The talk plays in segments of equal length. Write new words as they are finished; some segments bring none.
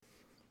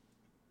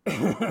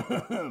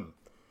Hello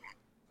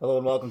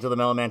and welcome to the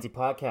Melamancy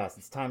Podcast.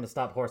 It's time to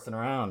stop horsing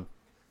around.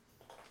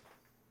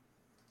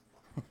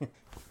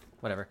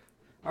 Whatever.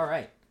 All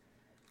right.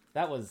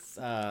 That was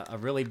a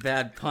really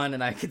bad pun,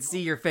 and I could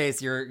see your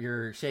face.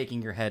 You're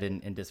shaking your head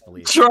in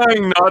disbelief.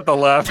 Trying not to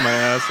laugh my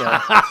ass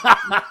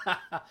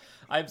off.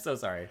 I'm so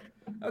sorry.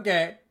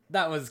 Okay,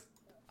 that was.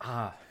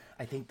 I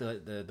think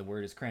the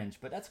word is cringe,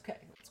 but that's okay.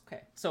 It's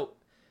okay. So,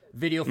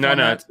 video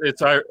format. No,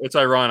 it's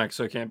ironic,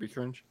 so it can't be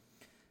cringe.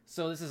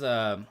 So this is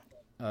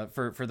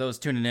for those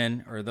tuning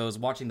in or those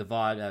watching the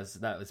VOD, as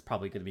that is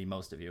probably going to be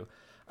most of you,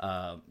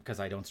 because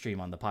I don't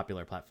stream on the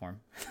popular platform.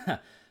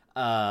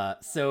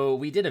 So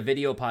we did a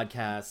video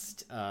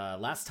podcast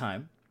last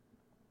time,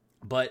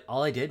 but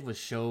all I did was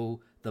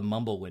show the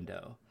mumble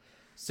window.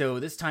 So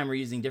this time we're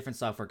using different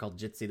software called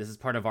Jitsi. This is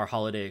part of our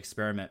holiday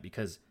experiment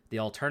because the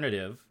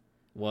alternative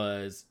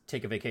was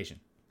take a vacation.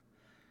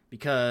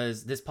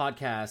 Because this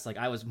podcast, like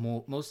I was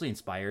mostly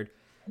inspired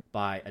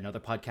by another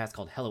podcast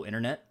called Hello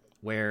Internet,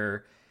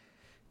 where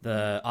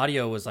the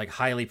audio was like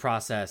highly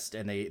processed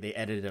and they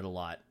edited it a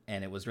lot,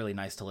 and it was really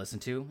nice to listen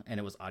to, and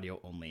it was audio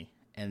only.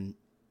 And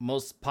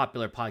most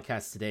popular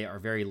podcasts today are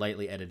very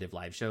lightly edited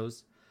live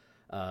shows,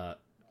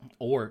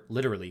 or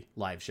literally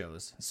live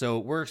shows. So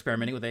we're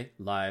experimenting with a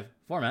live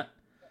format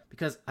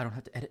because I don't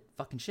have to edit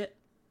fucking shit.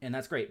 And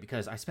that's great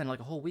because I spend like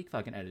a whole week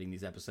fucking editing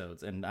these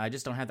episodes, and I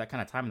just don't have that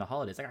kind of time in the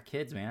holidays. I got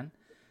kids, man.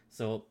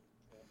 So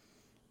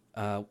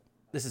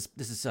this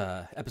is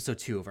episode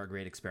 2 of our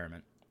great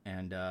experiment.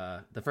 And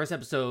the first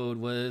episode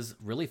was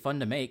really fun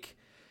to make,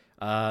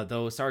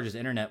 though Sarge's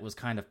internet was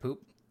kind of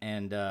poop.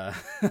 And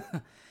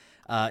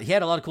he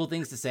had a lot of cool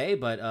things to say,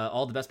 but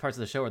all the best parts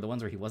of the show are the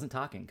ones where he wasn't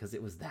talking because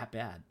it was that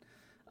bad.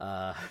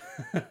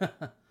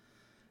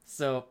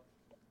 So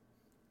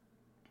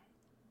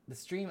the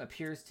stream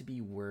appears to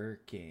be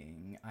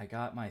working. I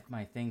got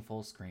my thing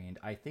full screened.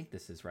 I think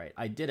this is right.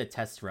 I did a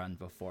test run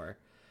before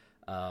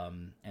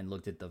and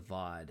looked at the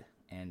VOD,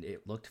 and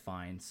it looked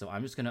fine. So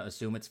I'm just going to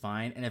assume it's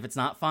fine. And if it's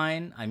not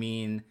fine, I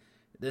mean,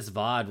 this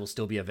VOD will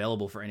still be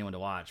available for anyone to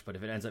watch. But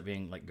if it ends up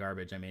being like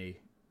garbage, I may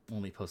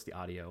only post the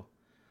audio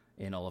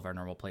in all of our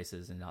normal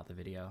places and not the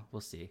video.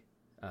 We'll see.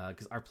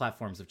 Because our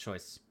platforms of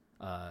choice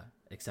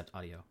accept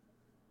audio.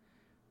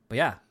 But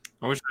yeah.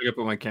 I wish I could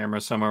put my camera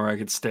somewhere where I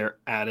could stare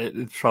at it.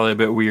 It's probably a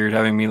bit weird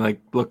having me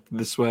like look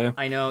this way.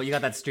 I know, you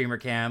got that streamer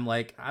cam.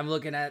 Like, I'm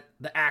looking at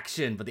the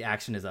action, but the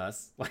action is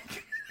us.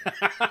 Like,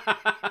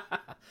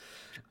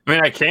 I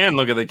mean, I can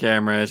look at the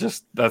camera. It's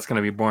just that's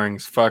gonna be boring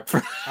as fuck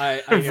for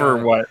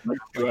for what, like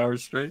 2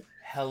 hours straight.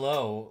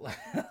 Hello,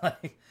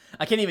 like,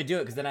 I can't even do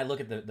it because then I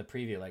look at the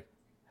preview. Like,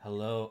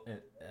 hello,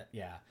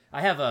 yeah.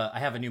 I have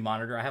a new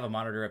monitor. I have a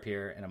monitor up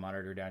here and a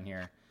monitor down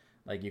here.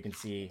 Like you can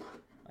see,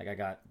 like I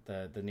got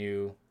the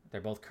new. They're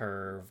both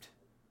curved.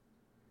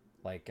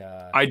 Like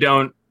I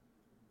don't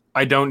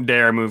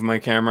dare move my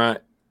camera.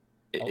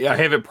 Okay. I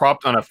have it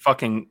propped on a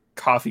fucking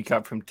coffee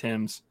cup from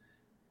Tim's.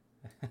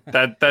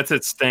 That's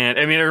its stand.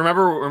 I mean,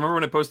 remember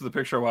when I posted the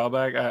picture a while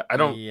back? I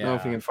don't know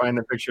if you can find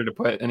the picture to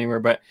put anywhere,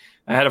 but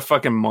I had a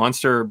fucking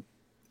Monster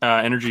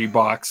energy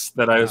box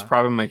that I was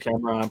propping my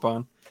camera up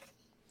on.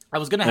 I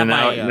was gonna have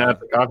now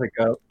the coffee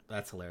cup.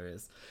 That's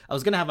hilarious. I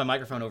was gonna have my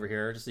microphone over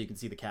here just so you can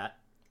see the cat,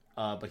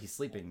 but he's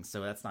sleeping,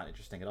 so that's not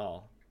interesting at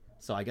all.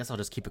 So I guess I'll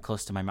just keep it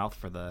close to my mouth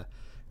for the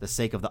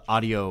sake of the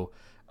audio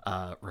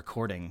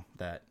recording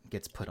that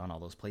gets put on all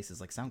those places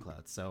like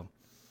SoundCloud. So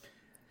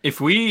if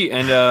we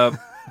end up,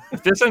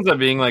 if this ends up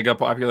being like a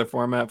popular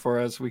format for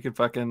us, we could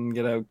fucking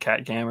get a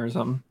cat cam or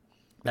something.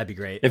 That'd be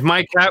great. If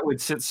my cat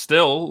would sit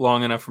still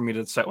long enough for me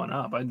to set one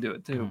up, I'd do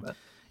it too. But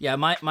yeah,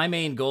 my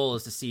main goal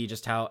is to see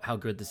just how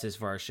good this is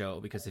for our show,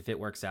 because if it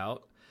works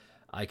out,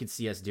 I could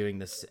see us doing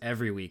this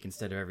every week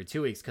instead of every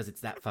 2 weeks because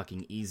it's that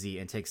fucking easy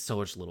and takes so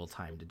much little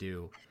time to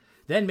do.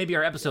 Then maybe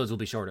our episodes will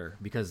be shorter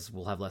because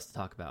we'll have less to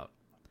talk about.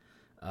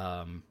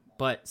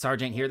 But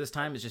Sarge ain't here this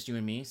time. It's just you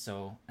and me.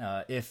 So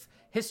if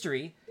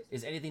history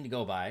is anything to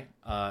go by,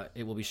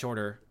 it will be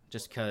shorter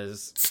just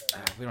because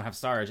we don't have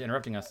Sarge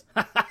interrupting us.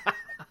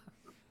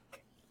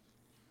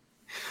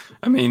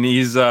 I mean,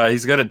 he's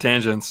good at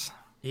tangents.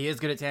 He is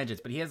good at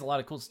tangents, but he has a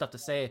lot of cool stuff to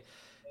say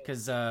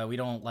because we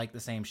don't like the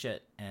same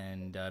shit.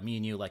 And me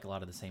and you like a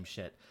lot of the same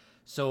shit.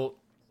 So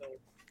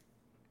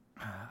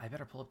I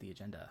better pull up the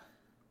agenda.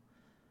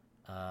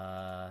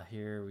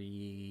 Here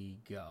we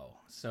go.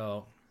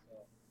 So,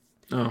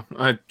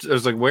 I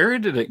was like, where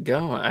did it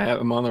go?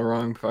 I'm on the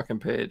wrong fucking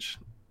page.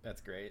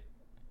 That's great.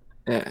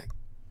 Yeah,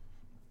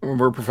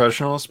 we're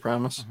professionals,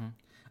 promise. Mm-hmm.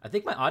 I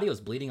think my audio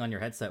is bleeding on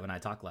your headset when I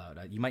talk loud.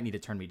 You might need to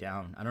turn me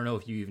down. I don't know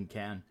if you even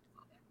can.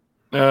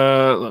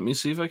 Let me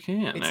see if I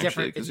can. It's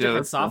different. It's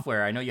different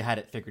software. Cool. I know you had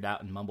it figured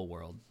out in Mumble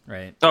World,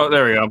 right? Oh,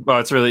 there we go. Oh,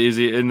 it's really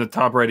easy. In the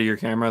top right of your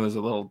camera, there's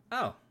a little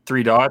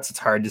 3 dots. It's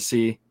hard to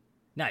see.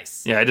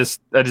 Nice. Yeah, I just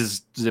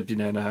zipped you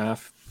down in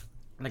half.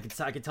 And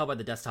I could tell by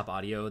the desktop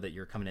audio that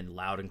you're coming in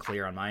loud and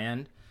clear on my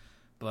end.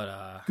 But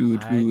I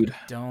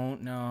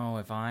don't know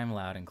if I'm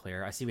loud and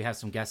clear. I see we have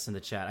some guests in the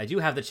chat. I do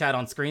have the chat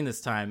on screen this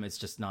time. It's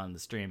just not on the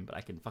stream, but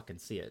I can fucking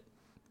see it.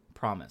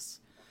 Promise.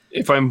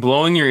 If I'm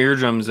blowing your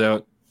eardrums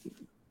out,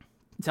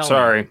 Tell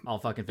sorry. me. I'll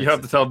fucking fix You have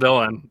it. to tell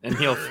Dylan, and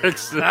he'll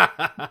fix it.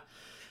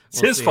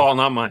 It's We'll his see. fault,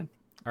 not mine.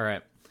 All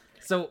right.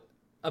 So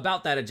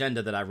about that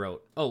agenda that I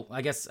wrote. Oh,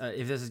 I guess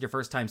if this is your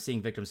first time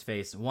seeing Victim's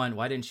face, one,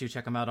 why didn't you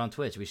check him out on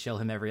Twitch? We show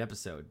him every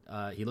episode.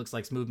 He looks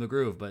like Smooth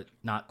McGroove, but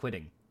not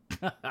quitting.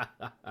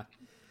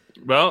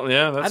 Well,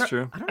 yeah, that's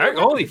true. I don't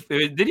know Holy,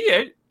 did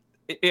he?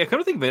 I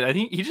couldn't think of it. I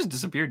think he just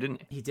disappeared,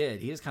 didn't he? He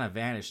did. He just kind of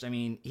vanished. I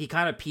mean, he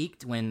kind of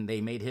peaked when they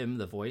made him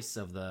the voice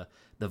of the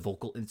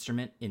vocal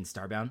instrument in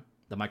Starbound,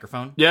 the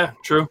microphone. Yeah,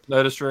 true.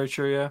 That is very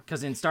true. Yeah,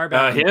 Because in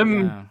Starbound,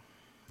 him.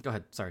 Go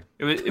ahead. Sorry.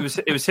 It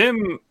was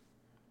him.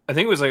 I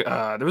think it was like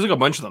there was like a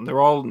bunch of them. They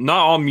were all not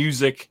all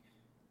music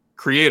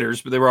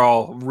creators, but they were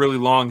all really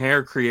long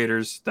hair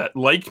creators that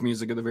liked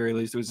music at the very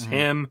least. It was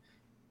him,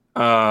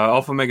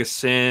 Alpha Mega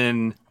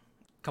Sin.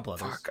 A couple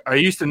others. I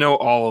used to know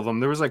all of them.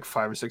 There was like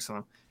 5 or 6 of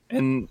them,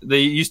 and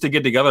they used to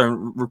get together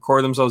and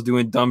record themselves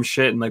doing dumb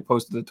shit and like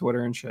post it to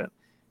Twitter and shit.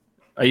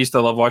 I used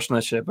to love watching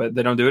that shit, but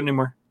they don't do it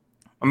anymore.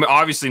 I mean,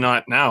 obviously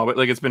not now, but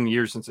like it's been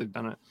years since they've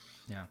done it.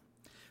 Yeah.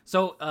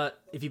 So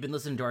if you've been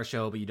listening to our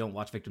show, but you don't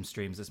watch Victim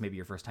streams, this may be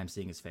your first time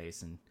seeing his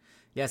face. And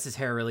yes, his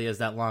hair really is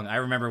that long. I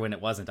remember when it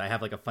wasn't. I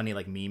have like a funny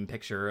like meme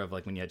picture of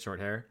like when you had short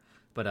hair,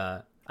 but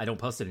I don't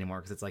post it anymore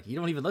because it's like, you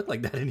don't even look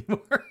like that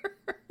anymore.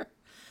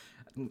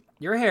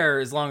 Your hair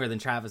is longer than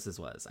Travis's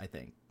was, I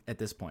think, at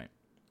this point,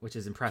 which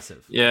is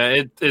impressive.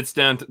 Yeah, it's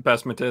down to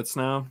past my tits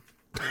now.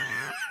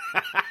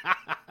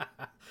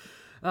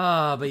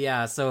 But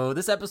yeah, so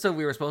this episode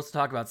we were supposed to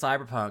talk about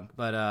Cyberpunk,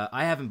 but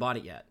I haven't bought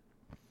it yet.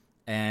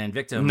 And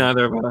Victim,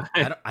 Neither have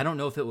I. I don't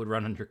know if it would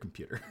run on your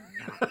computer.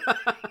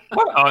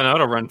 What? Oh no,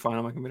 it'll run fine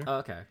on my computer. Oh,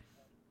 okay.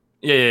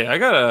 Yeah. I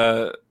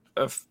got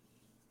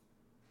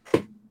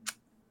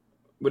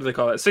what do they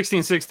call it?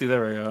 1660.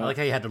 There we go. I like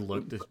how you had to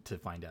look to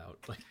find out.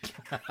 Like,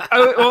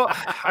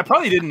 I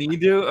probably didn't need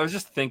to. I was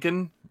just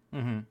thinking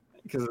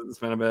because it's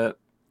been a bit.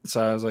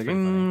 So I was like,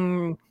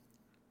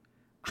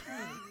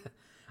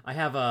 I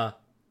have a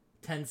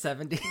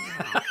 1070.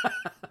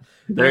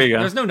 There you go.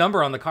 There's no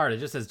number on the card. It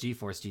just says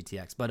GeForce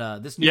GTX.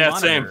 But this new yeah,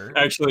 monitor, same.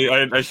 Actually,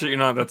 I shit you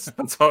not. That's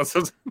all it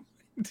says.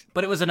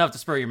 But it was enough to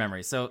spur your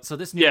memory. So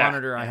this new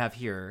monitor I have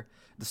here,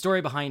 the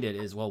story behind it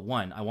is, well,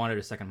 one, I wanted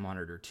a second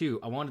monitor. Two,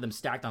 I wanted them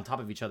stacked on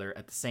top of each other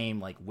at the same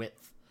like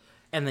width,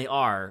 and they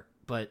are.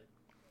 But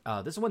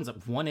this one's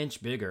 1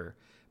 inch bigger,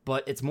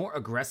 but it's more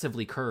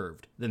aggressively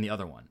curved than the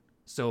other one.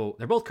 So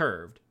they're both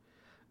curved,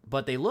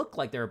 but they look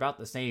like they're about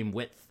the same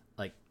width,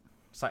 like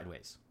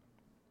sideways.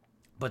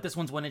 But this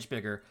one's 1 inch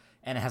bigger,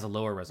 and it has a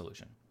lower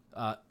resolution.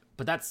 But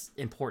that's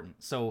important.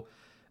 So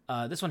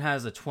this one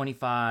has a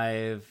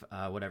 25,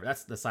 whatever.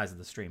 That's the size of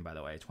the stream, by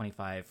the way.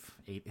 25,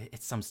 8.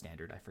 It's some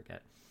standard, I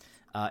forget.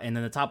 And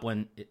then the top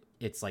one,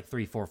 it's like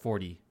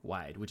 440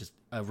 wide, which is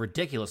a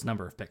ridiculous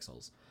number of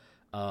pixels.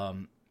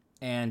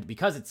 And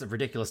because it's a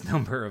ridiculous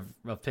number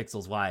of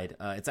pixels wide,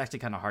 it's actually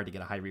kind of hard to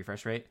get a high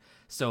refresh rate.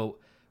 So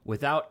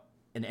without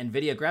an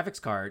NVIDIA graphics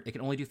card, it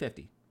can only do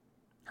 50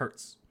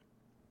 hertz.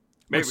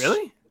 Wait,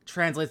 really?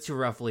 Translates to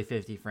roughly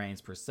 50 frames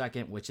per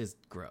second, which is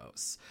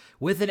gross.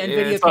 With an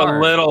NVIDIA it's card, a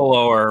little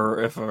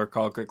lower, if I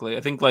recall correctly.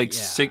 I think like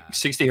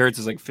 60 hertz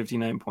is like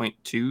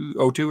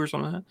 59.202 or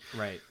something like that.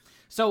 Right.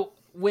 So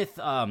with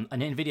an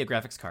NVIDIA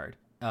graphics card,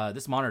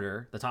 this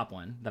monitor, the top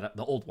one,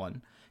 the old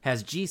one,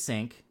 has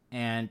G-Sync,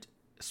 and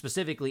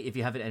specifically, if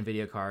you have an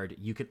NVIDIA card,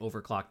 you can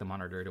overclock the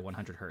monitor to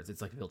 100 hertz.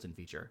 It's like a built-in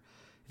feature.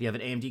 If you have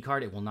an AMD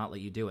card, it will not let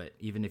you do it,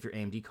 even if your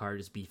AMD card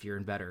is beefier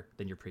and better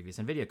than your previous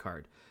NVIDIA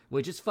card,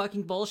 which is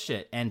fucking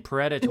bullshit and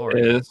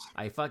predatory.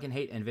 I fucking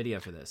hate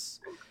NVIDIA for this.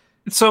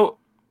 So,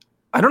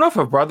 I don't know if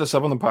I've brought this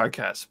up on the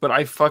podcast, but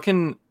I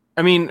think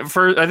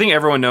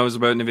everyone knows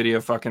about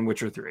NVIDIA fucking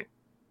Witcher 3.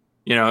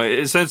 You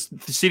know, since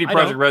the CD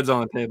Projekt Red's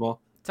on the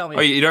table. Tell me.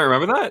 Oh, you don't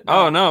remember that? No.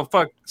 Oh, no,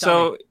 fuck.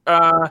 Tell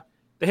the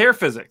hair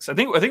physics. I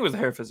think it was the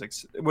hair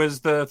physics. It was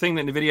the thing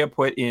that NVIDIA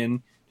put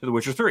in to the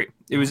Witcher 3.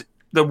 It was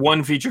the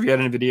one feature if you had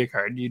an NVIDIA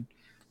card, you'd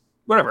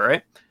whatever,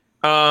 right?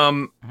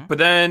 But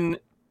then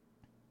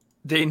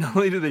they not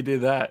only did they do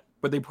that,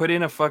 but they put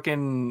in a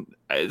fucking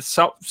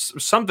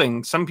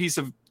some piece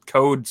of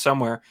code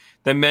somewhere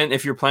that meant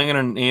if you're playing on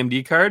an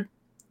AMD card,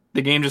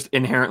 the game just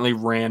inherently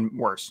ran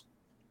worse.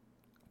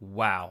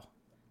 Wow,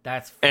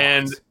 that's fucked.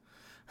 And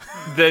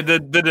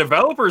the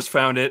developers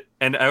found it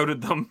and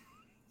outed them.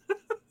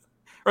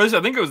 Or at least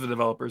I think it was the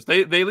developers.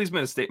 They at least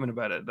made a statement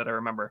about it that I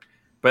remember.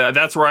 But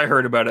that's where I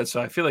heard about it, so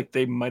I feel like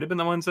they might have been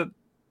the ones that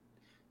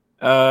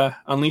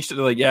unleashed it.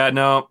 They're like, yeah,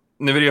 no,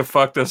 NVIDIA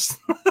fucked us.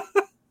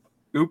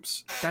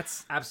 Oops.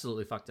 That's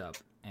absolutely fucked up,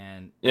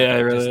 and yeah,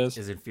 it really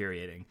is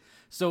infuriating.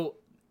 So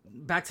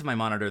back to my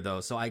monitor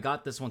though. So I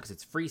got this one because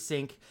it's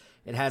FreeSync.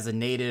 It has a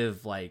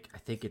native, like, I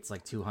think it's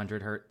like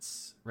 200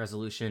 hertz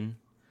resolution.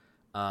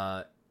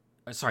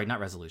 Sorry,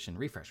 not resolution,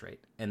 refresh rate.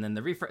 And then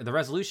the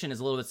resolution is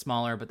a little bit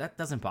smaller, but that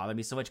doesn't bother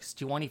me so much because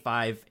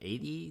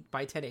 2580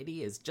 by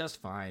 1080 is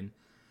just fine.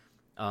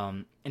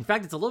 In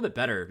fact, it's a little bit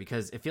better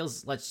because it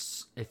feels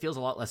a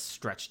lot less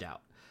stretched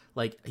out.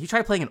 Like, you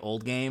try playing an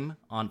old game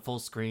on full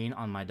screen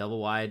on my double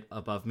wide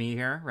above me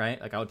here, right?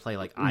 Like, I would play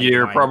like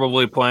You're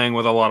probably playing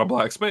with a lot of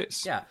black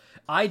space. Yeah,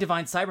 I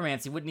Divine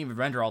Cybermancy wouldn't even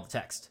render all the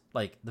text.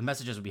 Like, the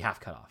messages would be half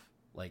cut off.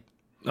 Like,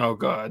 oh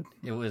god,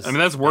 it was. I mean,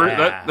 that's worse.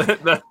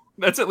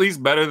 That's at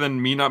least better than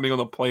me not being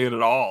able to play it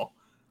at all.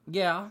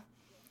 Yeah,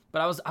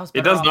 but I was.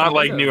 It does not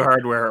like new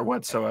hardware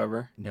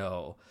whatsoever.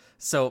 No.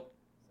 So,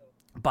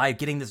 by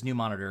getting this new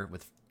monitor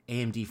with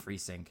AMD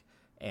FreeSync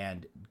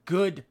and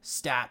good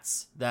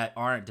stats that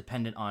aren't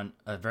dependent on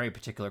a very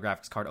particular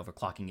graphics card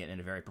overclocking it in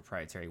a very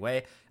proprietary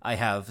way, I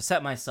have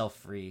set myself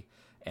free,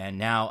 and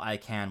now I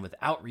can,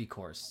 without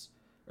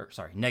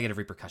negative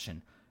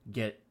repercussion,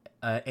 get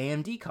an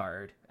AMD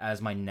card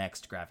as my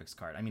next graphics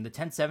card. I mean, the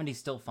 1070 is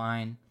still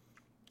fine.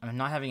 I'm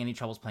not having any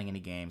troubles playing any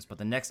games, but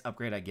the next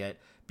upgrade I get,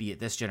 be it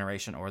this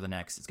generation or the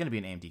next, it's going to be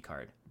an AMD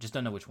card. Just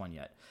don't know which one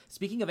yet.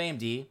 Speaking of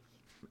AMD,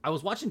 I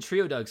was watching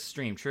Trio Doug's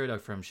stream. Trio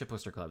Doug from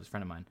Shitposter Club is a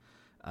friend of mine.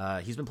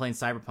 He's been playing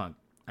Cyberpunk.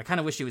 I kind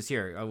of wish he was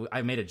here.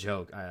 I made a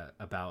joke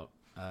about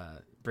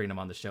bringing him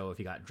on the show if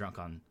he got drunk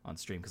on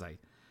stream, because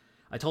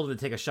I told him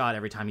to take a shot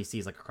every time he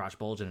sees like a crotch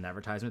bulge in an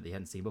advertisement that he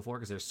hadn't seen before,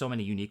 because there's so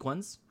many unique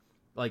ones.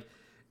 Like,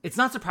 it's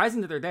not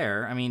surprising that they're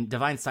there. I mean,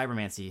 Divine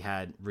Cybermancy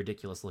had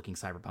ridiculous looking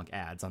Cyberpunk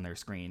ads on their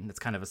screen. That's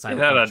kind of a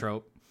Cyberpunk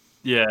trope.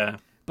 Yeah.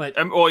 But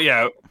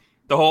yeah,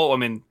 the whole, I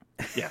mean,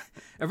 yeah.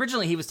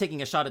 Originally, he was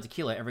taking a shot of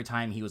tequila every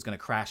time he was going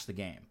to crash the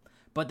game.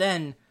 But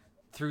then,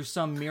 through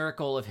some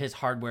miracle of his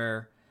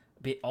hardware,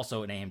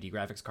 also an AMD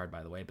graphics card,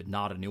 by the way, but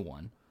not a new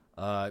one,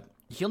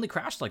 he only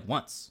crashed like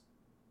once.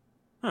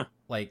 Huh.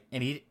 Like,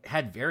 and he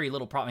had very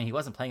little problem. He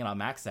wasn't playing it on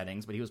max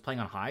settings, but he was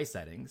playing on high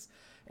settings.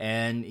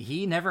 And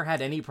he never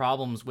had any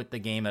problems with the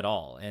game at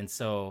all. And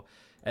so,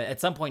 at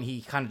some point,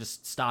 he kind of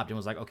just stopped and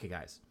was like, okay,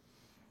 guys,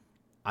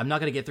 I'm not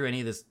going to get through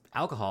any of this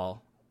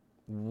alcohol.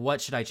 What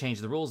should I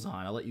change the rules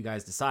on? I'll let you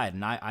guys decide.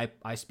 And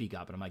I speak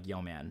up, and I'm like,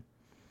 yo, man,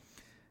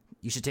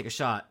 you should take a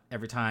shot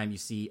every time you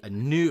see a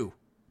new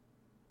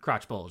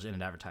crotch bulge in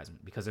an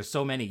advertisement, because there's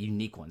so many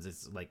unique ones.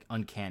 It's like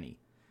uncanny.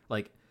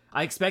 Like,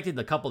 I expected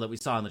the couple that we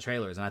saw in the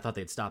trailers, and I thought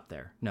they'd stop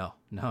there. No.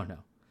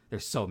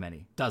 There's so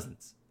many,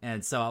 dozens.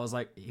 And so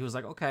he was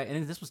like, okay.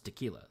 And this was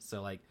tequila.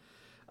 So like,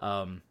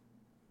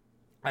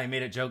 I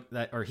made a joke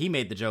he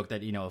made the joke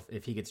that, you know,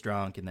 if he gets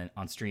drunk and then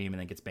on stream and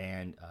then gets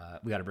banned,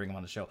 we got to bring him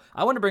on the show.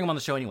 I want to bring him on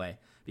the show anyway,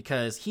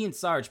 because he and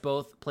Sarge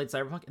both played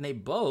Cyberpunk, and they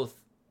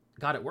both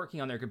got it working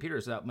on their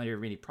computers without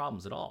any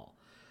problems at all,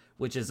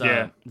 which is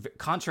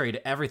contrary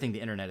to everything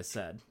the internet has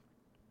said.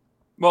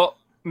 Well,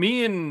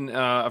 me and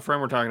a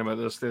friend were talking about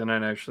this the other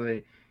night,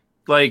 actually.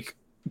 Like,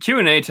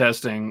 Q&A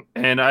testing,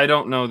 and I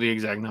don't know the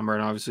exact number,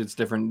 and obviously it's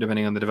different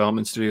depending on the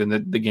development studio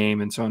and the game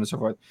and so on and so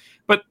forth.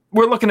 But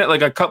we're looking at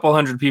like a couple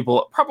hundred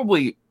people,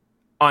 probably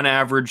on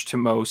average to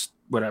most,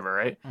 whatever,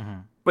 right?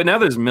 Mm-hmm. But now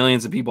there's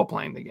millions of people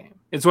playing the game.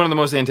 It's one of the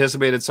most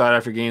anticipated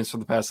sought-after games for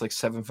the past like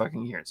 7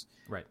 fucking years.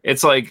 Right.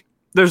 It's like,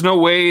 there's no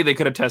way they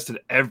could have tested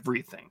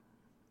everything.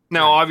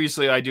 Now,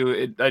 obviously, I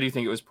do think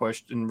it was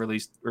pushed and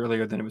released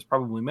earlier than it was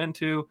probably meant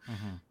to,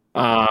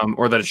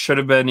 or that it should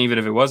have been, even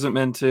if it wasn't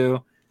meant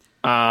to.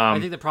 I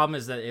think the problem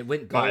is that it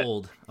went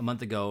gold a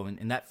month ago,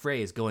 and that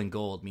phrase "going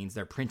gold" means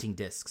they're printing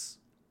discs,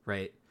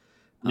 right?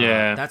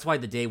 Yeah. That's why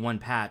the day one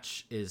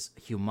patch is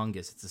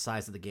humongous. It's the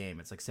size of the game.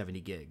 It's like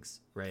 70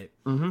 gigs, right?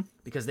 Mm-hmm.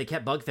 Because they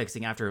kept bug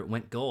fixing after it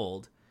went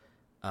gold,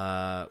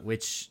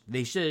 which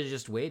they should have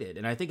just waited.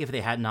 And I think if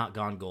they had not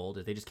gone gold,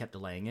 if they just kept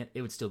delaying it,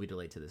 it would still be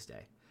delayed to this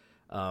day.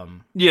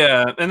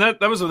 Yeah, and that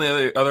was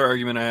the other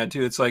argument I had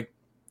too. It's like,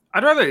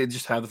 I'd rather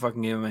just have the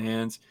fucking game in my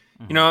hands.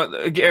 Mm-hmm. You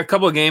know, a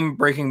couple of game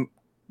breaking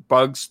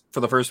bugs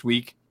for the first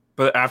week,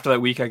 but after that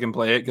week I can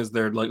play it because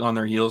they're like on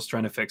their heels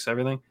trying to fix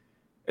everything.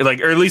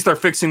 Like, or at least they're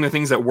fixing the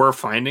things that we're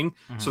finding,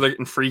 so they're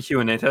in free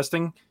Q&A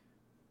testing.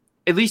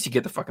 At least you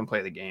get to fucking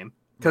play the game,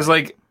 because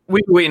like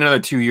we wait another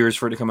 2 years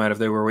for it to come out if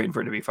they were waiting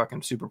for it to be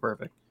fucking super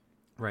perfect.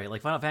 Right,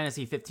 like Final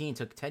Fantasy 15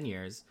 took 10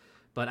 years,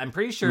 but I'm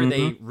pretty sure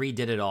they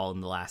redid it all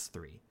in the last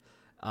 3.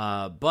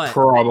 But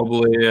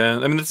probably, yeah.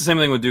 I mean, it's the same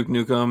thing with Duke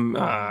Nukem.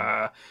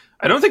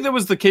 I don't think that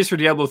was the case for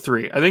Diablo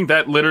 3. I think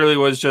that literally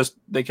was just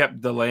they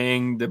kept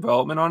delaying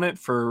development on it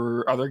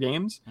for other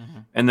games,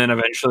 and then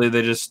eventually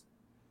they just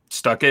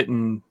stuck it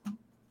and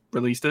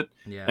released it.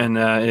 Yeah. And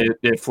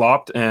it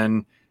flopped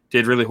and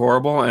did really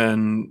horrible,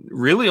 and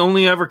really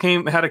only ever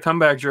had a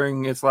comeback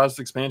during its last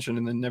expansion,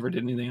 and then never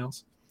did anything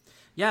else.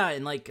 Yeah,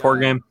 and like poor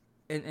game.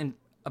 And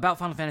about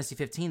Final Fantasy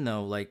 15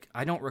 though, like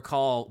I don't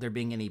recall there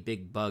being any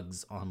big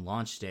bugs on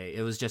launch day.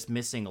 It was just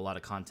missing a lot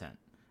of content,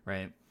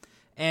 right?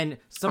 And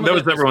that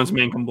was everyone's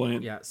main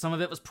complaint. Yeah, some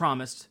of it was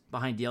promised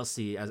behind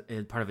DLC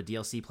as part of a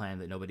DLC plan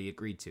that nobody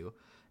agreed to.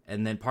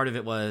 And then part of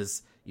it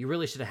was you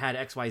really should have had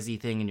XYZ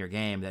thing in your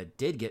game that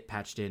did get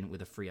patched in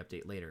with a free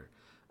update later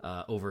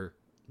over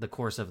the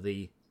course of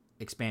the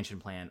expansion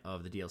plan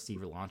of the DLC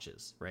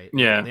relaunches, right?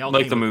 Yeah, they all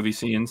like the movie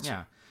scenes.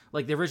 Yeah,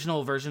 like the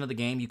original version of the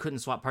game, you couldn't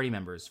swap party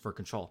members for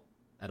control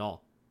at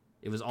all.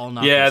 It was all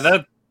not.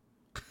 Yeah,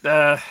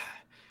 that.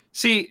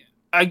 See,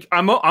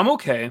 I'm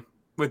okay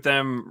with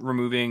them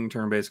removing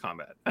turn-based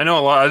combat. I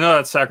know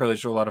that's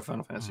sacrilege to a lot of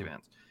Final Fantasy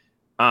fans.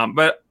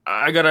 But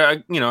I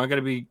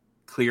gotta be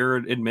clear,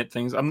 admit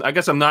things. I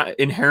guess I'm not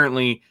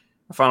inherently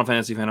a Final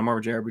Fantasy fan. I'm more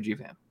of a JRPG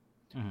fan,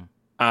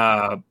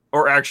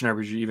 or action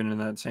RPG, even in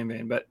that same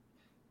vein. But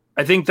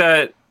I think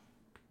that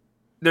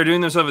they're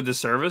doing themselves a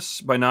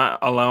disservice by not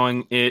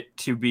allowing it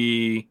to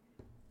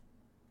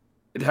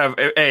have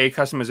a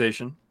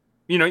customization.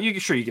 You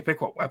can pick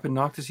what weapon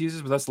Noctis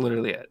uses, but that's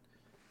literally it.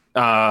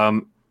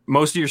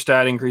 Most of your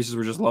stat increases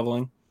were just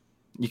leveling.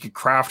 You could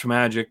craft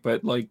magic,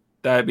 but like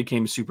that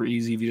became super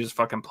easy if you just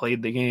fucking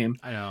played the game.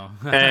 I know.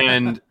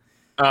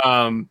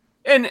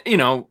 And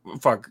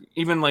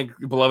even like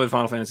beloved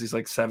Final Fantasies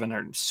like 7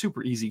 are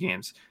super easy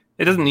games.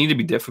 It doesn't need to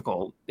be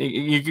difficult.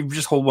 You could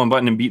just hold one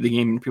button and beat the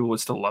game, and people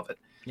would still love it.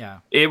 Yeah.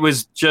 It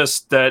was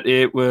just that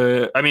it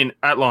was. I mean,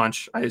 at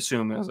launch, I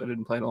assume, as I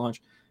didn't play it at launch,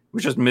 it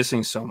was just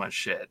missing so much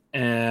shit,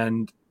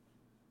 and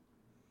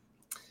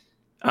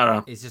I don't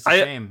know. It's just a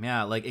shame.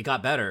 Yeah, like it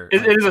got better.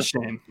 It is a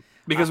shame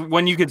because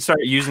when you could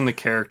start using the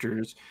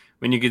characters,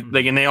 when you could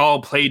and they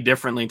all played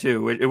differently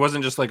too. It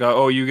wasn't just like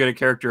you get a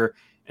character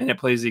and it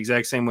plays the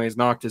exact same way as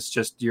Noctis.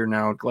 Just you're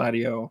now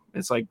Gladio.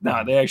 It's like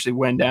they actually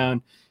went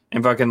down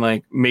and fucking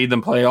like made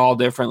them play all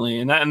differently,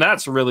 and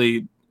that's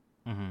really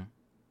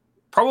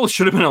probably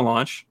should have been a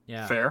launch.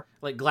 Yeah, fair.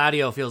 Like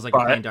Gladio feels like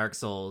you're playing Dark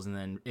Souls, and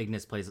then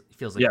Ignis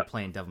feels like you're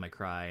playing Devil May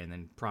Cry, and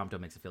then Prompto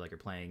makes it feel like you're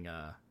playing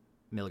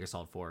Metal Gear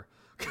Solid 4.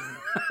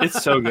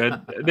 It's so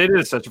good. They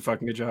did such a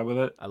fucking good job with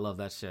it. I love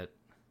that shit.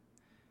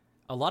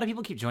 A lot of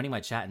people keep joining my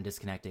chat and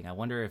disconnecting. I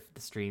wonder if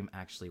the stream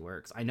actually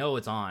works. I know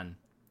it's on.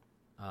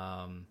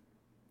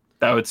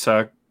 That would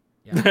suck.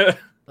 Yeah.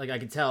 Like I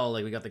could tell,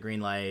 like we got the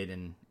green light,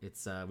 and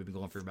it's we've been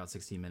going for about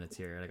 16 minutes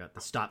here. I got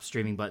the stop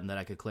streaming button that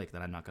I could click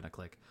that I'm not gonna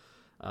click.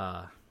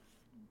 But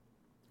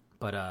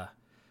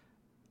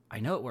I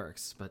know it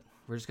works. But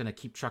we're just gonna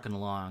keep trucking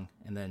along,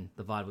 and then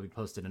the VOD will be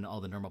posted in all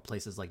the normal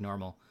places like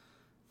normal.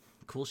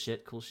 Cool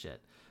shit.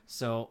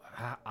 So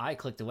I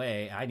clicked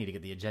away. I need to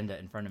get the agenda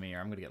in front of me, or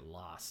I'm gonna get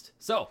lost.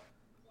 So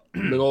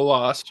big ol'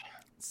 lost.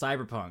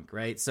 Cyberpunk,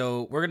 right?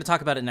 So we're gonna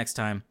talk about it next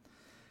time.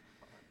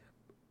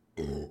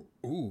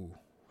 Ooh.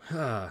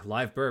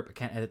 Live burp. I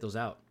can't edit those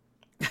out.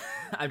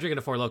 I'm drinking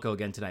a Four Loko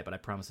again tonight, but I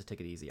promise to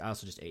take it easy. I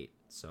also just ate,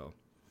 so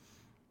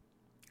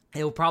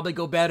it will probably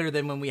go better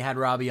than when we had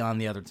Robbie on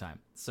the other time.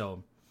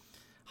 So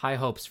high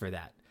hopes for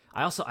that.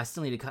 I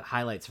still need to cut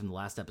highlights from the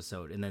last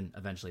episode, and then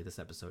eventually this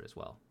episode as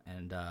well.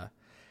 And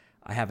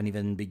I haven't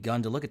even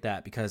begun to look at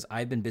that because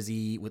I've been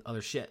busy with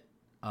other shit,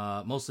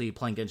 mostly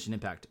playing Genshin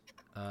Impact,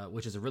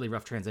 which is a really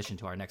rough transition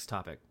to our next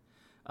topic.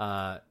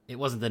 It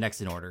wasn't the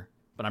next in order,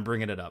 but I'm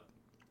bringing it up.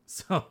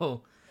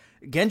 So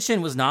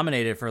Genshin was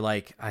nominated for,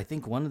 like, I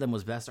think one of them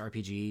was Best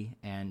RPG,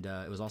 and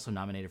it was also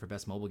nominated for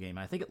Best Mobile Game.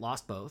 I think it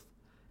lost both,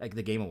 like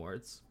the Game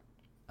Awards.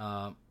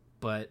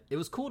 But it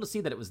was cool to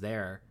see that it was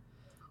there.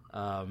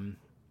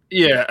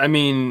 Yeah, I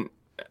mean,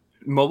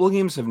 mobile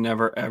games have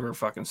never, ever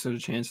fucking stood a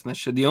chance in this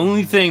shit. The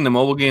only thing,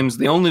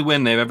 the only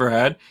win they've ever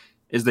had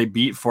is they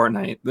beat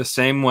Fortnite the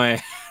same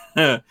way.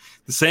 The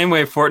same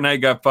way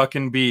Fortnite got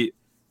fucking beat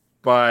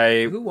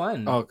by... Who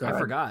won? Oh, God. I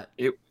forgot.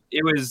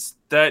 It was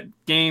that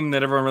game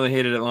that everyone really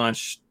hated at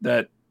launch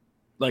that,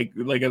 like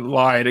it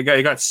lied. It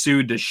got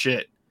sued to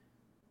shit.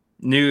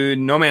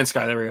 No Man's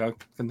Sky. There we go.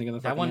 Couldn't think of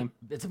the fucking name.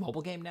 It's a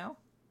mobile game now?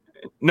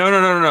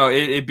 No.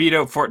 It beat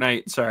out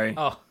Fortnite. Sorry.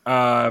 Oh.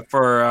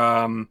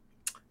 For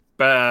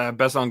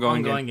best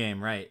ongoing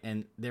game, right?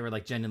 And they were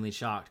like genuinely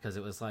shocked because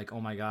it was like, oh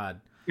my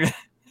god,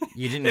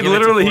 you didn't. And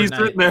literally, he's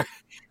sitting there.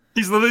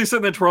 He's literally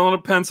sitting there twirling a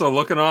pencil,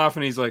 looking off,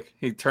 and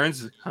he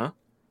turns, huh?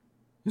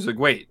 He's like,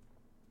 wait.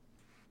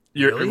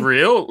 You're really?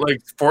 Real?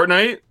 Like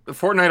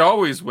Fortnite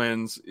always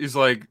wins. He's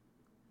like,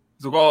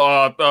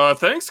 well,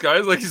 thanks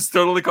guys. Like he's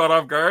totally caught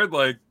off guard,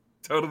 like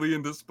totally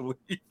in disbelief.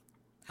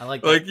 I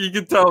like you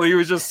could tell he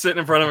was just sitting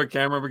in front of a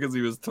camera because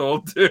he was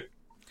told to.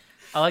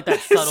 I like that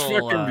subtle,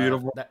 it's fucking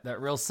beautiful. That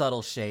real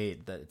subtle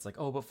shade that it's like,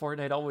 oh, but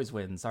Fortnite always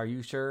wins. Are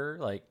you sure?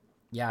 Like,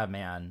 yeah,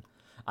 man,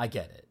 I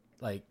get it.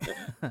 Like,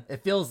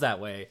 it feels that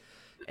way,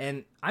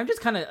 and I'm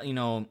just kind of,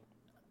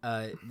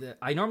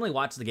 I normally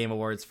watch the Game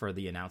Awards for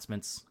the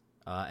announcements.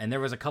 And there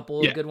was a couple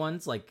of good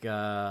ones, like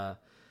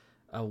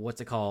what's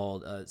it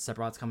called?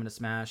 Sephiroth's coming to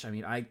Smash. I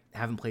mean, I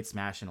haven't played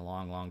Smash in a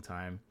long, long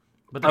time,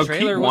 but the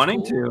trailer was wanting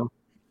cool. to.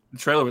 The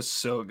trailer was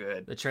so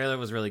good. The trailer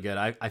was really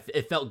good.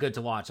 It felt good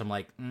to watch. I'm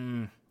like,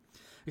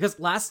 because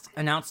last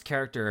announced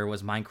character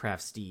was Minecraft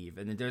Steve,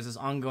 and there's this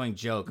ongoing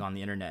joke on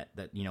the internet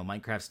that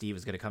Minecraft Steve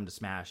is going to come to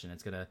Smash, and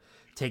it's going to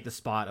take the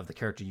spot of the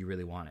character you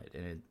really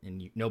wanted,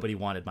 and nobody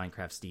wanted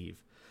Minecraft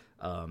Steve.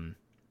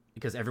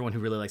 Because everyone who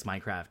really likes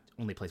Minecraft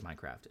only plays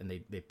Minecraft, and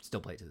they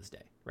still play it to this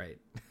day, right?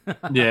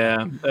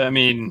 Yeah, I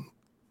mean,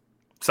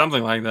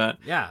 something like that.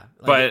 Yeah,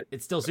 but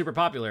it's still super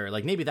popular.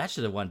 Like, maybe that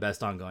should have won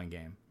Best Ongoing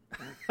Game.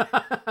 Come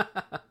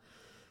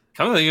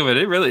to think of it,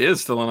 it really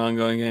is still an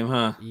ongoing game,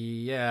 huh?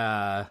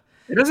 Yeah.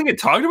 It doesn't get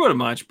talked about it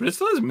much, but it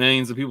still has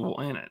millions of people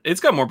playing it. It's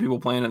got more people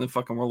playing it than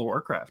fucking World of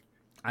Warcraft.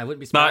 I wouldn't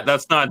be surprised.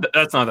 That's not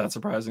that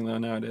surprising though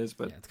nowadays.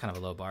 But yeah, it's kind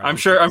of a low bar. I'm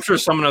sure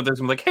someone out there's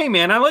gonna be like, hey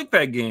man, I like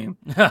that game.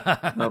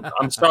 No,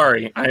 I'm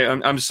sorry.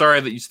 I'm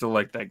sorry that you still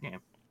like that game.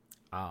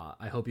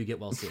 I hope you get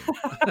well soon.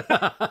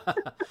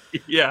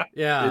 Yeah.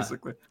 Yeah.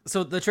 Basically.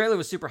 So the trailer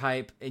was super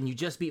hype, and you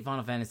just beat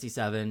Final Fantasy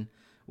VII,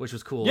 which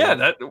was cool.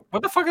 Yeah.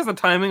 What the fuck is the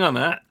timing on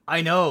that?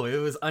 I know, it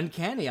was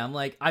uncanny. I'm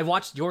like, I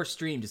watched your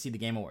stream to see the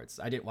Game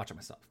Awards. I didn't watch it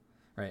myself,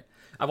 right?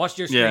 I watched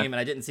your stream and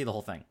I didn't see the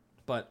whole thing,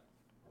 but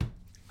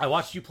I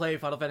watched you play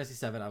Final Fantasy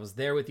VII. I was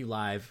there with you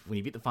live when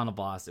you beat the final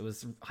boss. It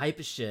was hype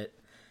as shit,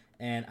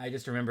 and I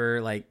just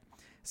remember like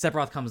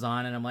Sephiroth comes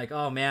on, and I'm like,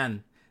 oh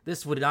man,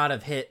 this would not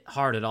have hit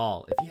hard at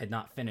all if he had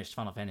not finished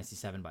Final Fantasy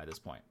VII by this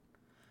point.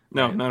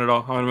 No, right? not at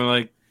all. I would have been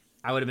like,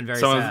 I would have been very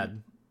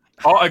sad.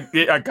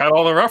 I got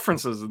all the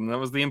references, and that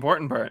was the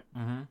important part.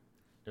 Mm-hmm.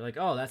 You're like,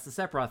 oh, that's the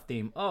Sephiroth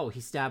theme. Oh,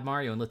 he stabbed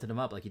Mario and lifted him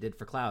up like he did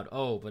for Cloud.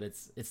 Oh, but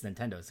it's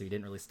Nintendo, so he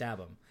didn't really stab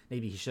him.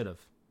 Maybe he should have.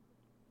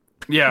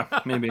 Yeah,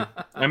 maybe.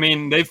 I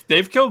mean,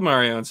 they've killed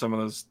Mario in some of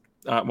those.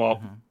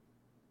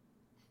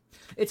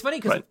 It's funny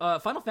because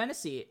Final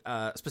Fantasy,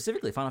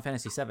 specifically Final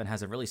Fantasy VII,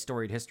 has a really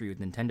storied history with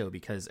Nintendo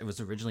because it was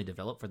originally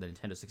developed for the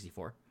Nintendo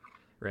 64,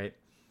 right?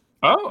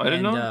 Oh, I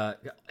didn't know.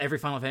 Every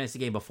Final Fantasy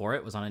game before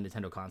it was on a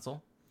Nintendo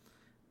console.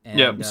 And,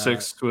 yeah,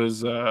 6 was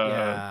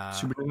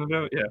Super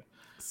Nintendo. Yeah,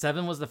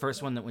 7 was the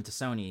first one that went to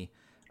Sony,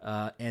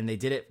 and they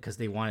did it because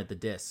they wanted the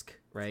disc,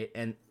 right?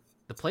 And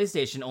the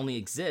PlayStation only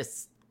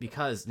exists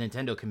because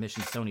Nintendo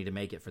commissioned Sony to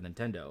make it for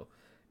Nintendo,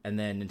 and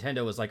then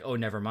Nintendo was like, "Oh,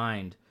 never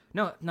mind."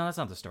 No, that's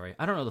not the story.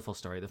 I don't know the full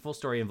story. The full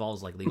story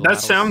involves like legal. That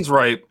battles. sounds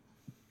right,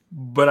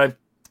 but I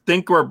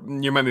think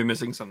you might be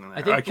missing something there.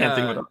 I can't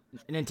think of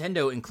it.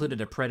 Nintendo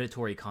included a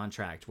predatory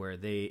contract where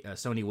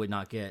Sony would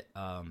not get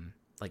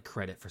like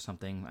credit for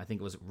something. I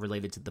think it was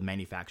related to the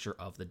manufacture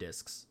of the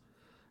discs,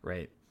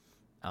 right?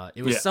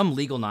 It was some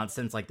legal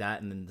nonsense like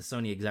that, and then the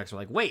Sony execs were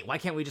like, "Wait, why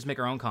can't we just make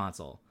our own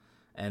console?"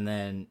 And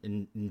then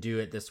and do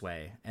it this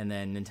way, and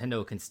then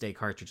Nintendo can stay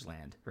cartridge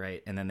land,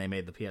 right? And then they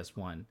made the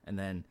PS1, and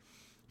then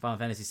Final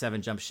Fantasy VII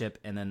jumped ship,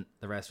 and then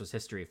the rest was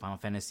history. Final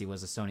Fantasy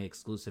was a Sony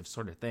exclusive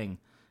sort of thing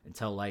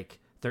until like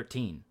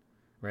 13,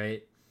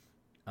 right?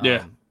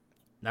 Yeah,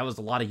 that was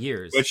a lot of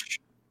years. Which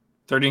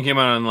 13 came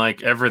out on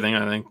like everything,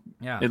 I think.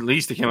 Yeah, at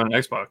least it came out on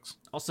Xbox.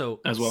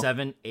 Also, as well.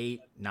 7,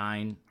 8,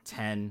 9,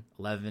 10,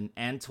 11,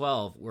 and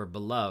 12 were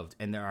beloved,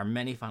 and there are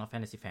many Final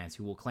Fantasy fans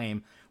who will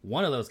claim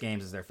one of those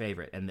games is their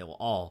favorite, and they will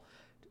all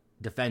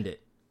defend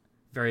it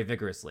very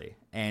vigorously.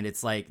 And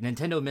it's like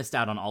Nintendo missed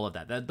out on all of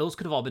that. Those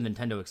could have all been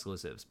Nintendo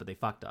exclusives, but they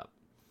fucked up,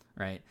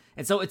 right?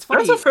 And so it's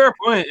funny. That's a fair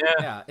point.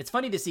 Yeah, it's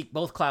funny to see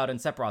both Cloud and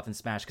Sephiroth in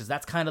Smash because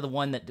that's kind of the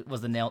one that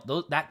was the nail.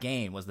 That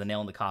game was the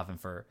nail in the coffin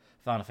for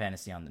Final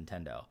Fantasy on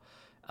Nintendo.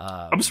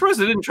 I'm surprised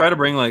they didn't try to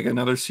bring like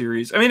another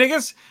series. I mean, I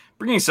guess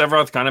bringing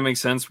Sephiroth kind of makes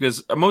sense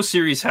because most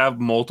series have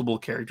multiple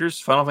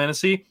characters. Final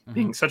Fantasy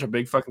being such a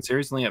big fucking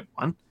series, only have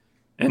one.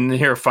 And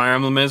here Fire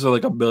Emblem is with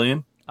like 1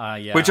 billion.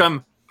 Which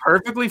I'm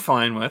perfectly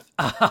fine with.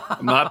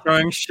 I'm not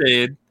throwing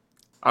shade.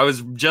 I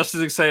was just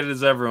as excited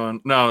as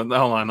everyone. No,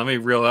 hold on. Let me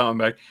reel that one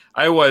back.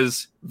 I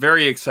was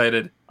very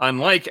excited,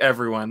 unlike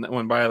everyone,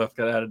 when Byleth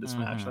got added to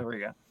Smash. There we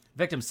go.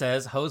 Victim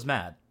says, "Ho's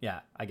mad."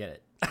 Yeah, I get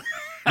it.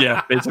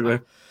 Yeah,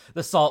 basically.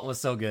 The salt was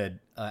so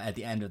good at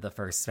the end of the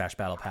first Smash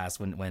Battle Pass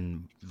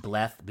when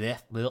Bleth,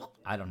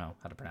 I don't know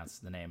how to pronounce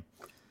the name.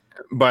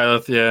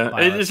 Byleth, yeah.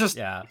 Byleth, it's just...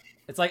 Yeah.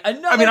 It's like,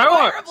 another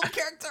Fire Emblem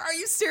character? Are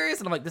you serious?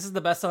 And I'm like, this is the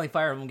best-selling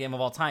Fire Emblem game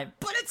of all time,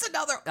 but it's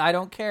another... I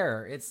don't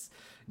care. It's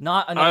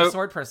not another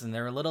sword person.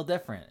 They're a little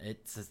different.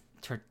 It's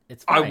fine.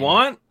 I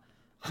want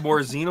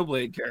more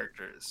Xenoblade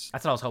characters.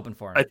 That's what I was hoping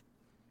for.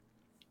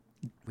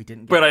 We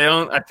didn't get But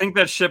I think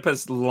that ship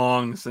has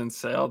long since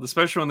sailed,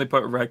 especially when they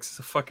put Rex as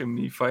a fucking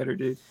Mii fighter,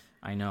 dude.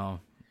 I know.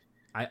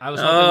 I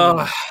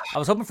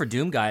was hoping for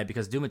Doom Guy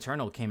because Doom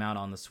Eternal came out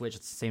on the Switch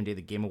the same day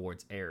the Game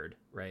Awards aired,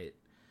 right?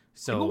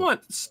 So people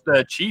want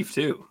the Chief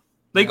too.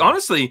 Like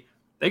honestly,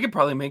 they could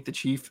probably make the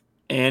Chief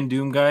and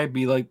Doom Guy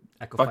be like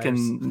Echo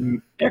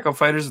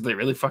Fighters if they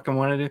really fucking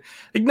want to do.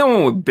 Like no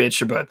one would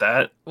bitch about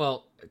that.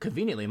 Well,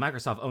 conveniently,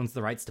 Microsoft owns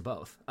the rights to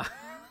both.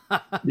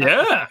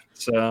 Yeah,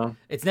 so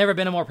it's never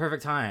been a more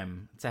perfect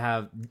time to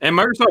have. And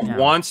Microsoft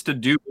wants to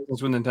do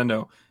business with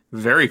Nintendo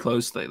very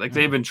closely. Like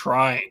they've been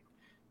trying.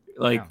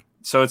 Like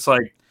so, it's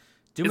like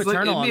Doom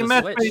Eternal on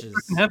the Switch.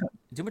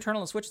 Doom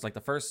Eternal on the Switch is like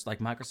the first like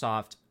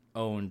Microsoft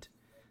owned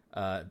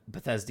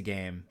Bethesda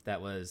game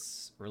that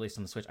was released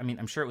on the Switch. I mean,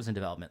 I'm sure it was in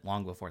development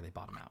long before they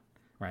bought them out,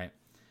 right?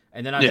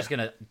 And then I'm just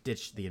gonna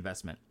ditch the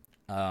investment.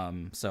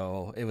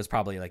 So it was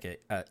probably like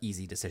a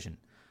easy decision,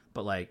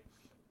 but like.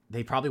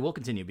 They probably will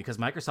continue because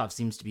Microsoft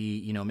seems to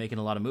be, making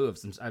a lot of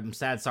moves. I'm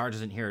sad Sarge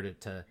isn't here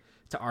to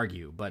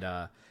argue,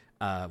 but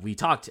we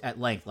talked at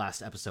length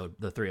last episode,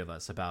 the three of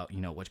us, about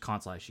which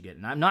console I should get,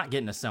 and I'm not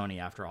getting a Sony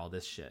after all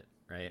this shit,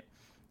 right?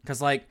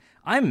 Because like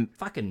I'm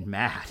fucking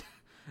mad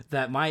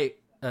that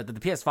that the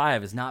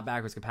PS5 is not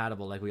backwards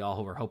compatible like we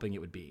all were hoping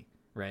it would be,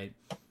 right?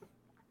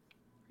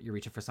 You're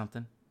reaching for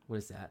something? What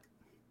is that?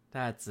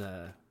 That's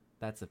a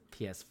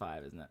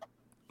PS5, isn't it?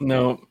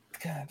 No.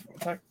 God,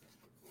 fuck.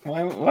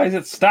 Why is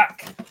it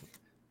stuck?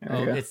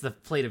 It's the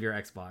plate of your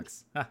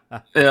Xbox.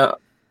 Yeah.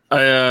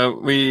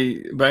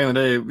 We back in the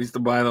day we used to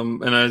buy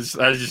them, and I was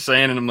just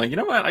saying, and I'm like, you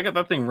know what? I got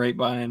that thing right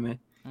behind me.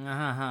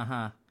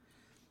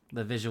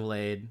 The visual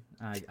aid.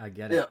 I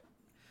get it. Yeah.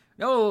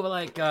 No,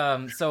 like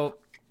so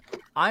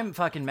I'm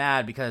fucking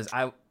mad because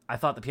I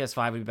thought the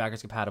PS5 would be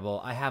backwards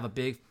compatible. I have a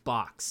big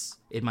box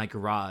in my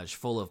garage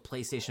full of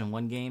PlayStation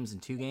 1 games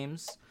and 2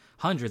 games.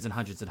 Hundreds and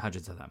hundreds and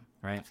hundreds of them,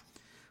 right?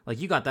 Like,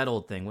 you got that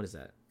old thing. What is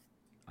that?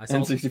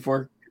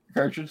 N64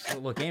 cartridge.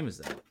 What game is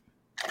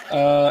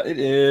that? It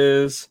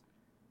is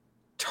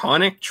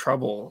Tonic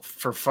Trouble.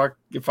 For fuck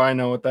if I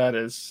know what that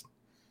is.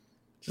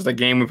 Just a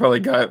game we probably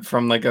got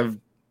from like a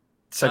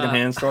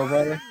secondhand store,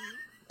 probably.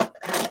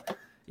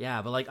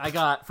 Yeah, but like I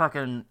got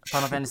fucking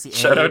Final Fantasy VIII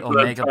Shout out to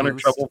Omega Tonic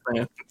Boost. Trouble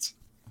fans.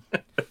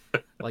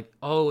 Like,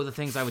 the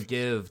things I would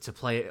give to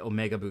play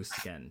Omega Boost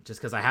again, just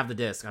because I have the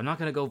disc. I'm not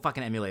gonna go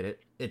fucking emulate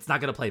it. It's not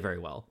gonna play very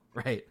well,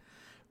 right?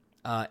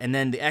 And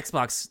then the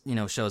Xbox,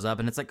 shows up,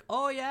 and it's like,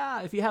 oh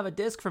yeah, if you have a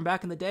disc from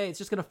back in the day, it's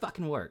just gonna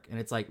fucking work. And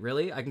it's like,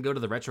 really? I can go to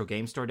the retro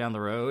game store down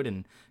the road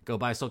and go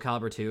buy Soul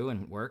Calibur 2,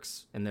 and it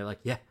works. And they're like,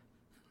 yeah.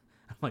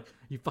 I'm like,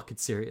 you fucking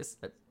serious?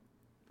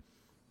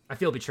 I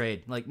feel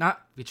betrayed. Like,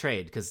 not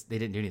betrayed because they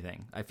didn't do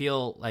anything. I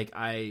feel like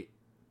I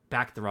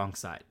backed the wrong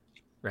side,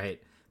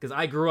 right? Because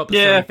I grew up a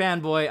Sony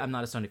fanboy. I'm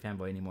not a Sony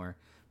fanboy anymore.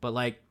 But,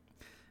 like,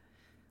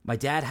 my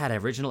dad had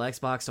an original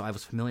Xbox, so I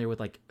was familiar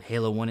with, like,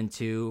 Halo 1 and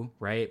 2,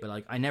 right? But,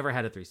 like, I never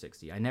had a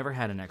 360. I never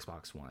had an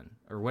Xbox One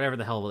or whatever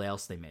the hell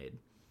else they made.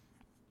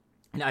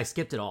 And I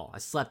skipped it all. I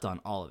slept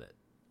on all of it.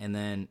 And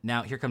then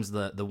now here comes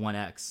the One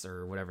X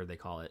or whatever they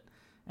call it.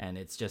 And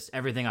it's just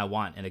everything I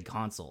want in a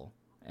console.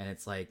 And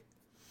it's like,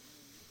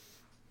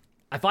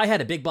 if I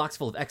had a big box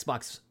full of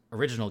Xbox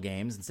original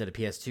games instead of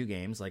PS2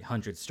 games, like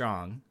 100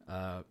 strong,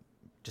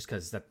 just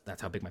because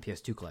that's how big my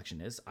PS2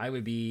 collection is, I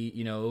would be,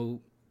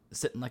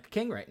 sitting like a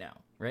king right now,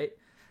 right?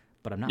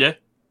 But I'm not. Yeah.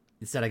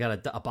 Instead, I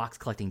got a box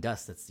collecting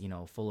dust that's,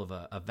 full of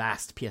a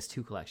vast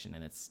PS2 collection,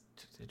 and it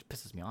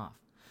pisses me off.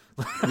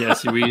 Yeah,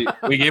 see,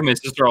 we gave my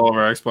sister all of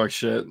our Xbox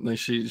shit. Like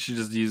she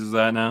just uses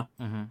that now.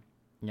 Mm-hmm.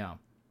 Yeah.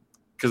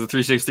 Because the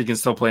 360 can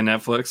still play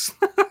Netflix.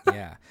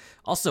 Yeah.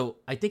 Also,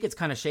 I think it's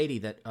kind of shady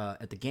that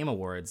at the Game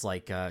Awards,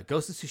 like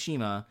Ghost of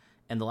Tsushima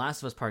and The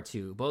Last of Us Part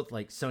 2, both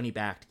like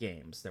Sony-backed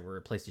games that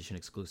were PlayStation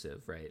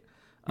exclusive, right?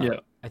 Yeah.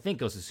 I think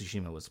Ghost of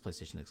Tsushima was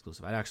PlayStation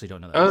exclusive. I actually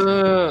don't know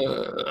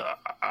that.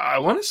 I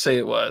want to say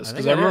it was.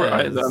 Because I remember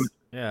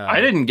I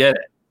didn't get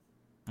it.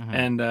 Mm-hmm.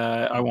 And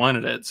I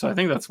wanted it. So I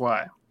think that's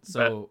why.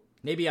 So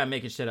maybe I'm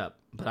making shit up.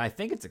 But I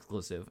think it's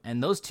exclusive.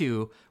 And those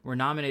two were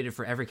nominated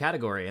for every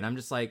category. And I'm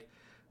just like,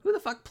 who the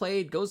fuck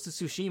played Ghost of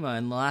Tsushima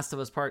and The Last of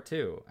Us Part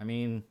 2? I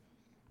mean,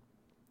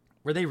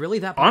 were they really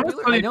that popular?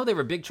 Honestly, I know they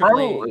were big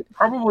AAA.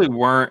 Probably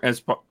weren't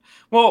as...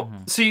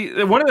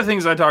 See, one of the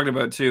things I talked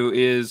about, too,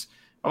 is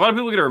a lot of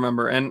people got to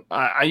remember, and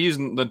I use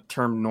the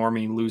term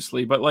normie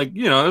loosely, but, like,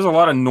 there's a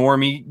lot of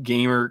normie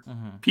gamer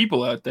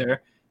people out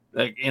there,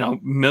 like,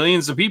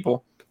 millions of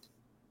people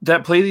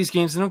that play these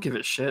games. They don't give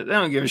a shit. They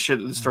don't give a shit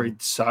that the story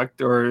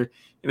sucked, or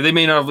they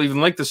may not have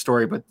even liked the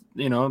story, but,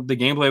 the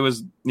gameplay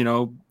was,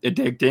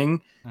 addicting,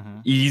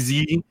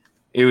 easy.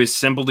 It was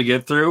simple to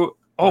get through.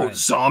 Oh, right.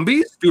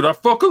 Zombies? Dude, I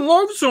fucking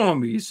love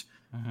zombies.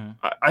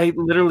 I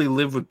literally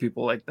live with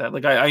people like that.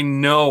 Like, I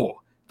know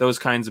those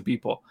kinds of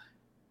people.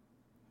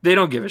 They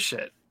don't give a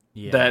shit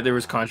that there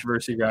was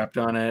controversy wrapped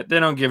on it. They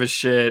don't give a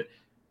shit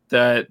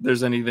that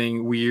there's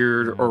anything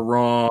weird or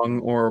wrong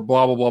or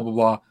blah, blah, blah, blah,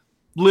 blah.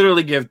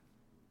 Literally give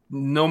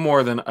no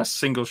more than a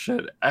single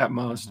shit at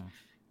most.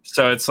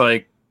 So it's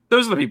like,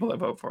 those are the people that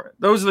vote for it.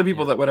 Those are the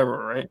people that whatever,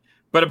 right?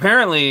 But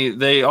apparently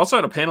they also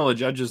had a panel of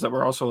judges that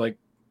were also like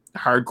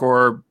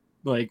hardcore,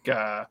 like,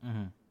 I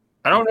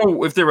don't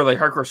know if they were like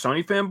hardcore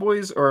Sony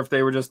fanboys or if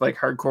they were just like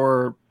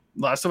hardcore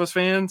Last of Us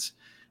fans.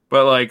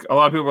 But like a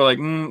lot of people were like,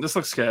 this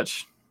looks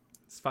sketch.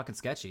 It's fucking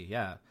sketchy,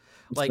 yeah.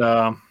 Like,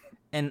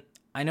 and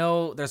I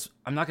know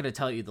I'm not going to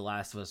tell you The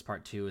Last of Us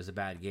Part 2 is a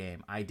bad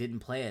game. I didn't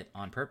play it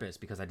on purpose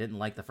because I didn't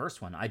like the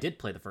first one. I did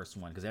play the first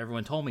one because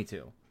everyone told me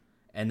to.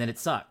 And then it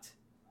sucked.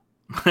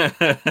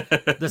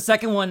 The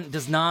second one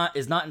is not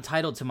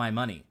entitled to my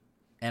money.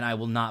 And I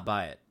will not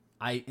buy it.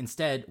 I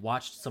instead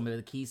watched some of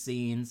the key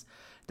scenes.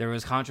 There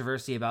was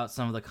controversy about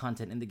some of the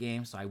content in the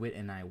game. So I went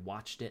and I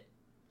watched it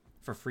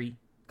for free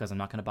because I'm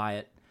not going to buy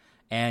it.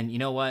 And you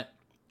know what?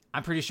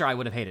 I'm pretty sure I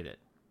would have hated it.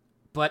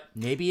 But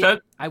maybe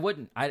I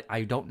wouldn't.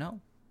 I don't know.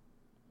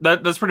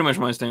 That's pretty much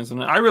my stance on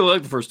it. I really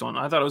liked the first one.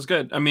 I thought it was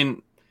good. I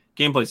mean,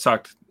 gameplay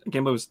sucked.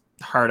 Gameplay was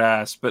hard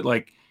ass, but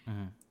like,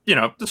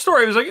 the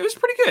story was like, it was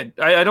pretty good.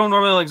 I don't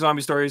normally like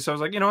zombie stories, so I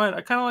was like, you know what? I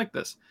kind of like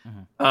this.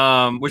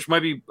 Which might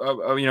be,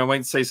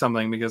 might say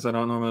something because I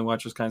don't normally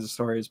watch those kinds of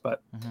stories,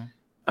 but,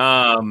 but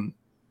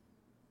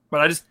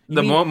I just,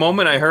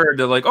 moment I heard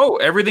they're like, oh,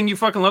 everything you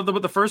fucking loved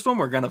about the first one,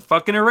 we're going to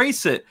fucking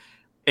erase it.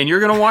 And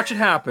you're going to watch it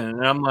happen.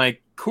 And I'm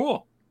like,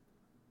 cool.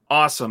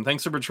 Awesome.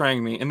 Thanks for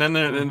betraying me. And then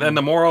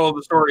the moral of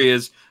the story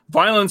is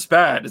violence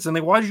bad. It's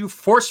like, why did you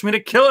force me to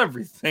kill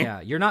everything? Yeah,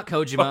 you're not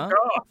Kojima,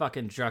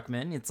 fucking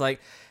Druckmann. It's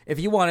like, if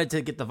you wanted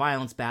to get the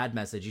violence bad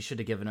message, you should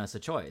have given us a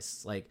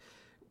choice. Like,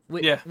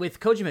 with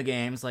Kojima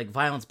games, like,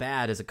 violence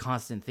bad is a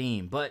constant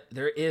theme, but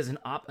there is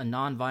a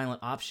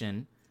non-violent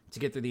option to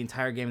get through the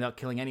entire game without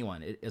killing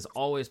anyone. It is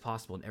always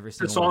possible in every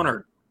single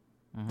Dishonored.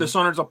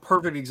 Dishonored's a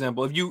perfect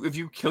example. If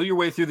you kill your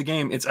way through the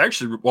game, it's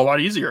actually a lot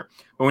easier.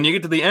 But when you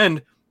get to the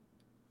end,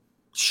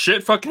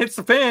 shit fucking hits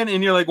the fan,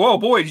 and you're like, whoa,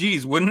 boy,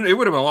 geez, it would have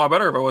been a lot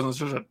better if I wasn't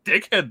such a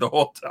dickhead the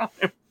whole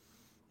time.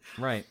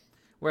 Right.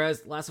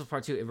 Whereas Last of Us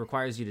Part 2, it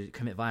requires you to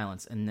commit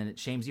violence, and then it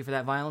shames you for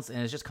that violence, and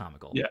it's just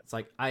comical. Yeah. It's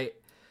like, I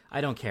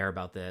don't care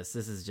about this.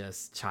 This is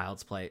just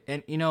child's play.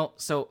 And,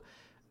 so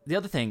the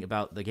other thing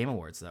about the Game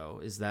Awards, though,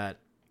 is that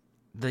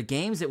the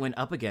games it went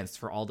up against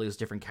for all those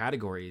different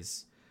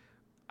categories,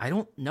 I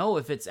don't know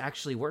if it's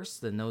actually worse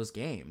than those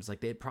games.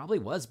 Like, it probably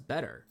was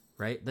better,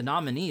 right? The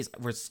nominees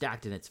were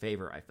stacked in its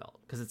favor, I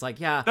felt. Because it's like,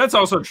 yeah. That's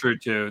also true,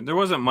 too. There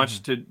wasn't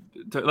much to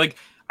like,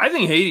 I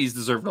think Hades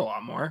deserved a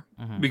lot more.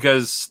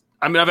 Because,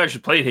 I mean, I've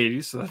actually played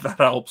Hades, so that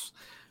helps.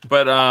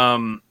 But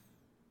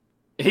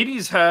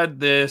Hades had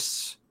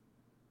this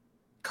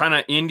kind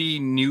of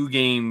indie new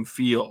game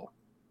feel.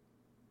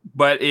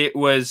 But it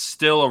was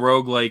still a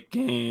roguelike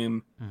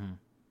game.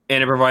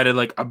 And it provided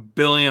like a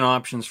billion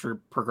options for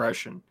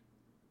progression.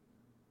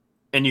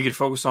 And you could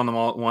focus on them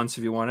all at once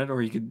if you wanted,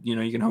 or you could,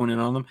 you can hone in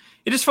on them.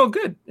 It just felt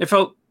good. It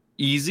felt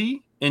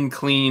easy and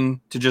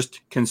clean to just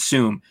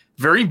consume.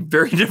 Very,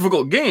 very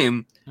difficult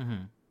game,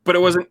 but it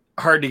wasn't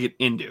hard to get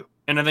into.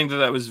 And I think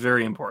that was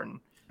very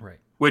important. Right.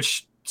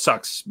 Which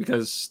sucks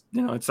because,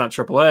 it's not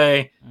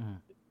AAA.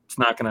 It's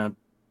not going to,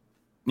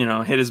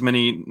 hit as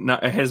many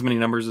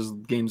numbers as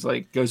games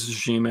like Ghost of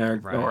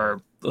Tsushima or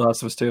The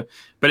Last of Us 2.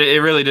 But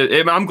it really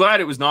did. I'm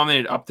glad it was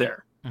nominated up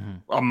there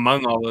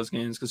among all those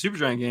games, because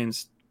Supergiant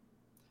Games,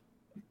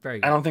 very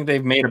good. I don't think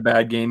they've made a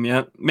bad game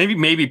yet.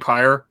 Maybe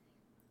Pyre.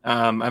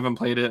 I haven't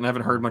played it and I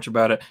haven't heard much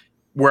about it.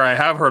 Where I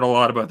have heard a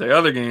lot about the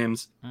other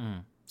games.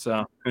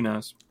 So who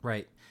knows?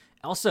 Right.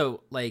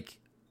 Also, like,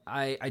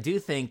 I do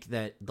think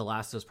that The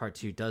Last of Us Part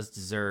 2 does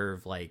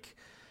deserve like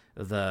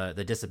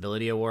the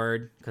disability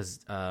award, because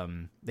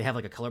they have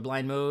like a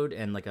colorblind mode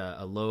and like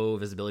a low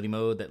visibility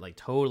mode that like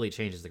totally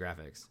changes the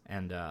graphics.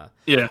 And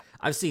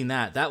I've seen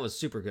that was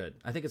super good.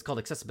 I think it's called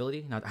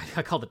accessibility. Not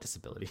I called it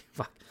disability.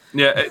 Fuck.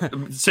 Yeah,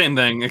 same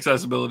thing.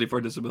 Accessibility for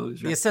disabilities.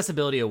 Sure. The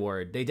accessibility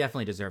award, they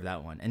definitely deserve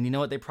that one. And you know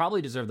what? They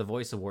probably deserve the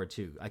voice award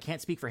too. I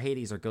can't speak for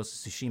Hades or Ghost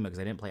of Tsushima because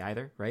I didn't play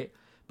either, right?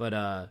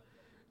 But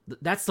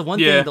that's the one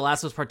thing The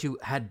Last of Us Part 2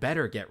 had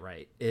better get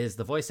right, is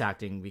the voice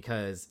acting,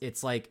 because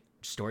it's like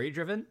story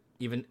driven.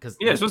 Even because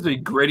it's supposed to be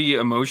gritty,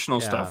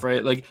 emotional stuff,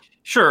 right? Like,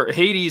 sure,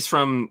 Hades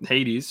from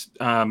Hades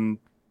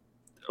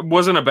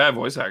wasn't a bad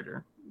voice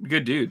actor,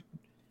 good dude,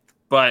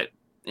 but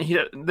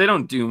they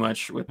don't do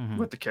much with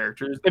the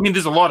characters. I mean,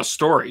 there's a lot of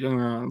story, don't get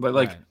me wrong, but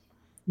like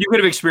you could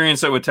have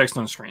experienced that with text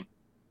on screen.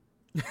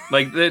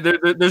 Like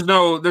there's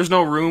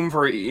no room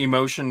for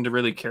emotion to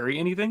really carry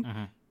anything.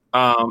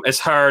 As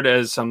hard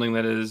as something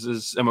that is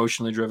as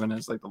emotionally driven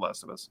as like The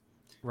Last of Us,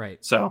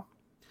 right? So,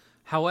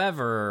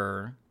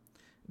 however,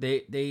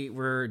 they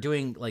were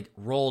doing like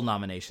role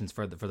nominations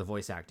for the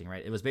voice acting,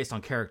 right? It was based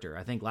on character.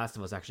 I think Last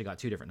of Us actually got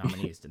 2 different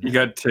nominees. Didn't you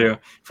got 2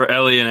 for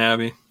Ellie and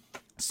Abby.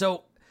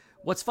 So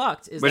what's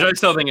fucked is I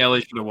still think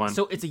Ellie should have won.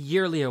 So it's a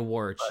yearly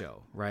award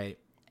show, right?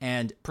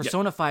 And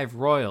Persona 5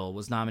 Royal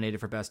was nominated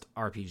for Best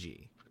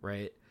RPG,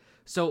 right?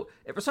 So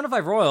if Persona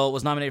 5 Royal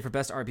was nominated for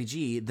Best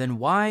RPG, then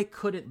why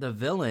couldn't the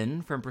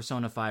villain from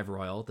Persona 5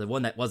 Royal, the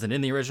one that wasn't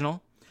in the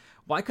original,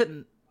 why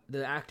couldn't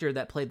the actor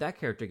that played that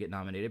character get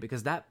nominated?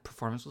 Because that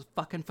performance was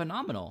fucking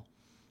phenomenal.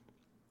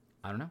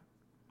 I don't know.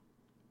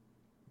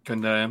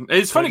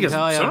 It's funny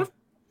because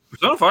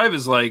Persona 5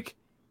 is like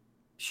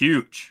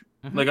huge.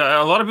 Like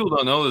a lot of people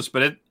don't know this,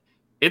 but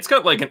it's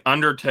got like an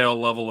Undertale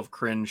level of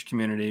cringe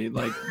community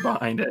like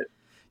behind it.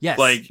 Yes,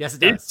 like yes,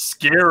 it does. It's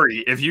scary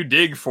if you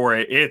dig for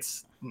it.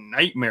 It's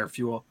nightmare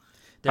fuel.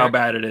 How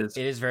bad it is.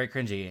 It is very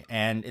cringy,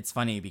 and it's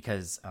funny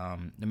because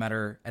no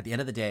matter, at the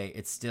end of the day,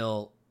 it's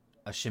still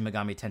a Shin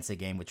Megami Tensei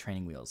game with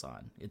training wheels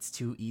on. It's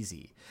too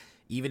easy.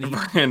 Even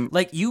if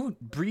like you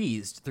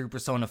breezed through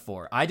Persona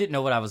 4. I didn't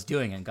know what I was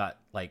doing and got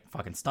like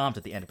fucking stomped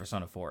at the end of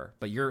Persona 4.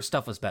 But your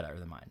stuff was better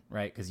than mine,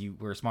 right? Because you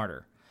were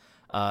smarter.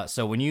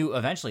 So when you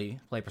eventually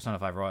play Persona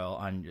 5 Royal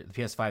on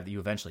the PS5 that you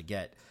eventually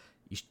get,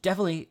 you should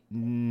definitely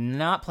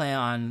not play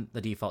on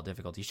the default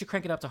difficulty. You should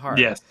crank it up to hard.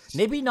 Yes,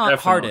 maybe not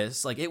definitely.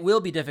 Hardest. Like it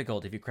will be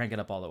difficult if you crank it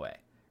up all the way,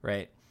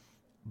 right?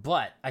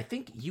 But I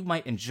think you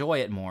might enjoy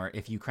it more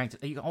if you cranked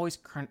it. You can always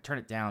turn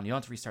it down. You don't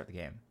have to restart the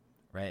game,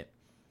 right?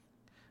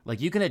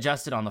 Like you can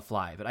adjust it on the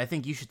fly, but I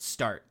think you should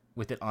start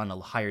with it on a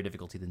higher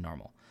difficulty than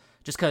normal.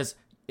 Just because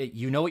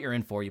you know what you're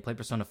in for. You play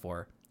Persona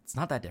 4. It's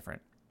not that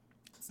different.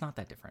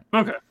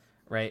 Okay.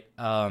 Right?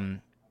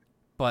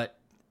 But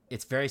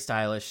it's very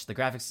stylish. The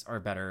graphics are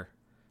better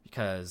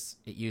because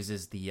it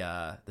uses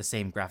the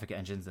same graphic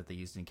engines that they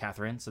used in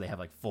Catherine. So they have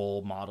like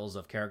full models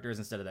of characters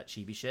instead of that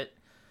chibi shit.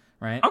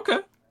 right? Okay.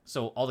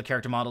 So all the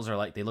character models are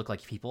like, they look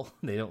like people.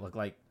 They don't look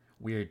like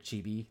weird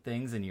chibi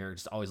things, and you're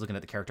just always looking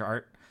at the character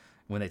art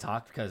when they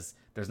talk because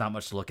there's not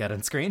much to look at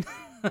on screen,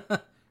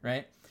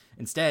 right?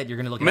 Instead, you're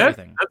going to look at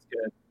everything. That's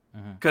good.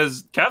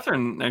 Because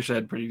Catherine actually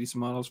had pretty decent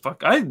models.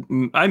 Fuck,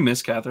 I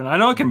miss Catherine. I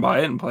know I can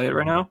buy it and play it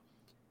right now.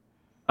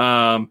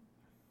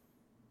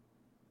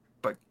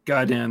 But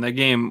goddamn, that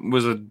game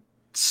was a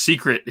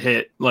secret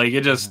hit. Like,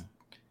 it just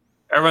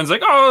everyone's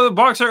like, oh, the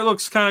box art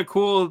looks kind of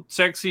cool,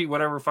 sexy,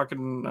 whatever.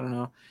 Fucking, I don't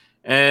know.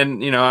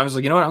 And I was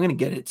like, you know what? I'm gonna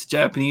get it. It's a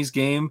Japanese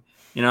game.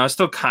 I was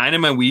still kind of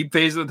in my weeb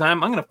phase at the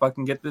time. I'm gonna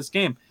fucking get this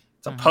game.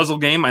 It's a puzzle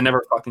game. I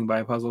never fucking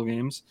buy puzzle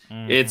games.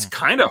 It's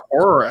kind of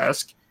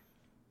horror-esque.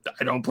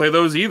 I don't play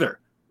those either.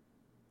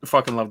 I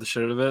fucking love the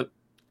shit out of it. It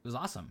was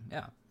awesome.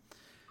 Yeah.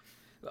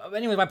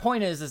 Anyway, my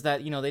point is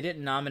that they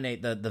didn't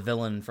nominate the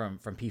villain from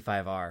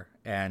P5R,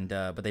 and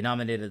but they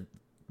nominated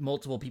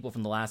multiple people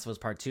from The Last of Us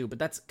Part 2. But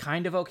that's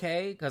kind of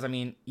okay because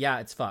yeah,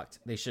 it's fucked.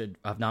 They should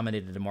have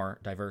nominated a more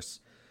diverse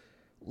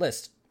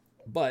list.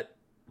 But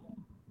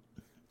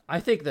I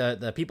think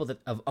the people that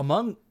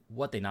among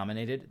what they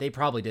nominated, they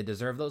probably did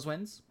deserve those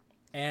wins,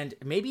 and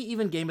maybe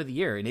even Game of the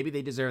Year. And maybe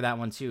they deserve that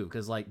one too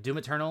because like Doom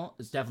Eternal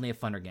is definitely a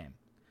funner game,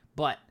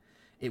 but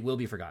it will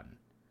be forgotten,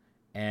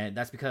 and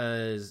that's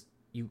because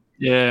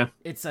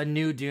it's a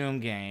new Doom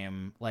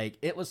game. Like,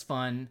 it was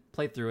fun.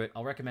 Play through it.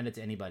 I'll recommend it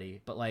to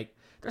anybody. But like,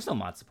 there's no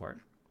mod support.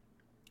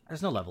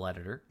 There's no level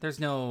editor. There's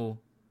no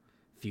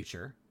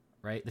future,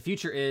 right? The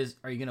future is: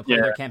 are you going to play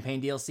their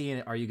campaign DLC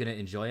and are you going to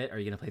enjoy it? Are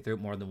you going to play through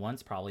it more than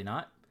once? Probably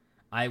not.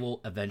 I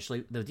will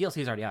eventually. The DLC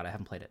is already out. I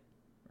haven't played it,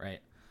 right?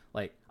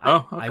 Like,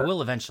 I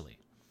will eventually.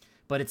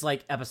 But it's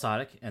like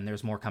episodic, and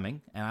there's more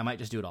coming, and I might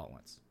just do it all at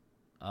once.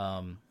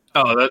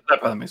 That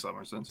probably makes a lot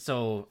more sense.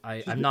 So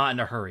I'm not in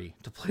a hurry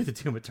to play the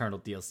Doom Eternal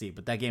DLC,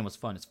 but that game was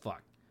fun as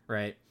fuck,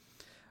 right?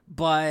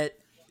 But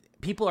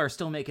people are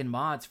still making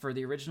mods for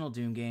the original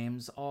Doom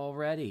games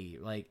already.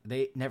 Like,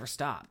 they never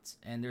stopped,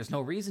 and there's no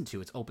reason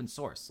to. It's open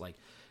source. Like,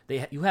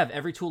 you have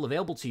every tool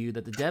available to you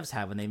that the devs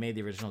have when they made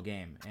the original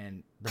game,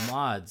 and the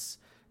mods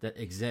that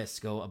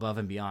exist go above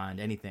and beyond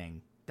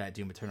anything that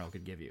Doom Eternal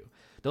could give you.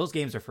 Those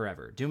games are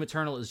forever. Doom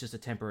Eternal is just a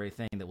temporary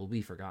thing that will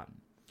be forgotten.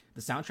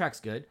 The soundtrack's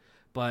good,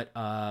 but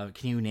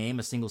can you name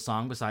a single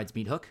song besides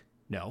Meat Hook?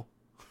 No.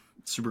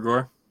 Super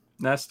Gore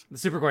Nest. The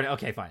Super Gore.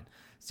 Okay, fine.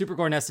 Super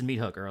Gore Nest and Meat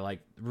Hook are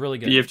like really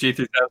good. BFG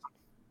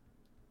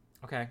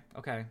 3000.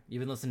 Okay.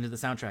 You've been listening to the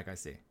soundtrack, I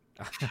see.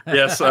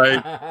 Yes,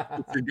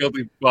 it's a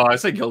guilty. Well, I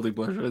say guilty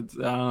pleasure. I don't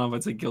know if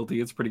I'd say guilty.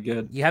 It's pretty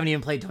good. You haven't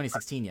even played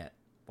 2016 yet.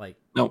 Like,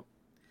 nope.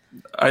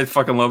 I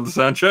fucking love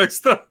the soundtrack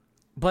stuff.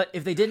 But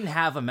if they didn't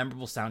have a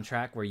memorable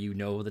soundtrack where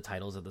the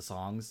titles of the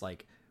songs,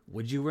 like,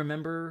 would you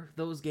remember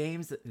those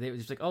games? They were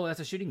just like, oh, that's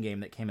a shooting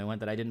game that came and went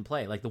that I didn't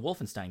play. Like the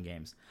Wolfenstein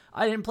games.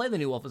 I didn't play the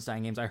new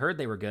Wolfenstein games. I heard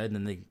they were good,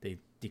 and then they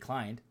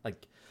declined.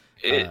 Like,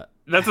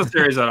 that's a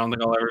series I don't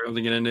think I'll ever be able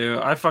to get into.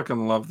 I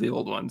fucking love the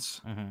old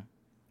ones. Mm-hmm.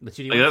 The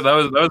 2D ones? That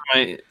was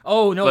my...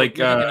 Oh, no, like,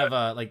 you're thinking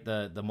of like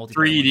the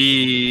multiplayer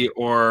 3D ones.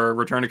 Or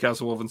Return to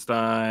Castle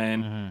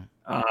Wolfenstein. Mm-hmm.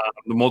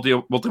 The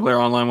multiplayer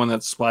online one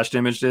that Splash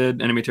Damage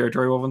did, Enemy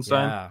Territory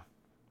Wolfenstein. Yeah,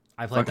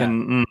 I played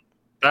that.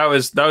 That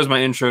was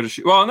my intro to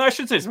shoot. Well, no, I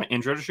should say it's my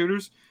intro to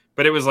shooters,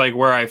 but it was like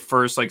where I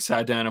first like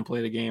sat down and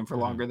played a game for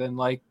longer than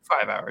like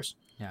 5 hours.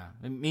 Yeah,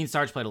 me and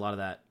Sarge played a lot of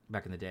that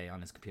back in the day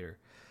on his computer,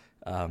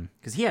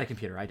 because he had a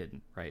computer, I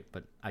didn't, right?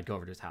 But I'd go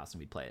over to his house and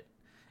we'd play it.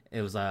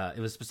 It was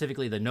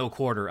specifically the No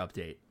Quarter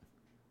update.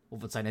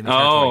 Wolfenstein Enemy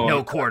Territory,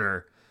 No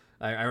Quarter.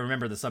 I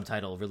remember the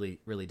subtitle really,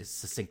 really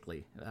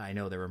succinctly. I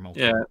know there were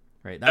multiple. Yeah,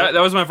 right. That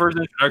was my first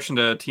introduction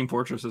to Team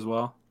Fortress as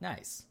well.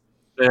 Nice.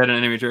 They had an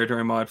Enemy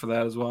Territory mod for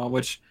that as well,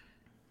 which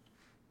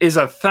is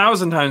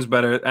 1,000 times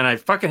better. And I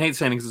fucking hate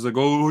saying it because it's like,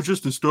 oh, it's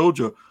just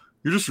nostalgia.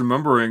 You're just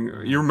remembering.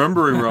 You're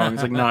remembering wrong.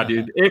 It's like, nah,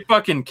 dude. It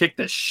fucking kicked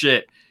the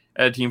shit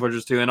at Team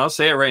Fortress 2. And I'll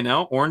say it right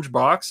now. Orange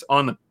Box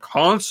on the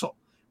console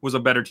was a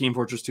better Team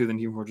Fortress 2 than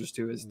Team Fortress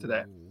 2 is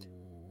today.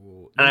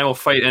 And I will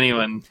fight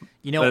anyone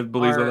that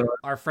believes otherwise.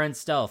 Our friend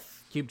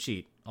Stealth, Cube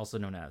Cheat, also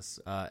known as,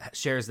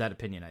 shares that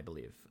opinion, I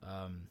believe.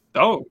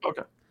 Oh,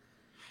 okay.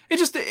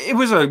 It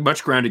was a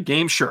much grounded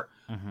game, sure.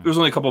 Mm-hmm. There was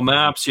only a couple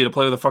maps. You had to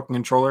play with a fucking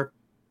controller.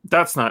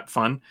 That's not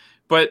fun.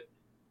 But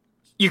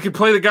you could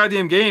play the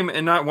goddamn game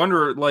and not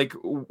wonder, like,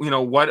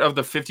 what of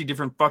the 50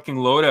 different fucking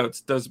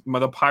loadouts does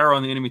the pyro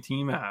on the enemy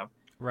team have?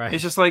 Right.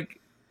 It's just like,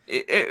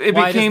 it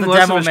became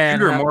less of a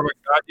shooter, more of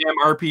a goddamn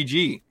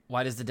RPG.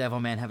 Why does the Devil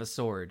Man have a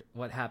sword?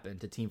 What happened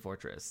to Team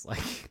Fortress? Like,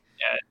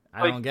 yeah,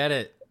 I don't get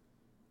it.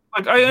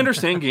 Like, I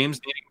understand games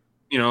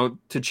needing,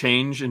 to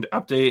change and to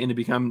update and to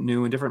become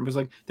new and different. But it's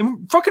like,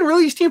 then fucking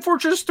release Team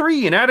Fortress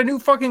 3 and add a new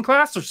fucking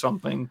class or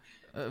something.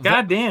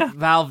 God damn.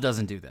 Valve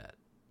doesn't do that.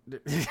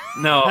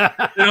 No,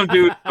 they don't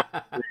do it.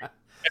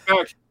 In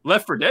fact,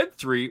 Left 4 Dead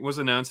 3 was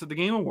announced at the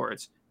Game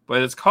Awards,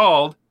 but it's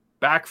called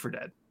Back 4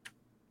 Dead.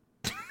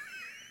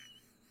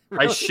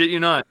 Really? I shit you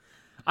not.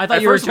 I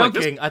thought you were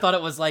joking. I thought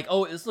it was like,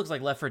 oh, this looks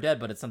like Left 4 Dead,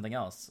 but it's something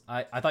else.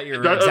 I thought you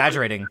were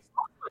exaggerating. Left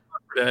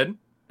 4 Dead.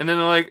 And then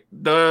they're like,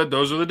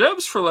 those are the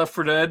devs for Left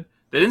 4 Dead.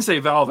 They didn't say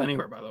Valve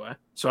anywhere, by the way.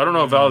 So I don't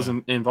know if Valve's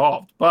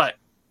involved, but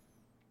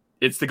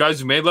it's the guys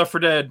who made Left 4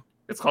 Dead.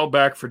 It's called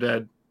Back 4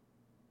 Dead.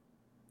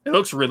 It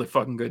looks really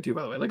fucking good too,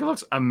 by the way. Like, it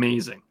looks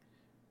amazing.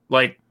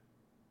 Like,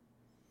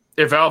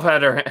 if Valve had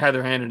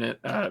their hand in it,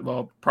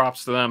 well,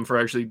 props to them for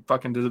actually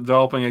fucking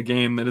developing a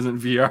game that isn't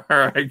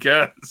VR, I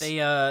guess.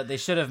 They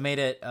should have made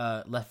it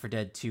Left 4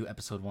 Dead 2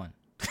 Episode 1.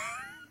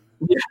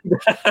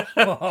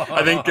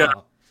 I think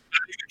the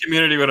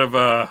community would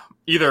have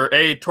either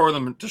A, tore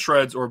them to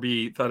shreds, or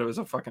B, thought it was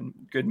a fucking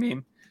good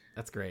meme.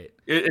 That's great.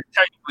 It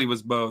technically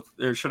was both.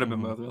 There should have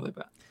been both, really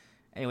bad.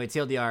 Anyway,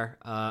 TLDR,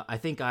 I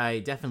think I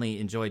definitely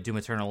enjoyed Doom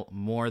Eternal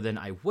more than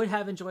I would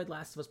have enjoyed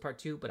Last of Us Part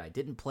 2, but I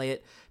didn't play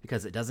it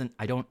because it's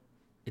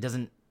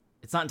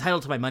not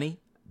entitled to my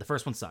money. The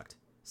first one sucked,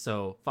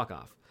 so fuck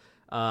off.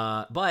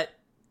 But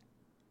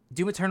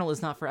Doom Eternal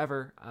is not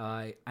forever.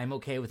 I'm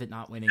okay with it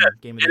not winning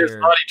Game of the Year. It is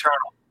not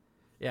eternal.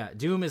 Yeah,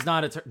 Doom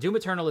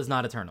Eternal is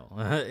not eternal.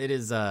 It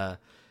is.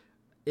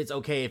 It's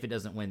okay if it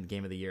doesn't win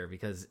Game of the Year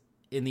because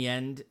in the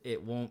end,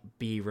 it won't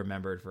be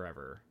remembered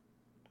forever,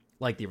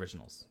 like the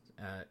originals.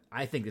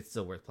 I think it's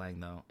still worth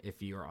playing though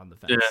if you're on the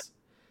fence.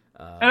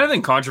 Yeah. And I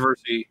think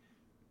controversy,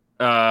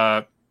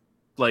 like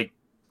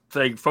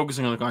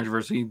focusing on the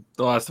controversy,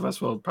 The Last of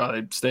Us will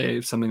probably stay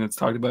something that's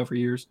talked about for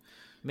years.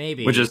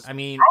 Maybe. Which is, I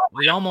mean,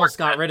 we almost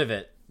got rid of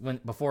it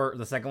before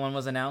the second one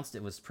was announced.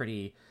 It was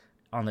pretty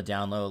on the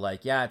down low.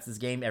 Like, yeah, it's this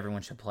game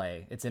everyone should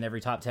play. It's in every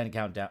top 10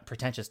 countdown,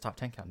 pretentious top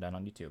 10 countdown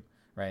on YouTube,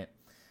 right?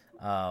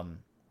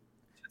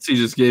 He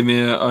just gave me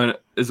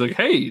it's like,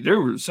 hey,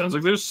 there sounds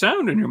like there's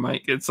sound in your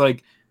mic. It's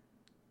like,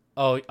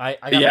 oh, I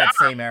got that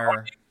same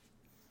error.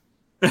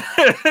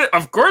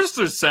 Of course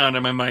there's sound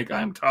in my mic.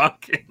 I'm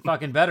talking.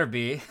 Fucking better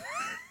be.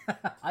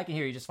 I can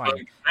hear you just fine.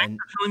 Thanks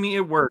for telling me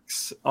it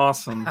works.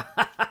 Awesome.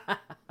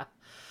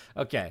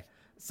 Okay.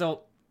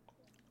 So,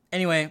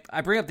 anyway,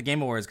 I bring up the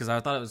Game Awards because I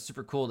thought it was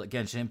super cool that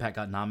Genshin Impact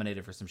got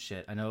nominated for some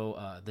shit. I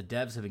know the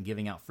devs have been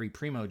giving out free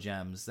Primo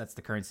gems. That's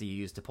the currency you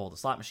use to pull the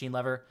slot machine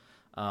lever.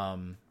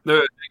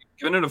 They're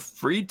giving it a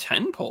free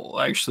 10 pull,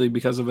 actually,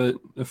 because of it.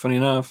 Funny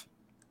enough.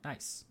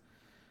 Nice.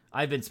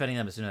 I've been spending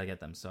them as soon as I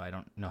get them, so I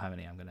don't know how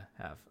many I'm going to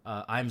have.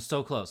 I'm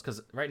so close,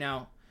 because right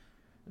now,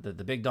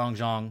 the Big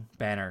Dongjong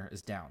banner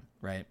is down,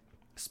 right?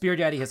 Spear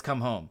Daddy has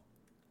come home.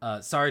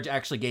 Sarge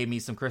actually gave me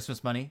some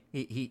Christmas money.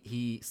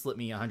 He slipped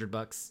me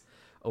 $100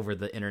 over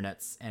the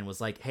internets and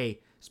was like, hey,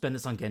 spend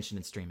this on Genshin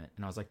and stream it.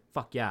 And I was like,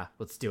 fuck yeah,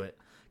 let's do it.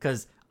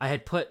 Because I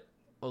had put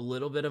a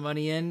little bit of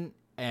money in,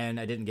 and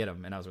I didn't get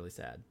them, and I was really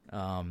sad.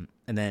 And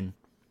then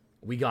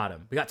we got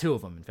them. We got 2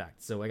 of them, in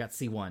fact. So I got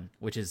C1,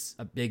 which is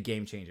a big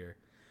game changer.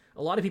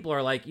 A lot of people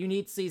are like, you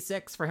need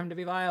C6 for him to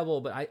be viable,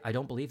 but I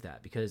don't believe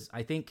that, because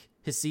I think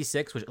his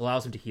C6, which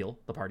allows him to heal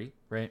the party,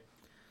 right?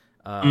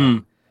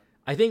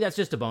 I think that's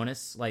just a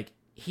bonus. Like,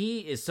 he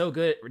is so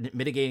good at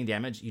mitigating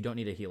damage, you don't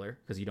need a healer,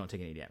 because you don't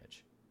take any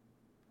damage.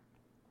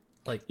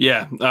 Like,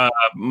 yeah,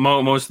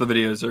 most of the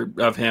videos are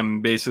of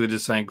him basically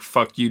just saying,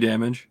 fuck you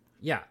damage.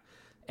 Yeah,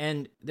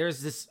 and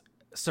there's this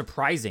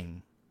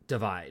surprising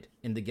divide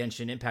in the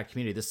Genshin Impact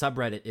community. The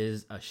subreddit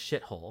is a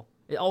shithole.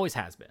 It always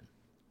has been.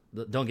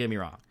 Don't get me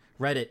wrong.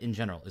 Reddit in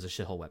general is a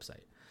shithole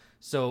website.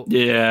 So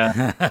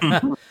yeah,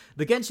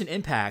 the Genshin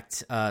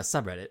Impact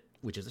subreddit,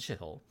 which is a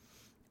shithole,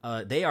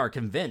 they are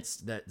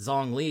convinced that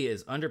Zhongli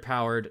is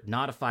underpowered,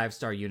 not a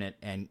 5-star unit,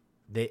 and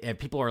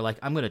people are like,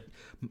 I'm gonna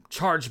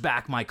charge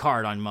back my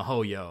card on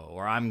Mihoyo,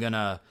 or I'm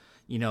gonna,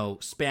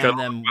 spam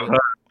them.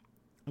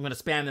 I'm gonna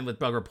spam them with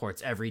bug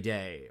reports every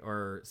day,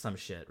 or some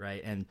shit,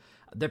 right? And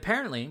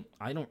apparently,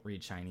 I don't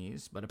read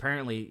Chinese, but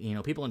apparently,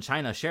 people in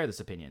China share this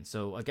opinion.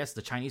 So I guess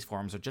the Chinese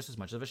forums are just as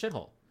much of a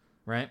shithole,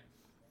 right?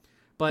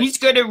 But he's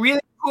got a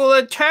really cool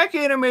attack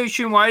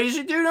animation. Why does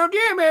he do no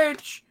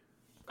damage?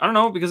 I don't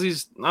know, because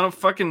he's not a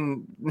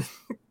fucking...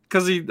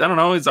 Because I don't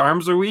know, his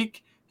arms are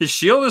weak. His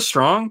shield is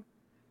strong.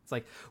 It's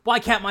like, why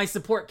can't my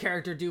support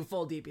character do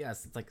full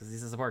DPS? It's like, because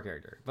he's a support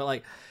character. But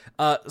like,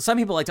 some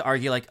people like to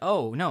argue like,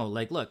 oh, no,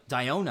 like, look,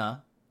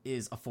 Diona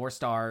is a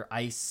 4-star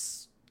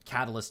ice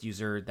catalyst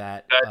user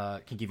that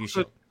can give you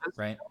shield,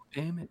 right?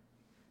 Damn it.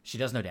 She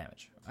does no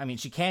damage. I mean,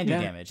 she can do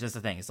damage. That's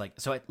the thing. It's like,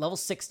 so at level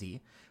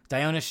 60,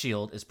 Diona's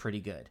shield is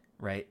pretty good,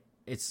 right?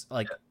 It's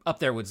like up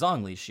there with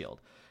Zhongli's shield.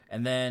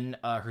 And then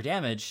her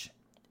damage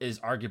is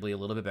arguably a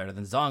little bit better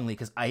than Zhongli,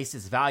 because ice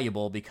is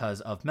valuable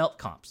because of melt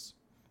comps,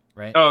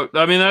 right? Oh,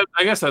 I mean,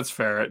 I guess that's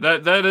fair.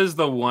 That is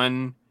the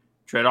one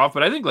trade-off.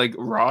 But I think like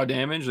raw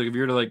damage, like if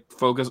you were to like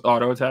focus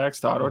auto attacks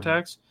to auto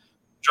attacks,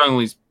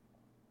 Zhongli's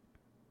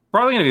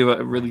probably going to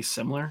be really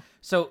similar.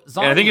 So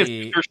Zhongli, I think her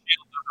shield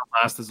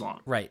doesn't last as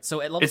long. Right.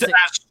 So at level it's as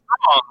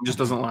strong, just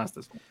doesn't last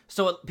as long.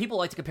 So people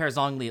like to compare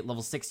Zhongli at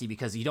level 60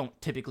 because you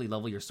don't typically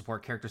level your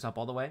support characters up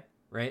all the way,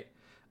 right?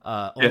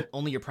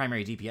 Only your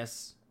primary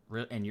DPS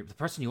and the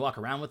person you walk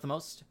around with the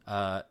most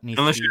needs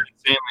unless to you're at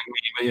the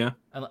ceiling,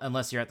 yeah.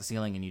 Unless you're at the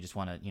ceiling and you just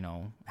want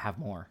to, have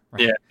more.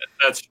 Right? Yeah,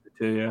 that's true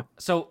too, yeah.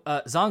 So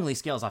Zhongli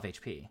scales off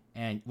HP,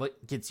 and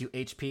what gets you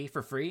HP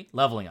for free?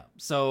 Leveling up.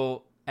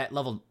 So at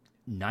level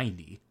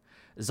 90,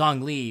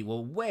 Zhongli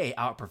will way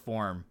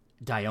outperform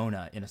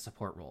Diona in a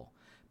support role.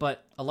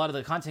 But a lot of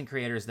the content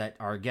creators that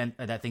are again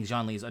that think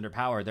Zhongli is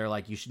underpowered, they're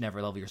like, you should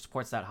never level your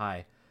supports that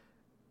high.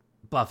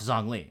 Buff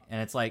Zhongli,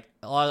 and it's like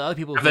a lot of other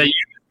people.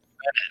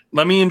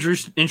 Let me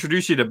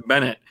introduce you to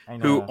Bennett,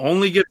 who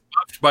only gets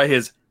buffed by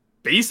his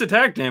base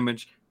attack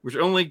damage, which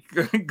only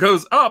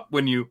goes up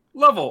when you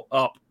level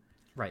up,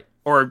 right?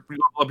 Or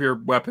level up your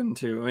weapon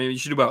too. I mean, you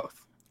should do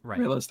both, right?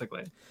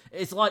 Realistically,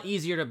 it's a lot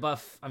easier to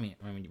buff. I mean,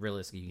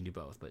 realistically, you can do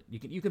both, but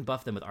you can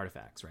buff them with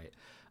artifacts, right?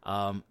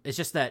 It's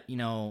just that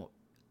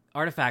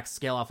artifacts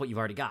scale off what you've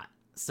already got.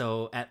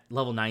 So at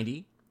level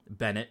 90,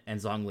 Bennett and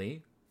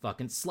Zhongli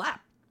fucking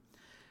slap.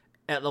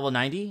 At level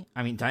 90,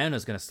 I mean,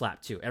 Diona's gonna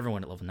slap too.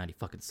 Everyone at level 90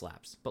 fucking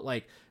slaps. But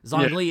like,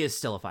 Zhongli is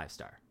still a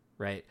 5-star,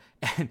 right?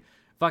 And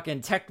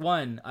fucking Tech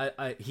One,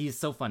 he's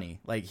so funny.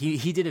 Like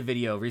he did a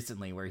video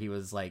recently where he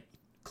was like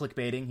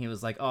clickbaiting. He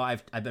was like, "Oh,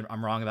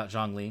 I'm wrong about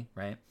Zhongli,"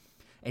 right?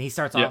 And he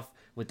starts off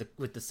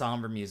with the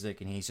somber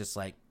music, and he's just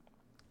like,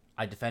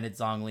 "I defended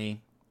Zhongli.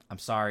 I'm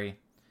sorry.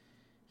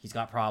 He's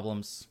got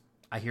problems.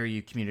 I hear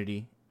you,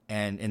 community."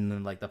 And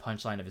then like the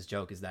punchline of his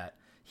joke is that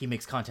he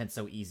makes content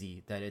so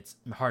easy that it's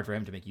hard for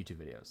him to make YouTube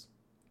videos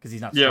because he's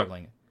not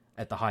struggling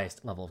at the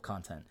highest level of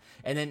content.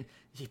 And then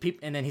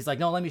he's like,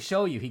 "No, let me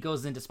show you." He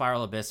goes into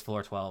Spiral Abyss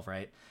floor 12,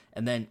 right?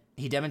 And then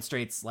he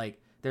demonstrates like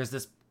there's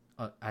this.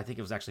 I think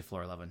it was actually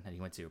floor 11 that he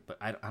went to, but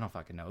I don't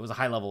fucking know. It was a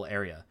high level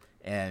area,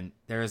 and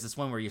there is this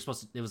one where you're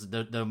supposed to. It was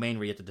the domain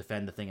where you have to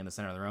defend the thing in the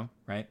center of the room,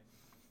 right?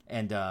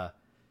 And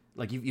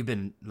like you've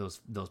been in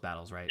those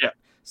battles, right? Yeah.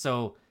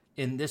 So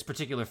in this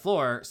particular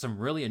floor, some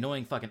really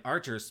annoying fucking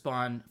archers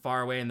spawn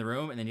far away in the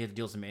room, and then you have to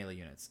deal with some melee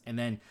units. And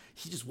then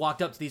he just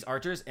walked up to these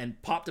archers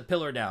and popped a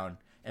pillar down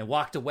and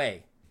walked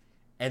away.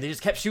 And they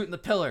just kept shooting the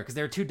pillar because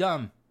they were too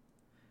dumb.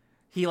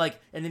 And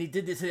then he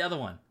did this to the other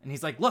one. And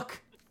he's like,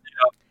 "Look,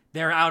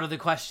 they're out of the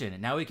question.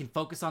 And now we can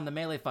focus on the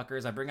melee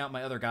fuckers. I bring out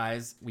my other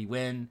guys. We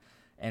win."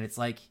 And it's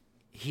like,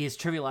 he has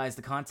trivialized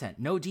the content.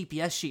 No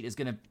DPS sheet is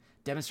going to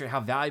demonstrate how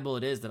valuable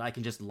it is that I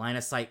can just line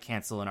of sight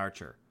cancel an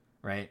archer.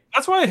 Right.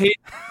 That's why I hate.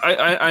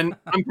 I'm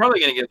probably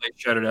gonna get like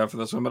shouted out for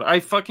this one, but I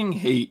fucking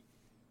hate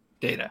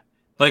data.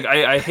 Like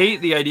I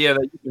hate the idea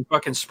that you can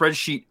fucking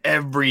spreadsheet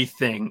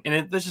everything,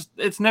 and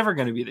it's never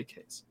going to be the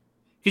case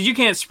because you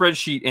can't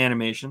spreadsheet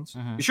animations.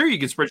 Mm-hmm. Sure, you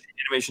can spreadsheet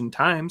animation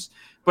times,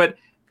 but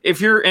if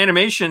your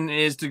animation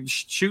is to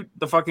shoot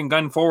the fucking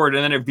gun forward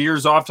and then it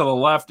veers off to the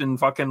left and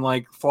fucking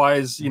like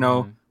flies,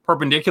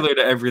 perpendicular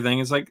to everything,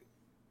 it's like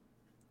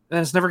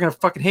then it's never gonna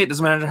fucking hit. It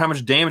doesn't matter how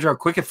much damage or how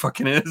quick it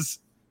fucking is.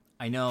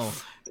 I know.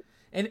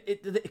 And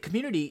the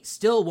community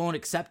still won't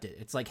accept it.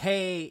 It's like,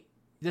 hey,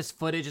 this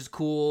footage is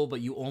cool,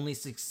 but you only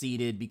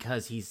succeeded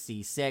because he's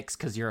C6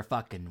 because you're a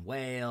fucking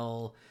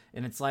whale.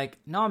 And it's like,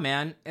 no,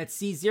 man, at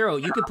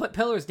C0, you can put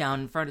pillars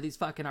down in front of these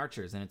fucking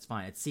archers, and it's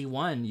fine. At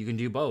C1, you can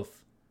do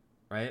both,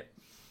 right?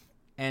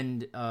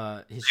 And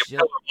his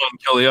shield... one,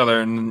 kill the other,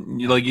 and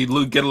you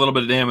get a little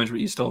bit of damage, but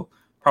you still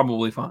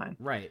probably fine.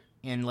 Right.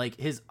 And like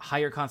his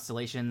higher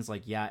constellations,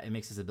 like it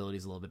makes his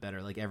abilities a little bit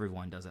better. Like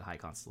everyone does at high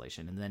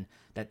constellation, and then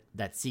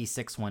that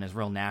C6 one is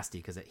real nasty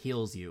because it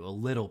heals you a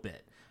little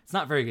bit. It's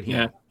not very good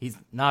healing. Yeah. He's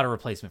not a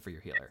replacement for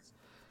your healer.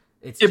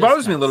 It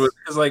bothers me a little bit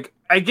because like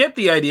I get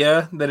the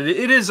idea that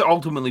it is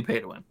ultimately pay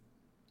to win,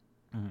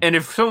 and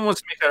if someone wants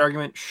to make that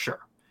argument,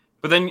 sure.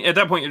 But then at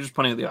that point, you're just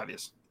pointing at the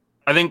obvious.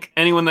 I think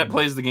anyone that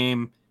plays the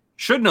game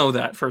should know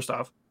that first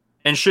off,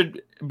 and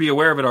should be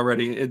aware of it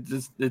already.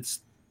 It's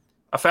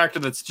a factor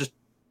that's just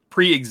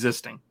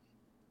pre-existing.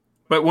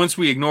 But once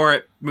we ignore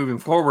it moving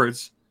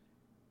forwards,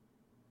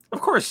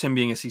 of course him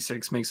being a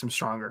C6 makes him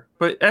stronger.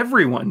 But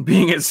everyone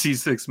being at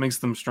C6 makes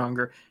them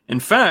stronger. In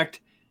fact,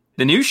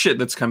 the new shit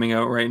that's coming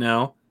out right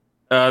now,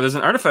 there's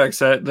an artifact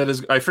set that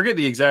is, I forget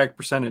the exact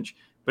percentage,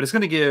 but it's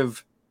going to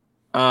give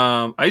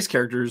ice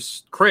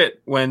characters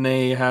crit when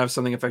they have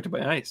something affected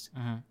by ice.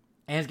 Mm-hmm.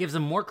 And it gives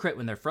them more crit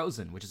when they're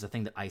frozen, which is a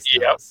thing that ice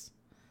does.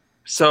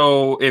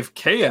 So if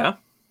Kea...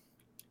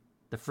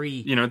 The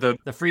free,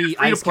 the free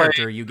ice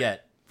character you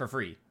get for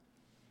free.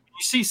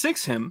 You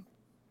C6 him,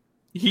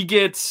 he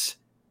gets,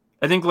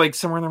 I think, like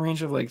somewhere in the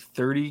range of like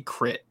 30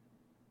 crit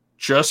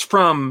just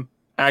from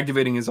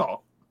activating his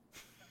ult.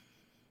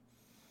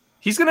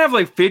 He's gonna have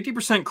like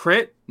 50%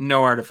 crit,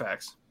 no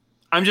artifacts.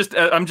 I'm just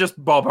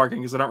ballparking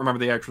because I don't remember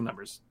the actual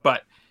numbers,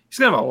 but he's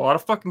gonna have a lot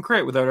of fucking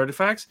crit without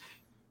artifacts.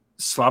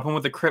 Slap him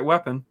with a crit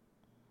weapon.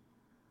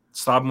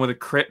 Slap him with a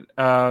crit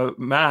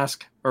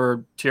mask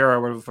or tiara,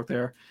 or whatever the fuck they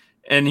are.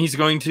 And he's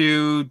going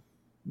to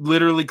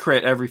literally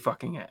crit every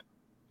fucking hit.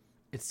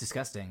 It's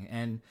disgusting.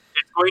 And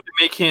it's going to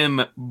make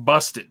him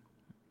busted.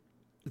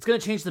 It's going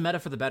to change the meta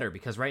for the better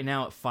because right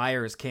now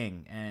fire is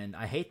king. And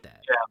I hate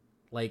that. Yeah.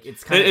 Like,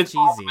 it's kind of cheesy.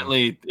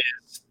 Ultimately,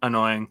 it's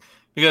annoying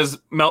because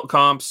melt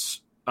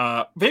comps,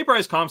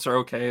 vaporized comps are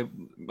okay. A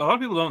lot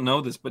of people don't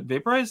know this, but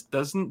vaporized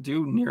doesn't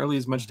do nearly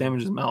as much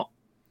damage as melt.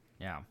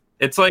 Yeah.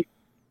 It's like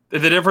the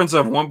difference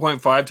of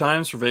 1.5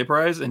 times for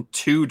vaporized and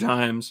 2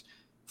 times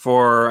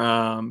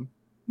for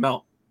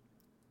melt.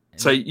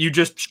 So you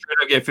just straight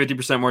up get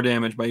 50% more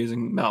damage by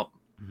using melt.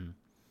 Mm-hmm.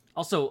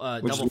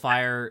 Also, Which double is-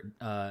 fire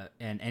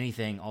and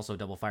anything also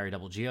double fire,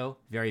 double geo,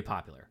 very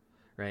popular,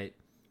 right?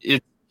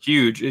 It's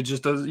huge. It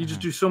just does. You just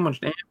Mhm. do so much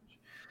damage.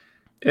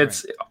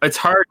 Right. It's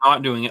hard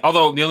not doing it.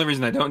 Although the only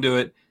reason I don't do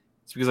it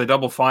is because I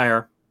double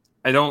fire.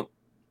 I don't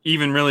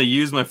even really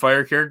use my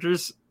fire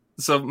characters,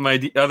 so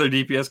my other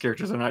DPS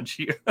characters are not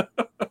cheap.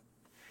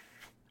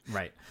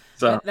 Right.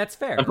 So That's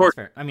fair. of course,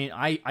 That's fair. I mean,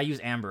 I use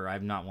Amber.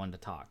 I'm not one to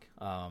talk.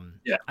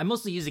 Yeah. I'm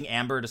mostly using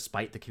Amber to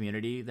spite the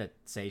community that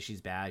say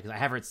she's bad because I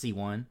have her at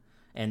C1,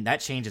 and that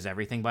changes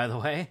everything. By the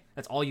way,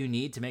 that's all you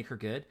need to make her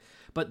good.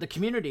 But the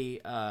community,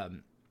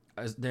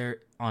 they're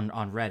on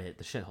Reddit,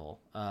 the shithole.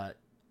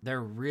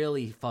 They're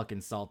really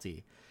fucking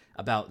salty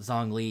about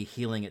Zhongli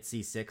healing at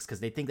C6 because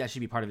they think that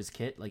should be part of his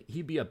kit. Like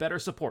he'd be a better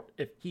support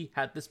if he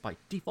had this by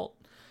default,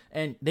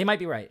 and they might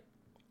be right.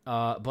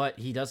 But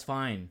he does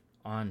fine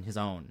on his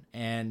own,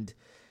 and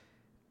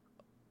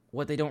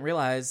what they don't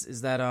realize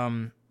is that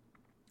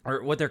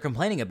or what they're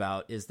complaining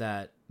about is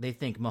that they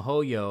think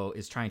Mihoyo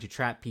is trying to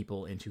trap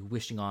people into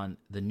wishing on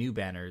the new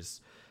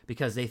banners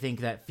because they think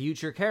that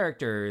future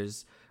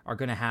characters are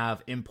going to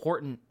have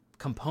important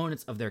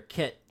components of their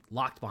kit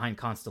locked behind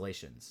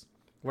constellations,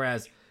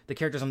 whereas the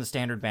characters on the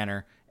standard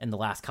banner and the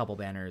last couple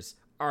banners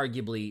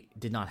arguably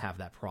did not have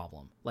that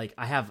problem. Like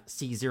I have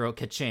C0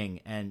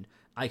 Kaching and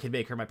I could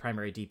make her my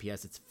primary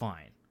DPS. It's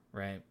fine,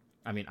 right?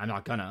 I mean, I'm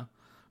not gonna,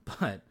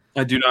 but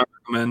I do not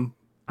recommend.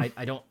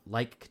 I don't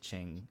like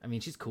Kaching. I mean,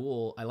 she's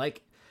cool. I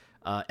like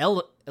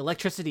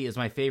electricity is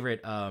my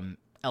favorite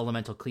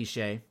elemental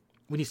cliche.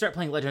 When you start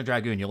playing Legend of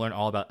Dragoon, you'll learn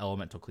all about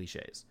elemental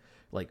cliches.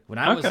 Like when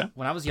I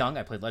was young,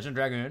 I played Legend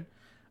of Dragoon,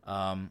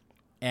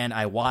 and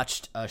I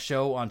watched a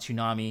show on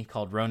Toonami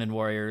called Ronin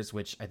Warriors,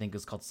 which I think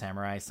is called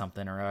Samurai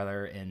something or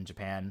other in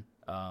Japan,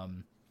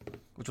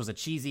 which was a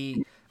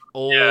cheesy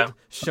old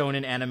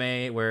shonen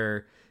anime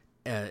where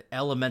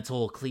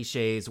elemental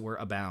cliches were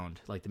abound.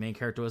 Like the main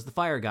character was the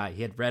fire guy.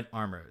 He had red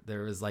armor.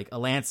 There was like a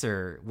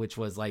lancer, which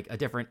was like a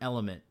different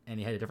element, and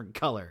he had a different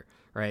color,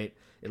 right?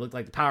 It looked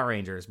like the Power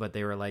Rangers, but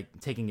they were like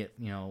taking it,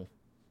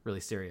 really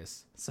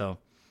serious. So,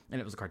 and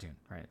it was a cartoon,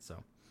 right?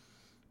 So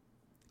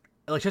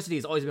electricity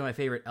has always been my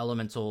favorite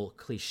elemental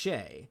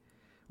cliche,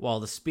 while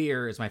the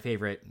spear is my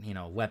favorite,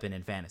 weapon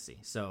in fantasy.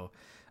 So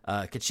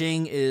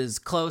Kaching is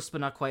close,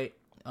 but not quite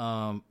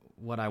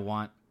what I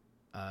want.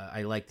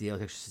 I like the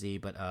electricity,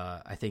 but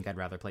I think I'd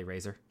rather play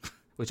Razor,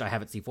 which I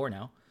have at C4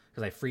 now,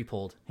 because I free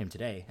pulled him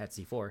today at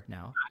C4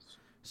 now.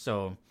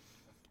 So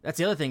that's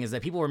the other thing, is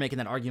that people were making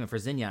that argument for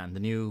Xinyan, the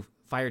new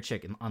fire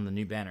chick on the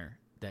new banner,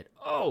 that,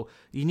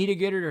 you need to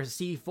get her to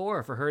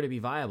C4 for her to be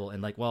viable.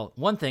 And like, well,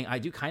 one thing I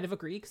do kind of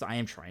agree, because I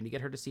am trying to get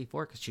her to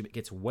C4, because she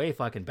gets way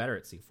fucking better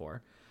at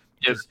C4.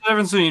 Yeah, there's a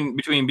difference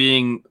between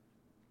being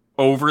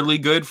overly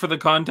good for the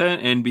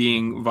content and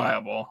being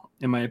viable,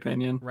 in my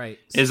opinion. Right.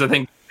 Is I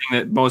think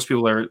that most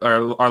people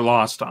are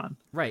lost on.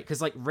 Right,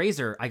 because like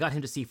Razor, I got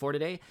him to C4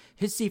 today.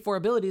 His C4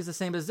 ability is the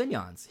same as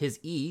Xinyan's. His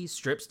E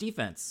strips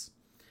defense.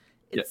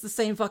 It's the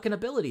same fucking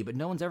ability, but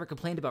no one's ever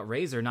complained about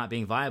Razor not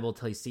being viable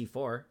till he's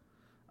C4.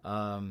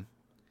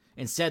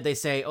 Instead, they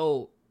say,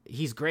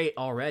 he's great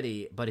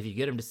already, but if you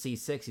get him to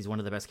C6, he's one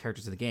of the best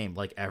characters in the game,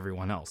 like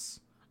everyone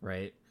else,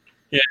 right?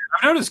 Yeah,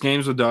 I've noticed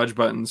games with dodge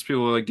buttons.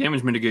 People are like,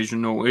 damage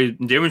mitigation, no,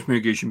 damage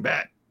mitigation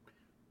bad.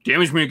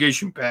 Damage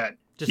mitigation bad.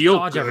 Just Heal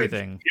dodge good.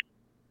 everything.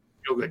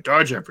 Heal good,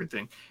 dodge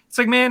everything. It's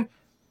like, man,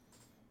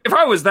 if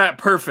I was that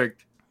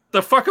perfect,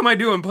 the fuck am I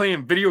doing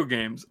playing video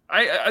games?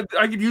 I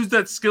could use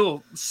that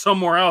skill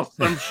somewhere else,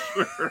 I'm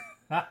sure.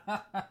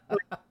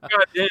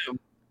 God damn.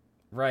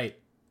 Right.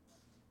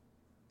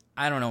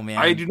 I don't know, man.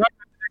 I do not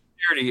have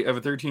the dexterity of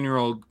a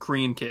 13-year-old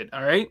Korean kid,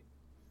 all right?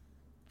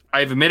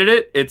 I've admitted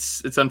it.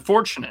 It's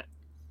unfortunate.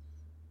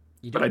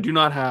 But I do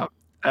not have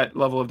that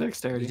level of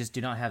dexterity. You just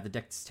do not have the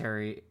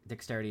dexterity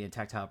and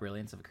tactile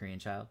brilliance of a Korean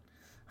child.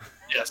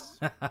 Yes.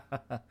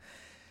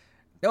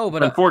 No,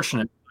 but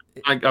unfortunate.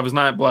 I was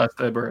not blessed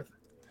at birth.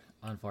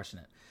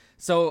 Unfortunate.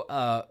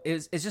 So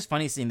it's just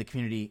funny seeing the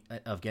community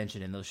of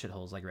Genshin in those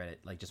shitholes like Reddit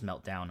like just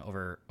melt down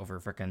over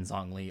frickin'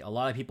 Zhongli. A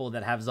lot of people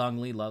that have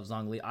Zhongli love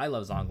Zhongli. I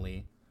love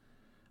Zhongli.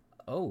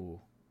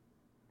 Oh,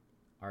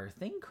 our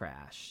thing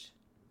crashed.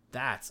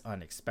 That's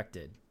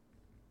unexpected.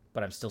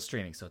 But I'm still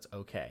streaming, so it's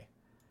okay.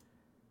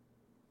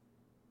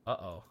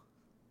 Uh-oh.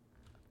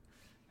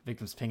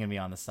 Victim's pinging me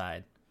on the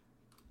side.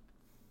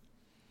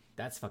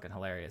 That's fucking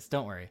hilarious.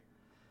 Don't worry.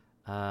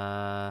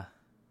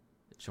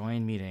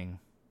 Join meeting.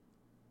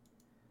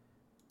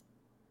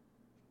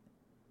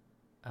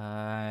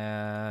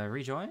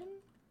 Rejoin?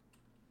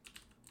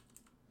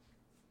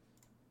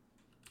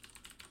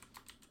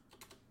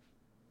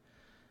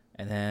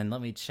 And then let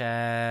me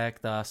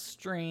check the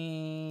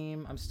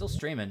stream. I'm still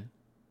streaming.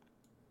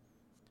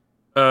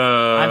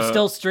 I'm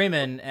still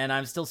streaming, and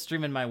I'm still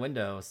streaming my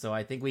window, so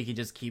I think we can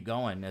just keep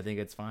going. I think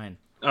it's fine.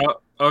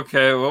 Oh,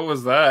 okay. What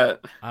was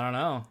that? I don't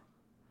know.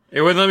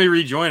 It wouldn't let me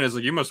rejoin. It's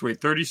like, you must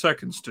wait 30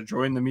 seconds to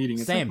join the meeting.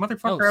 It's Same. Like,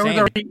 motherfucker, No, I was same.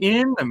 already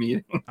in the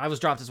meeting. I was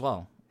dropped as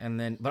well. And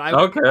then, but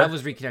I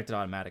was reconnected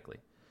automatically.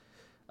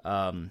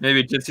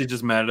 Maybe Jitsi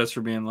just mad at us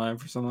for being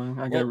live for so long.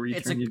 I gotta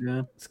return you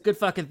down. It's a good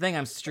fucking thing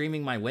I'm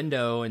streaming my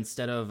window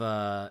instead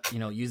of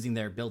using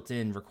their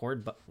built-in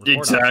record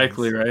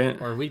exactly options,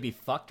 right, or we'd be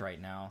fucked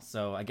right now.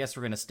 So I guess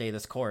we're gonna stay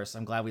this course.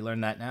 I'm glad we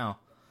learned that now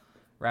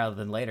rather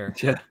than later.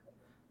 Yeah.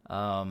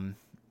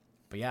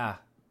 But yeah,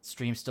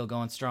 stream's still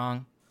going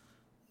strong.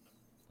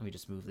 Let me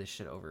just move this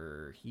shit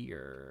over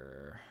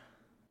here.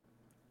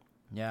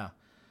 Yeah.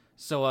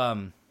 So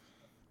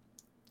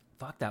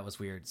fuck, that was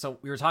weird. So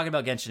we were talking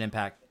about Genshin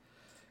Impact.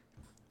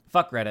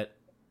 Fuck Reddit.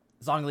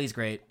 Zhongli's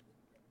great.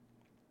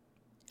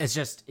 It's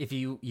just if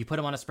you put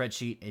him on a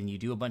spreadsheet and you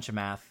do a bunch of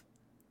math,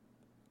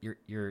 you're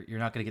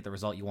not going to get the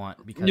result you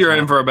want because you're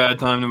in for a bad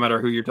time no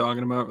matter who you're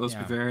talking about. Let's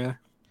be fair. Yeah.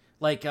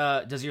 Like,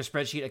 does your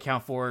spreadsheet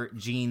account for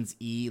Jean's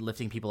E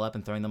lifting people up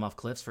and throwing them off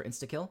cliffs for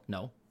insta kill?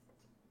 No.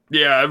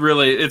 Yeah,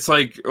 really. It's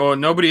like,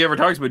 nobody ever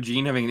talks about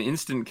Jean having an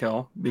instant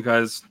kill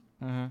because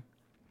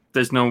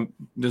there's no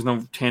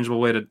tangible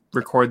way to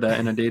record that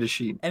in a data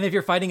sheet. And if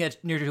you're fighting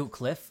near to a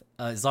cliff,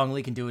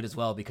 Zhongli can do it as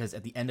well because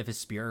at the end of his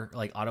spear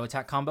like auto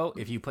attack combo,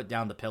 if you put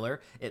down the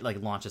pillar, it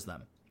like launches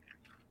them.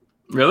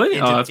 Really?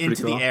 That's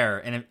pretty cool. The air,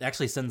 and it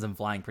actually sends them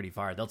flying pretty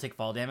far. They'll take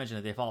fall damage, and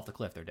if they fall off the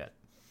cliff, they're dead.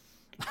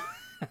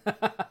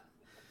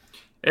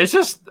 It's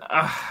just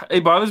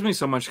it bothers me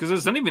so much because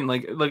it's not even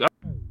like.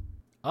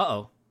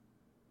 Uh-oh.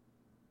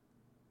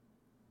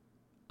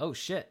 Oh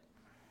shit.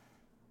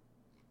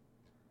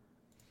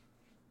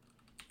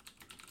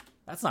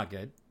 That's not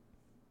good.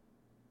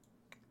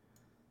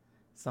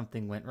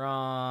 Something went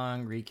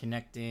wrong.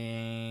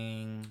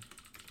 Reconnecting.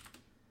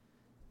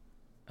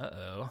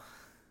 Uh-oh.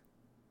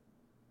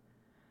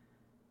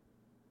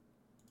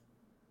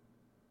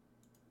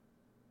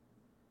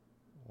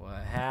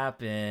 What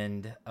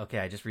happened? Okay,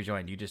 I just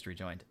rejoined. You just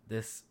rejoined.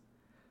 This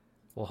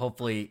will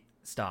hopefully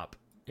stop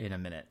in a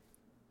minute.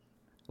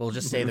 We'll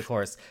just stay the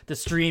course. The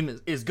stream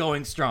is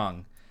going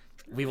strong.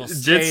 We will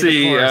stay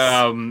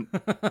the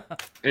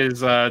course.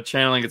 Is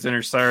channeling its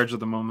inner Sarge at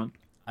the moment.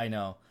 I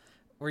know.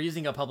 We're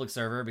using a public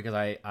server because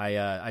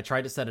I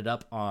tried to set it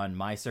up on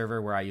my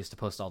server where I used to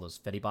post all those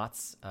Fetty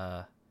bots.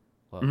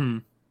 Let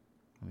me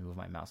move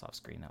my mouse off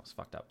screen. That was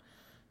fucked up.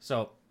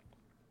 So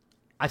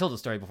I told the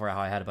story before how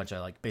I had a bunch of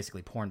like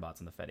basically porn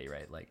bots in the Fetty,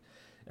 right? Like,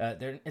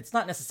 it's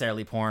not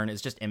necessarily porn.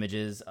 It's just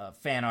images,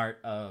 fan art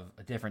of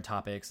different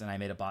topics, and I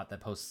made a bot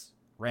that posts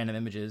random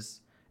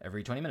images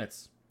every 20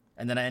 minutes,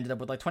 and then I ended up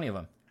with like 20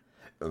 of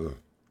them.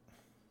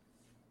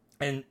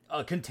 And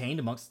contained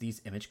amongst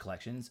these image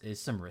collections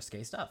is some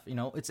risque stuff.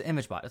 It's an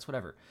image bot. It's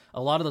whatever.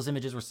 A lot of those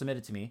images were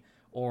submitted to me,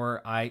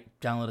 or I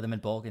downloaded them in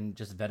bulk and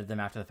just vetted them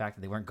after the fact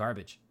that they weren't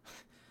garbage.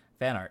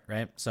 Fan art,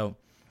 right? So,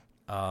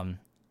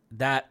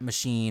 that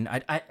machine,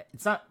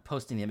 it's not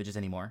posting the images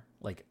anymore.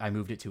 Like, I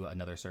moved it to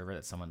another server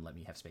that someone let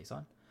me have space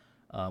on,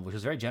 which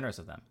was very generous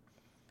of them.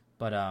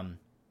 But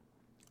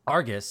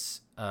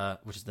Argus,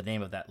 which is the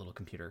name of that little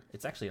computer,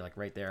 it's actually like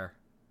right there.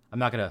 I'm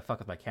not gonna fuck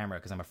with my camera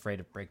because I'm afraid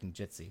of breaking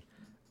Jitsi.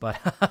 But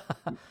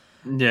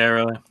yeah,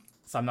 really.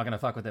 So I'm not gonna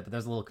fuck with it. But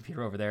there's a little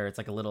computer over there. It's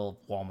like a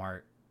little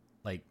Walmart,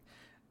 like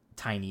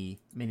tiny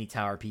mini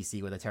tower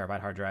PC with a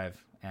terabyte hard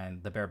drive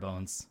and the bare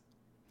bones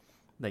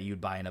that you'd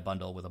buy in a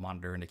bundle with a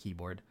monitor and a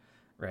keyboard,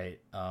 right?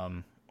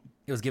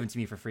 It was given to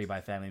me for free by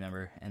a family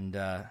member, and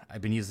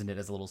I've been using it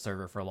as a little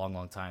server for a long,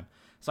 long time.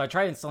 So I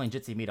tried installing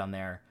Jitsi Meet on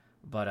there,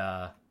 but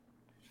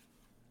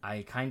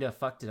I kind of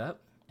fucked it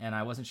up, and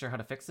I wasn't sure how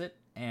to fix it,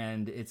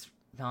 and it's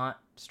not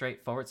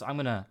straightforward. So I'm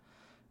gonna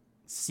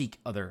seek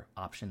other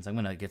options. I'm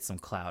gonna get some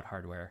cloud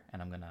hardware,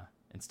 and I'm gonna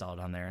install it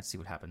on there and see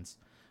what happens.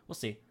 We'll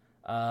see.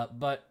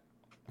 But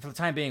for the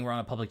time being, we're on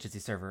a public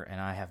Jitsi server, and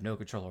I have no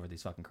control over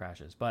these fucking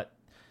crashes. But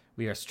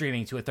we are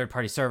streaming to a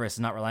third-party service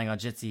and not relying on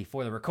Jitsi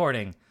for the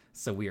recording,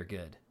 so we are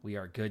good. We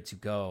are good to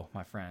go,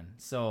 my friend.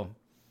 So,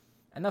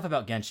 enough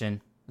about Genshin.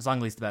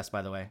 Zhongli's the best,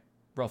 by the way.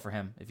 Roll for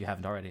him if you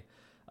haven't already.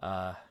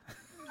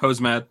 Ho's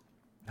mad.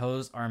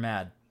 Hoes are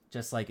mad,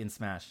 just like in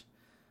Smash,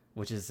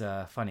 which is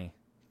funny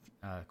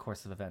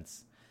course of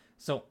events.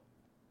 So,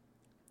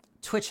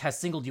 Twitch has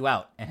singled you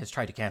out and has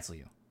tried to cancel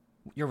you.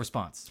 Your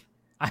response?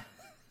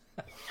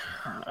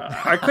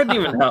 I couldn't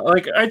even help.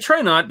 Like, I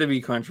try not to be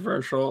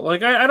controversial.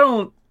 Like, I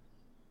don't.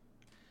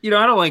 I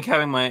don't like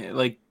having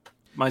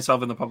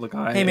myself in the public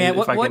eye. Hey man,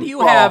 what do you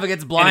have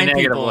against blind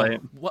people?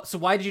 So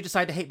why did you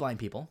decide to hate blind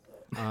people?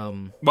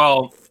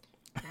 Well,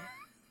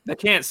 they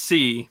can't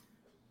see,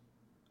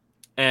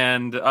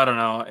 and I don't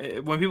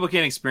know. When people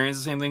can't experience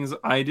the same things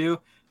I do,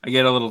 I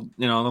get a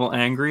little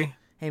angry.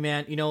 Hey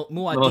man, Muad'Dib,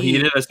 a little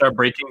heated. I start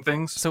breaking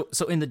things.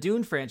 So in the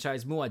Dune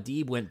franchise,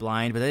 Muad'Dib went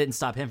blind, but that didn't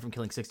stop him from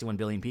killing 61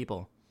 billion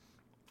people.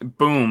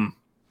 Boom,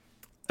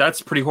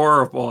 that's pretty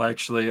horrible,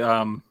 actually.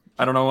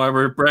 I don't know why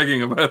we're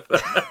bragging about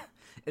that.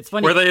 It's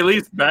funny. Were they at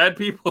least bad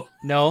people?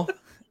 No.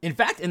 In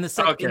fact, in the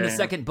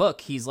second book,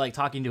 he's like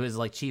talking to his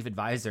like chief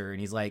advisor, and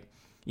he's like,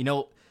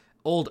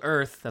 old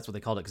Earth. That's what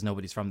they called it because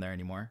nobody's from there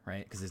anymore,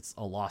 right? Because it's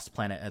a lost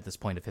planet at this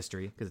point of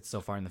history because it's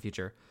so far in the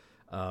future.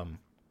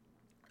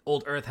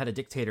 old Earth had a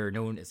dictator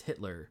known as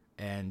Hitler,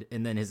 and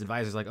then his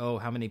advisor's like, oh,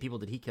 how many people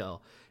did he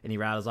kill? And he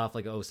rattles off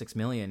like, oh, 6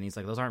 million. And he's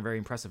like, those aren't very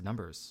impressive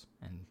numbers.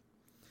 And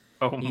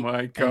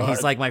my God. And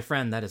he's like, my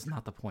friend, that is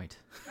not the point.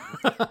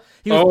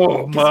 He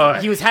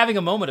was having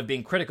a moment of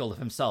being critical of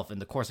himself in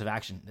the course of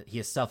action that he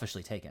has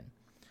selfishly taken.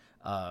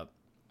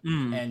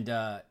 And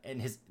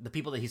the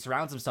people that he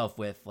surrounds himself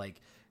with,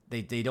 like,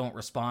 they don't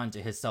respond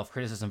to his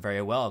self-criticism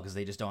very well because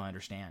they just don't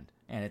understand.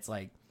 And it's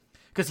like,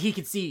 because he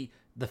could see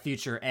the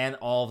future and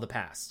all of the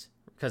past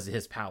because of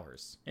his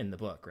powers in the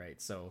book, right?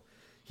 So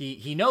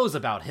he knows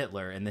about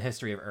Hitler and the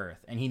history of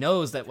Earth, and he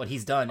knows that what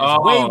he's done is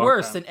way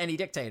worse than any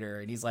dictator.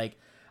 And he's like,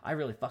 I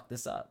really fucked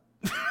this up.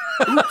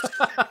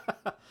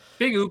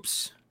 Big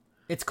oops.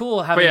 It's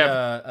cool having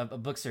a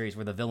book series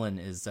where the villain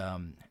is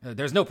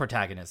there's no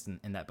protagonist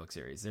in that book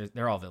series.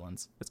 They're all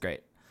villains. It's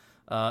great.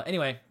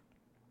 Anyway.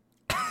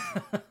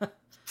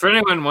 For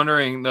anyone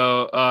wondering,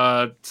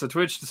 though, so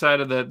Twitch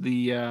decided that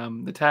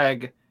the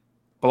tag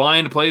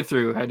blind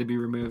playthrough had to be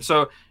removed.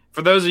 So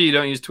for those of you who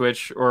don't use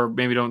Twitch, or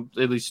maybe don't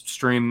at least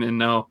stream and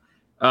know,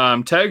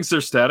 tags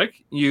are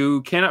static.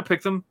 You cannot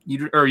pick them. You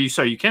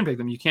can pick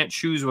them. You can't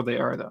choose what they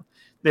are, though.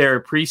 They're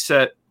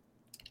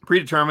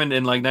predetermined,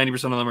 and like 90%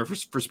 of them are for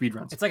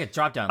speedruns. It's like a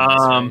drop down list,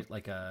 right?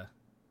 Like a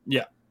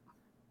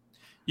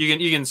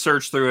you can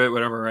search through it,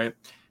 whatever, right?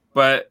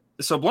 But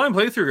so blind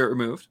playthrough got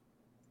removed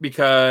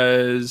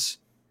because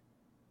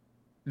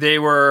they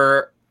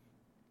were.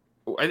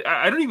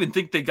 I don't even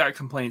think they got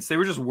complaints. They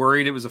were just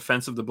worried it was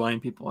offensive to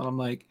blind people, and I'm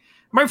like,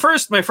 my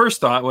first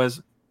thought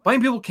was,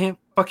 blind people can't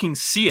fucking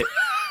see it.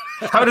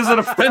 How does it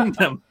offend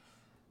them?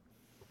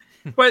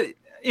 But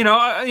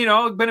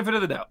benefit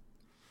of the doubt.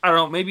 I don't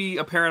know. Maybe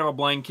a parent of a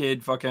blind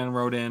kid fucking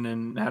wrote in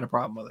and had a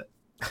problem with it.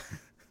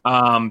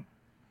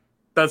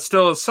 That's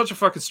still such a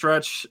fucking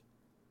stretch.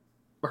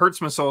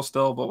 Hurts my soul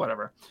still, but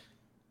whatever.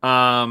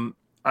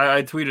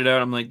 I tweeted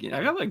out, I'm like,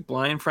 I got like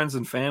blind friends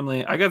and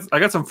family. I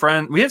got some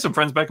friends. We had some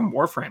friends back in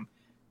Warframe,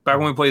 back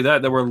when we played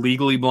that were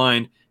legally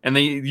blind, and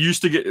we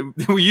used to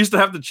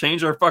have to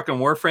change our fucking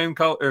Warframe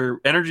color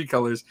or energy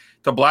colors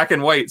to black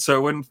and white so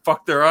it wouldn't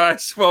fuck their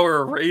eyes while we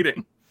were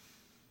raiding.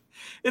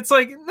 It's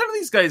like none of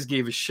these guys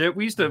gave a shit.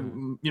 We used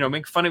to,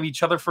 make fun of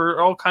each other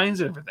for all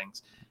kinds of different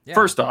things. Yeah.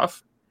 First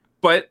off,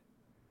 but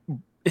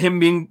him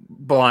being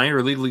blind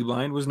or legally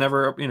blind was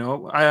never,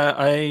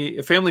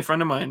 a family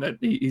friend of mine that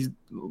he's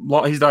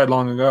died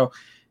long ago.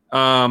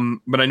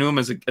 But I knew him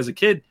as a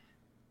kid,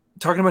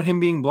 talking about him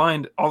being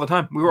blind all the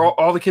time. We were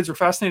all the kids were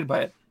fascinated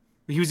by it.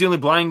 He was the only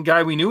blind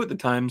guy we knew at the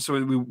time, so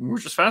we were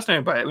just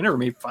fascinated by it. We never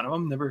made fun of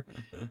him. Never.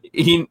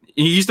 He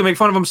used to make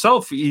fun of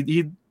himself.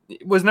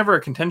 It was never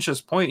a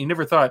contentious point. He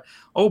never thought,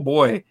 oh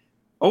boy,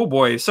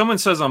 if someone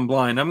says I'm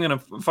blind, I'm going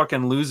to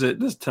fucking lose it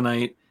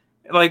tonight.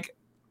 Like,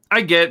 I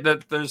get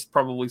that there's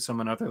probably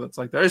someone out there that's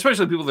like that,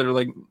 especially people that are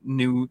like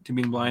new to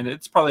being blind.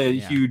 It's probably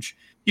a huge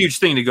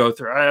thing to go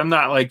through. I'm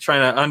not like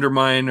trying to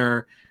undermine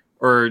or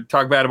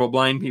talk bad about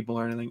blind people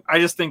or anything. I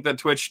just think that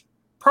Twitch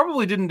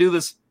probably didn't do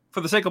this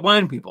for the sake of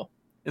blind people.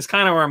 It's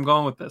kind of where I'm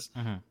going with this.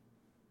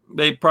 Mm-hmm.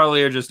 They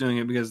probably are just doing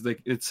it because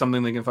it's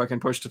something they can fucking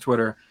push to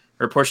Twitter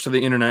or push to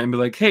the internet and be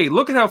like, hey,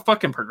 look at how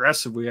fucking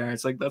progressive we are.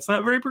 It's like, that's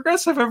not very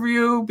progressive of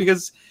you,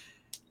 because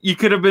you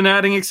could have been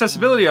adding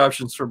accessibility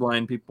options for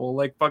blind people.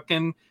 Like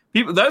fucking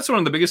people. That's one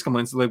of the biggest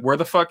complaints. Like, where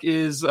the fuck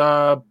is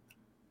what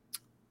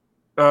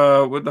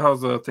the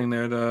hell's the thing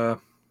there?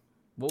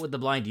 What would the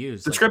blind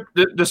use?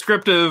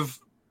 Descriptive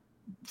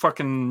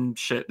fucking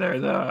shit there.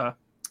 The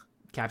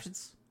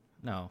captions?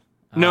 No.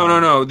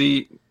 No.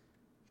 The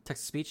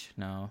text to speech?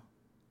 No.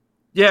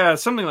 Yeah,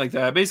 something like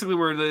that. Basically,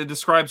 where it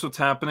describes what's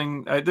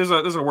happening. There's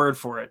a word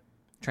for it.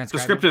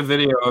 Descriptive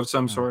video of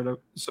some sort of.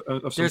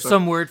 There's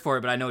some word for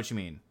it, but I know what you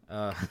mean.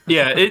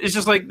 Yeah, it's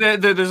just like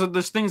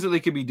there's things that they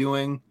could be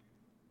doing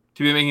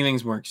to be making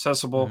things more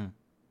accessible.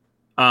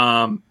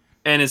 Mm-hmm.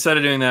 And instead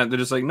of doing that, they're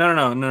just like,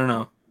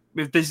 no.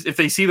 If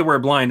they see the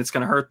word blind, it's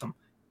going to hurt them.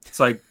 It's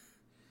like,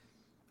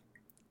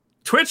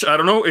 Twitch, I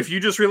don't know if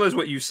you just realized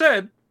what you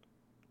said,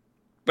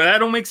 but that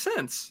don't make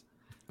sense.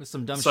 With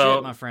some dumb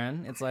shit, my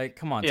friend. It's like,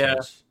 come on,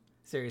 Twitch.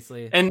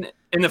 Seriously. And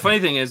the funny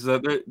thing is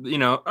that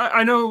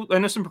I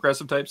know some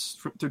progressive types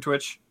through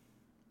Twitch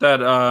that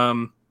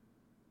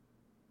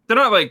they're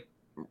not like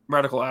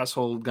radical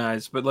asshole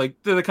guys, but like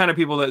they're the kind of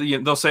people that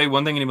they'll say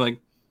one thing and you'll be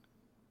like,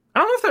 I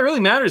don't know if that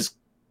really matters.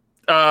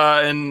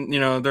 And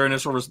their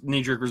initial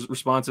knee-jerk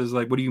response is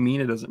like, what do you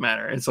mean it doesn't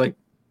matter? It's like,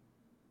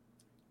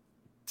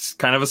 it's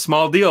kind of a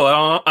small deal.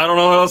 I don't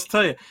know what else to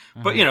tell you.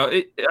 Mm-hmm.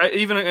 But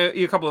even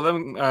a couple of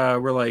them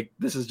were like,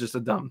 this is just a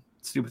dumb,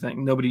 stupid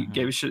thing. Nobody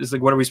gave a shit. It's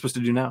like, what are we supposed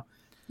to do now?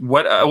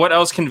 What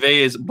else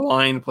conveys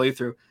blind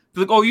playthrough?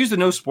 They're like, oh, use the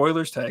no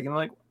spoilers tag. And I'm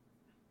like,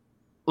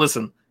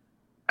 listen,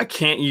 I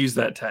can't use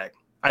that tag.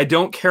 I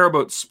don't care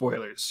about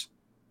spoilers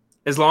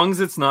as long as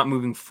it's not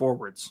moving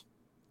forwards.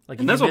 Like,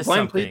 and that's what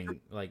blind playthrough.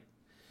 Like,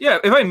 yeah,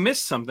 if I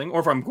miss something or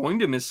if I'm going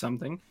to miss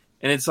something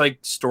and it's like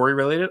story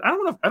related, I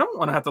don't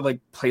want to have to like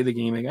play the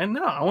game again.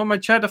 No, I want my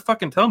chat to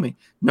fucking tell me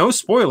no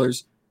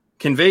spoilers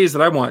conveys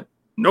that I want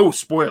no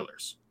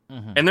spoilers.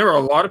 Mm-hmm. And there are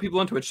a lot of people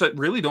on Twitch that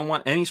really don't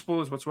want any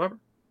spoilers whatsoever.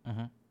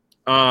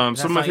 Mm-hmm.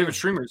 Some of my favorite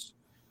streamers,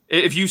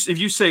 if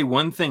you say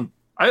one thing,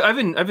 I've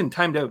been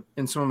timed out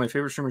in some of my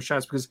favorite streamers'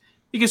 chats because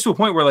he gets to a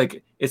point where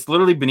like it's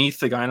literally beneath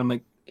the guy, and I'm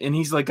like, and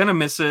he's like gonna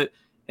miss it,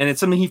 and it's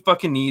something he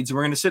fucking needs.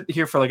 We're gonna sit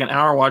here for like an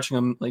hour watching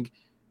him like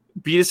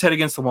beat his head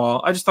against the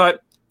wall. I just thought,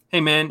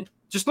 hey man,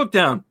 just look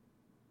down.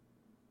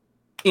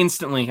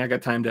 Instantly, I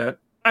got timed out.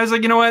 I was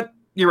like, you know what?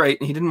 You're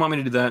right. He didn't want me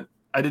to do that.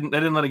 I didn't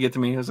let it get to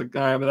me. I was like,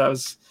 all right, but that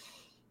was.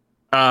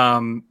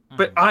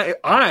 But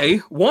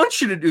I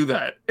want you to do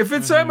that. If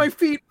it's at my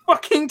feet,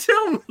 fucking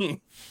tell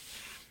me.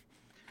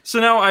 So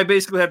now I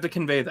basically have to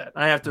convey that.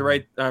 I have to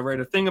write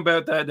a thing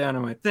about that down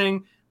on my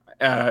thing.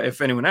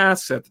 If anyone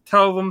asks, I have to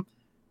tell them.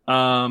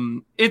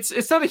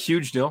 It's not a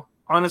huge deal.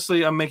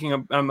 Honestly, I'm making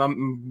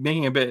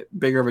a bit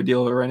bigger of a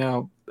deal right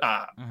now.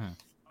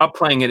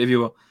 Upplaying it, if you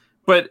will.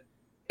 But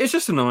it's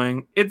just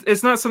annoying.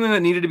 It's not something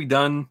that needed to be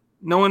done.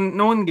 No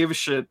one gave a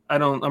shit.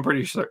 I'm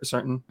pretty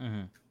certain.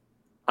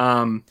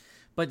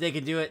 But they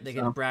can do it. They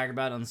can brag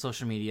about it on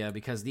social media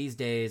because these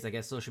days, I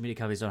guess social media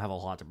companies don't have a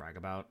lot to brag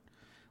about.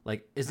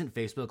 Like, isn't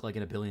Facebook like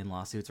in a billion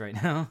lawsuits right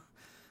now?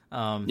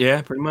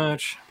 Yeah, pretty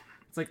much.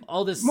 It's like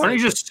all this. Why don't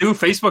you just sue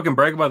Facebook and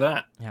brag about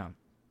that? Yeah,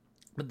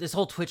 but this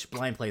whole Twitch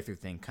blind playthrough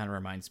thing kind of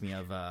reminds me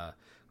of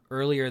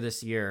earlier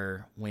this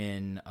year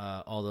when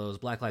all those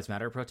Black Lives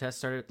Matter protests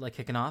started like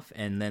kicking off,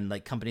 and then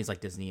like companies like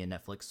Disney and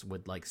Netflix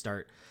would like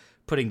start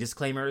putting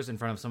disclaimers in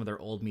front of some of their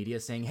old media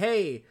saying,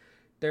 "Hey,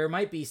 there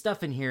might be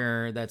stuff in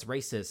here that's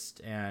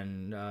racist,"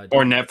 and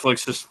or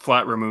Netflix just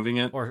flat removing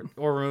it, or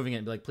removing it,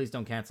 and be like, "Please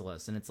don't cancel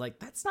us." And it's like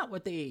that's not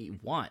what they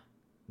want.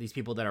 These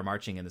people that are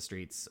marching in the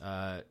streets.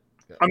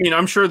 I mean,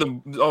 I'm sure a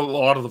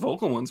lot of the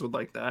vocal ones would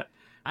like that.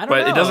 I don't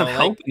know. It doesn't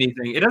help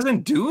anything. It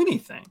doesn't do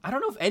anything. I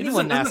don't know if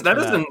anyone asked that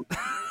for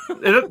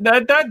doesn't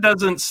that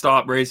doesn't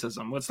stop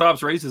racism. What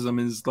stops racism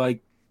is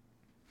like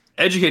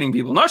educating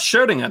people, not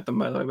shouting at them,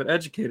 by the way, but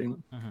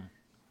educating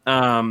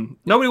them.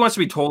 Nobody wants to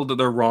be told that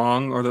they're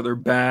wrong or that they're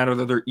bad or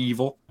that they're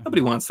evil.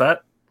 Nobody wants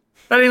that.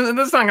 That's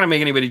not going to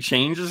make anybody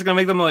change. It's going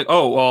to make them like,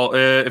 oh, well,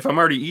 if I'm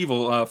already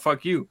evil,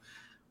 fuck you.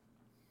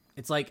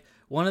 It's like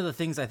one of the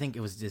things, I think it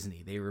was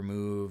Disney. They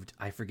removed,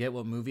 I forget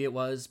what movie it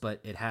was,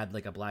 but it had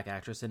like a black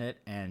actress in it,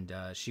 and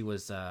she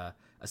was a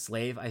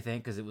slave, I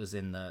think, because it was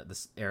in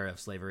the era of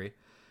slavery.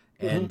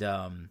 And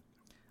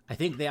I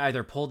think they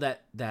either pulled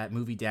that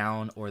movie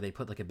down or they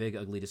put like a big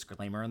ugly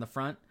disclaimer on the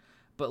front.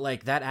 But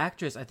like that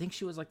actress, I think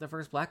she was like the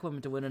first black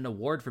woman to win an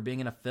award for being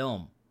in a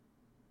film.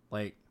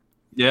 Like,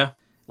 yeah,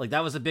 like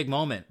that was a big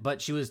moment.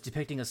 But she was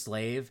depicting a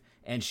slave,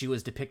 and she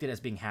was depicted as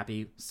being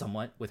happy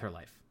somewhat with her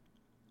life.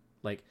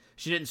 Like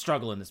she didn't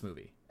struggle in this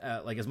movie,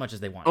 like as much as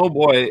they wanted. Oh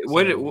boy,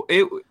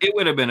 it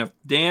would have been a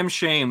damn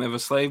shame if a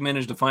slave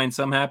managed to find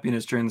some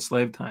happiness during the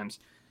slave times.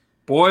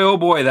 Boy, oh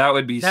boy, that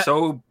would be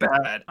so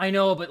bad. I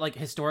know, but like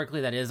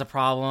historically, that is a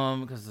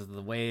problem because of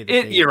the way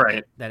that you're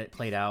right that it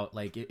played out.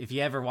 Like if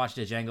you ever watched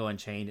a Django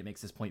Unchained, it makes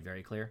this point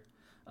very clear.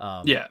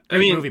 Yeah, I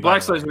mean,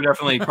 black slaves were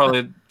definitely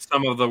probably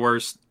some of the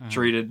worst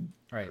treated.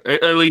 Right.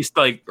 At least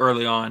like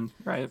early on,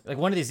 right? Like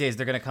one of these days,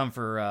 they're gonna come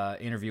for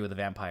Interview with a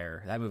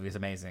Vampire. That movie is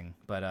amazing.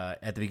 But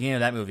at the beginning of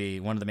that movie,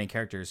 one of the main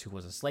characters, who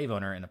was a slave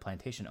owner and a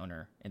plantation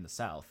owner in the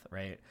South,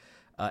 right?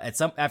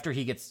 After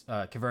he gets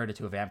converted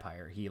to a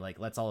vampire, he like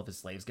lets all of his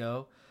slaves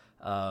go,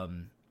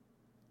 and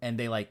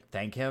they like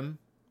thank him,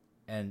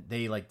 and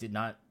they like did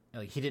not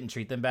like he didn't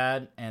treat them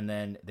bad, and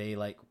then they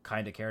like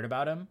kind of cared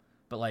about him.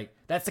 But like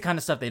that's the kind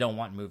of stuff they don't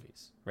want in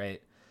movies,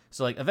 right?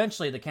 So like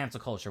eventually the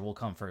cancel culture will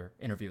come for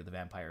Interview with the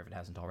Vampire if it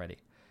hasn't already,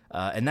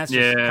 and that's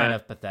just kind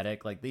of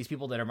pathetic. Like these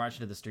people that are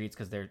marching to the streets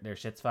because their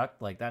shit's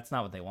fucked. Like that's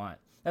not what they want.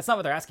 That's not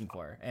what they're asking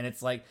for. And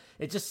it's like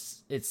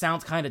it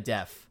sounds kind of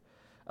deaf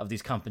of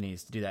these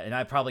companies to do that. And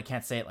I probably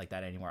can't say it like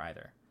that anymore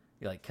either.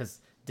 You're like because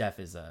deaf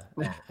is a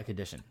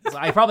condition. So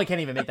I probably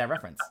can't even make that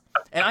reference.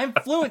 And I'm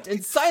fluent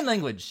in sign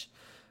language.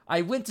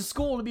 I went to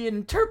school to be an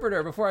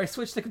interpreter before I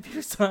switched to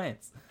computer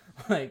science.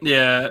 Like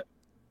take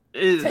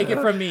it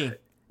from me.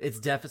 It's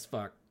deaf as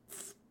fuck.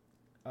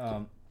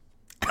 I'm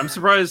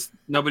surprised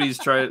nobody's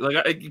tried.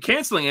 Like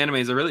canceling anime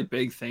is a really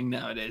big thing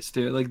nowadays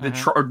too. Like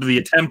the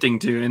attempting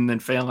to and then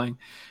failing.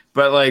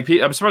 But like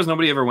I'm surprised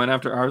nobody ever went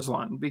after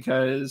Arslan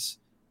because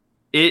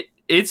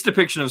its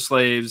depiction of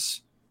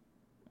slaves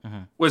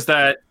was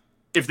that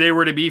if they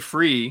were to be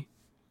free,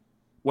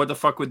 what the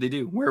fuck would they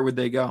do? Where would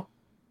they go?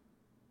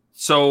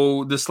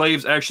 So the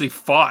slaves actually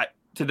fought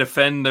to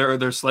defend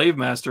their slave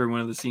master in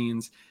one of the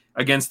scenes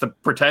against the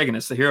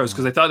protagonists, the heroes,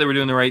 because they thought they were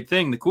doing the right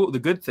thing, the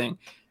good thing.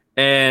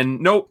 And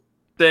nope,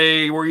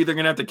 they were either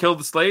going to have to kill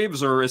the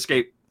slaves or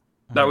escape.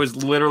 That was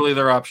literally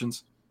their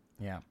options.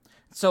 Yeah.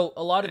 So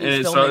a lot of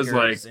these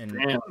filmmakers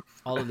and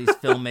all of these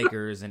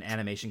filmmakers and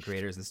animation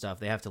creators and stuff,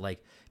 they have to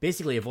like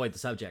basically avoid the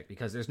subject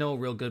because there's no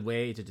real good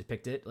way to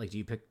depict it. Like, do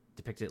you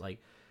depict it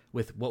like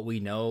with what we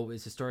know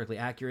is historically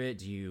accurate?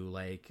 Do you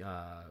like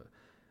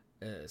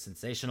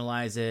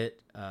sensationalize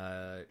it.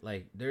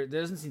 Like there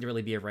doesn't seem to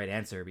really be a right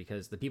answer,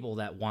 because the people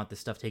that want this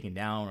stuff taken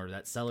down or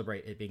that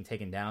celebrate it being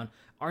taken down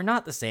are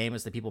not the same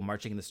as the people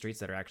marching in the streets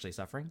that are actually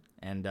suffering.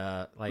 And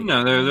like,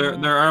 no,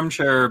 they're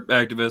armchair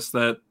activists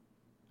that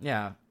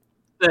yeah,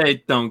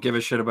 they don't give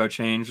a shit about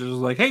change. They're just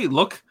like, hey,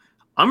 look,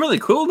 I'm really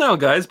cool now,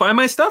 guys. Buy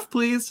my stuff,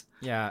 please.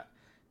 yeah.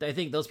 I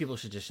think those people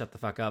should just shut the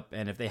fuck up,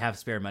 and if they have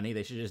spare money,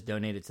 they should just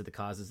donate it to the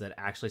causes that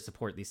actually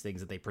support these things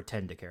that they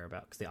pretend to care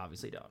about, because they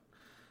obviously don't.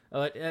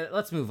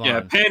 Let's move on.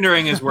 Yeah,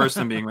 pandering is worse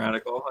than being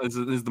radical, is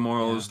the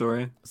moral of the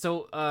story.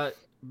 So,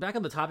 back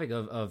on the topic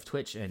of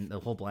Twitch and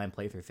the whole blind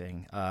playthrough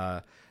thing,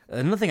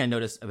 another thing I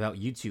noticed about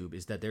YouTube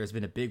is that there's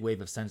been a big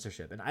wave of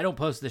censorship, and I don't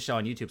post this show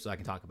on YouTube so I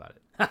can talk about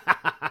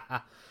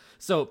it.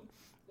 So,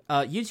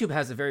 YouTube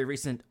has a very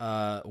recent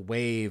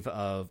wave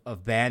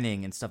of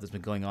banning and stuff that's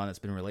been going on that's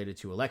been related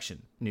to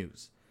election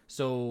news.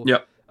 So,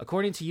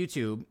 according to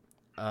YouTube,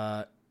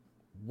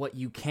 what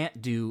you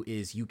can't do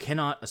is you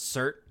cannot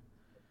assert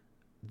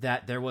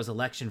that there was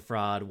election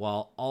fraud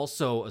while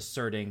also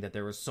asserting that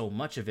there was so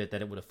much of it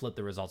that it would have flipped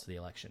the results of the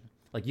election.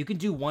 Like, you can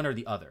do one or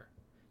the other.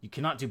 You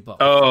cannot do both.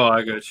 Oh,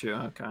 I got you.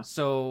 Okay.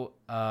 So,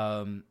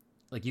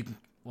 like, you can...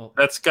 Well,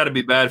 that's got to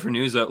be bad for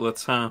news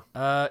outlets, huh?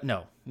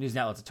 No. News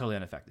outlets are totally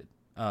unaffected.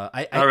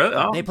 Really?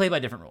 Oh. They play by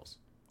different rules.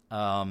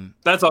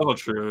 That's also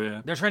true,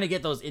 yeah. They're trying to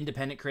get those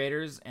independent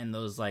creators and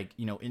those, like,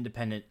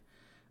 independent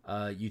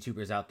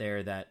YouTubers out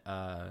there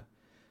that,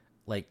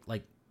 like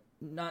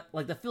not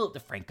like the Philip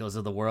DeFrancos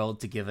of the world,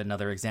 to give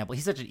another example.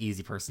 He's such an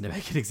easy person to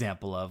make an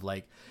example of.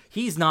 Like,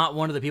 he's not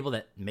one of the people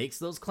that makes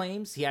those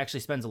claims. He actually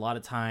spends a lot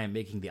of time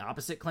making the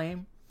opposite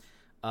claim,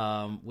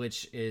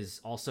 which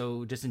is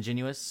also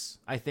disingenuous,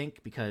 I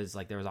think, because,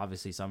 like, there was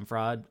obviously some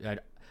fraud.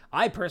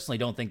 I personally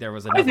don't think there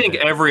was enough. I think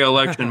every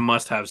election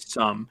must have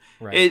some.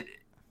 Right.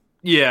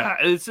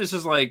 It's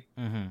just like,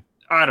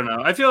 I don't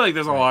know. I feel like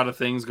there's a lot of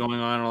things going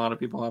on, and a lot of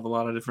people have a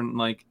lot of different,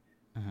 like,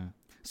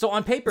 so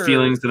on paper,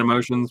 feelings and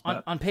emotions.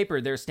 On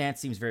paper, their stance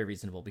seems very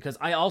reasonable, because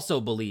I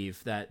also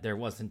believe that there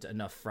wasn't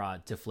enough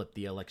fraud to flip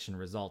the election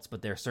results,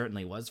 but there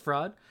certainly was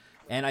fraud.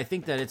 And I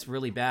think that it's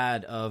really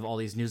bad of all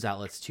these news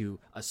outlets to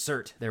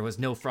assert there was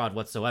no fraud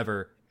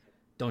whatsoever.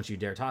 Don't you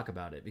dare talk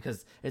about it,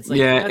 because it's like,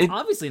 that's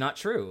obviously not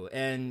true.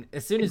 And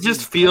as soon as it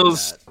just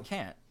feels, you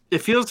can't. It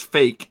feels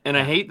fake, and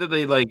I hate that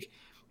they like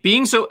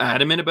being so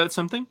adamant about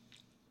something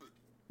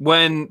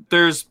when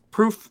there's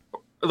proof,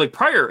 like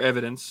prior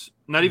evidence.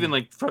 Not even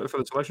like for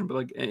this election, but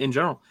like in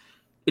general,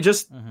 it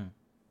just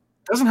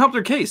doesn't help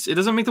their case. It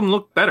doesn't make them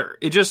look better.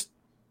 It just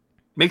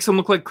makes them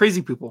look like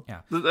crazy people. Yeah,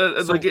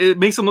 like it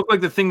makes them look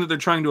like the thing that they're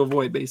trying to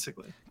avoid,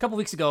 basically. A couple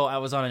weeks ago, I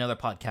was on another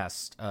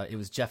podcast. It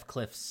was Jeff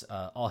Cliff's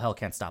 "All Hell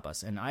Can't Stop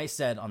Us," and I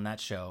said on that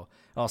show,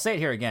 and I'll say it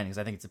here again because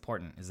I think it's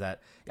important, is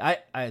that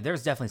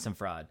there's definitely some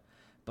fraud,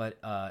 but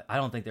I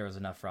don't think there was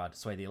enough fraud to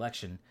sway the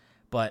election.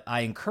 But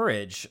I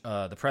encourage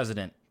the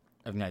president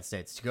of the United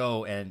States to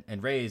go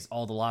and raise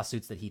all the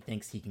lawsuits that he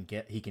thinks he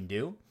can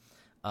do,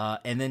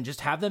 and then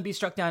just have them be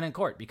struck down in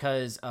court,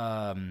 because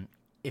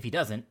if he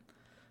doesn't,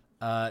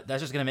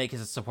 that's just going to make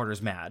his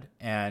supporters mad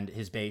and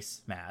his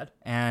base mad.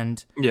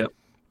 And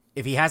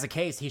if he has a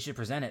case, he should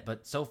present it.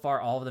 But so far,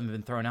 all of them have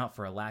been thrown out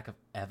for a lack of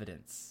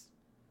evidence.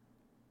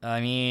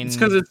 I mean, it's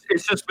because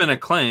it's just been a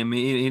claim.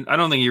 I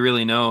don't think he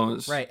really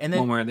knows, right? And then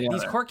one way or the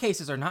these other. Court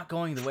cases are not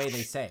going the way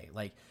they say.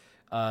 Like,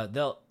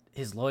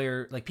 his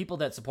lawyer, like people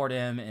that support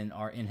him and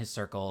are in his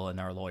circle and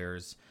are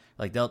lawyers,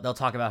 like they'll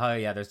talk about how,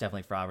 yeah, there's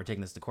definitely fraud. We're taking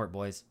this to court,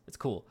 boys. It's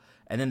cool.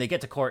 And then they get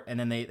to court and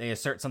then they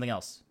assert something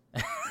else.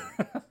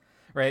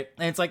 Right?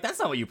 And it's like, that's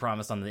not what you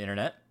promised on the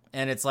internet.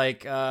 And it's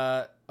like,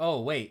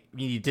 oh, wait,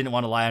 you didn't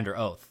want to lie under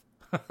oath.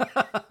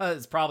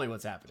 It's probably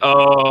what's happening.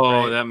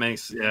 Oh, right? That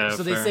makes, yeah.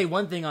 So they say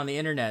one thing on the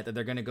internet that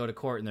they're going to go to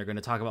court and they're going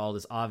to talk about all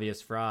this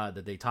obvious fraud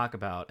that they talk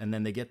about. And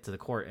then they get to the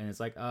court and it's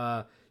like,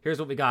 here's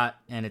what we got.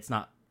 And it's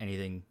not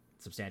anything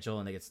substantial,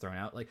 and they gets thrown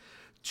out. Like,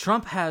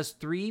 Trump has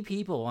 3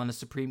 people on the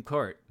Supreme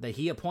Court that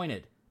he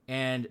appointed,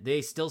 and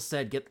they still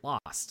said get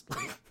lost.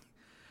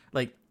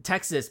 Like,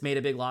 Texas made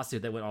a big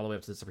lawsuit that went all the way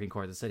up to the Supreme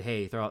Court that said,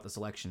 hey, throw out this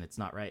election, it's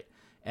not right.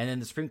 And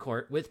then the Supreme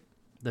Court, with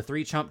the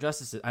 3 Trump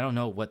justices, I don't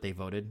know what they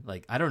voted.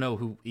 Like, I don't know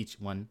who each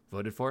one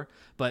voted for,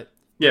 but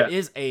there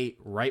is a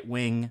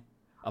right-wing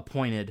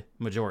appointed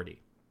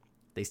majority.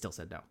 They still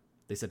said no.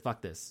 They said,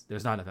 fuck this.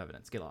 There's not enough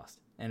evidence. Get lost.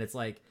 And it's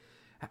like,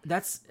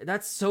 that's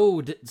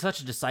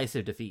such a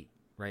decisive defeat,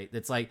 right?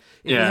 It's like,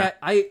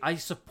 I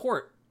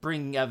support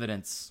bringing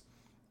evidence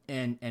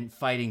and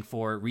fighting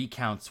for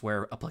recounts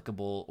where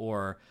applicable,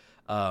 or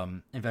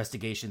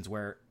investigations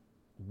where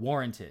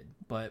warranted.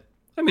 But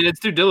I mean, it's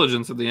due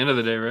diligence at the end of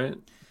the day, right?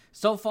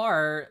 So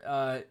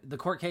far, the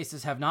court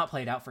cases have not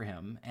played out for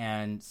him,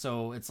 and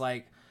so it's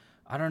like,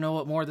 I don't know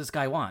what more this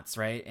guy wants,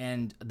 right?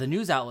 And the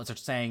news outlets are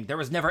saying there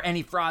was never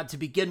any fraud to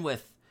begin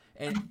with,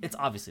 and it's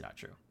obviously not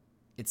true.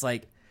 It's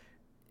like,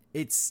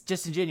 it's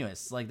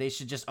disingenuous. Like, they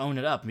should just own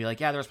it up and be like,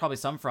 yeah, there was probably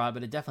some fraud,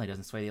 but it definitely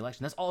doesn't sway the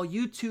election. That's all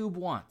YouTube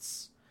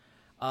wants.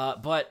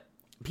 But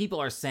people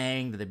are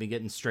saying that they've been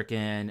getting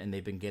stricken and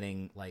they've been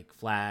getting, like,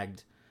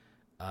 flagged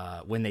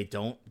when they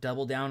don't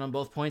double down on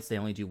both points, they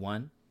only do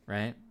one,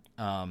 right?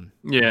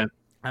 Yeah.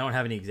 I don't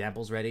have any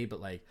examples ready, but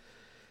like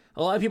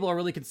a lot of people are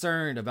really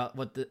concerned about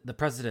what the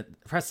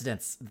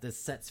precedents this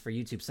sets for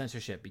YouTube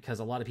censorship, because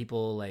a lot of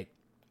people, like,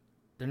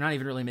 they're not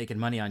even really making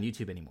money on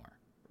YouTube anymore,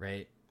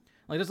 right?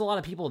 Like, there's a lot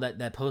of people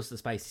that post the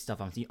spicy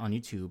stuff on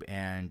YouTube,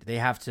 and they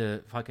have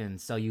to fucking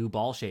sell you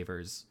ball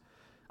shavers.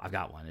 I've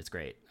got one. It's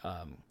great.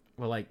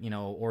 Or like, you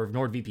know, or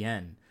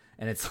NordVPN.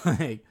 And it's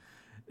like,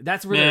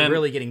 that's where they're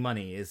really getting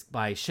money, is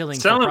by shilling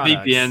selling for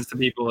products. VPNs to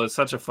people is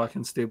such a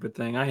fucking stupid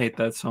thing. I hate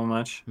that so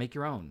much. Make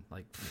your own.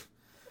 Like,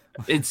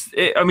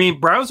 I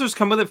mean, browsers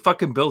come with it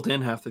fucking built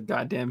in half the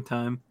goddamn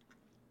time.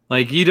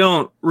 Like, you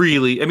don't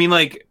really. I mean,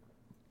 like,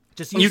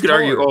 just use you could Tor.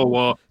 argue, oh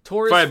well,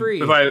 Tor is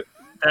free.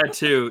 That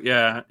too,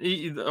 yeah.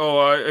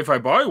 If I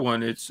buy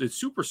one, it's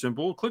super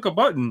simple. Click a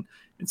button.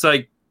 It's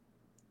like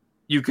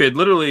you could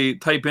literally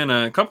type in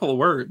a couple of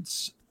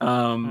words,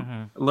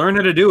 learn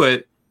how to do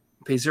it,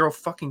 pay $0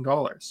 fucking.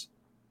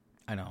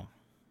 I know,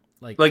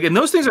 like, and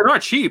those things are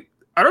not cheap.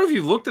 I don't know if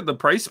you've looked at the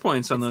price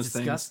points on those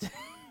disgusting.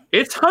 things.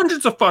 It's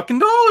hundreds of fucking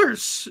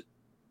dollars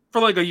for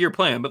like a year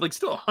plan, but like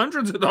still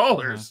hundreds of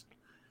dollars.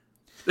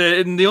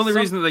 And the only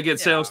reason that they get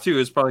sales too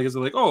is probably because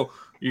they're like, oh,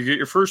 you get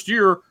your first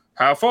year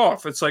half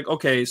off. It's like,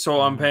 okay,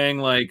 so I'm paying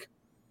like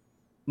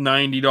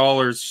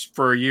 $90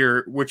 for a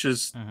year, which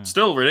is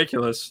still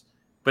ridiculous,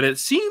 but it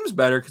seems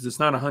better because it's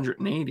not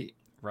 180.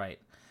 Right.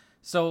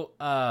 So,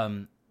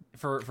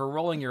 for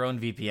rolling your own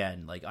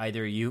VPN, like,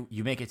 either you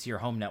make it to your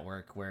home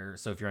network,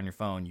 so if you're on your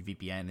phone, you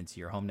VPN into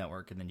your home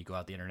network and then you go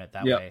out the internet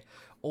that way,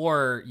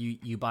 or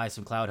you buy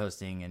some cloud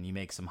hosting and you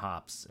make some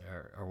hops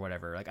or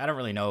whatever. Like, I don't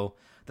really know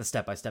the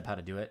step-by-step how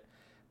to do it,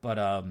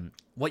 but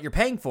what you're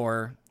paying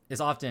for is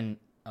often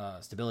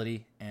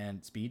stability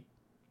and speed.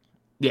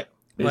 Yeah.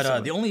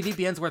 But the only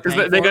VPNs worth paying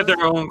for... They got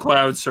their own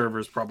cloud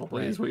servers,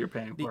 probably, is what you're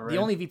paying for, right? The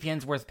only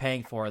VPNs worth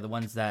paying for are the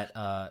ones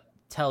that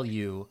tell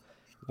you,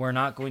 we're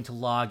not going to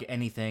log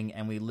anything,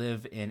 and we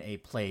live in a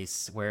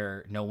place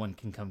where no one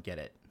can come get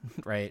it,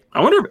 right?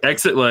 I wonder if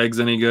exit lag's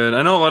any good.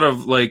 I know a lot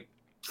of, like,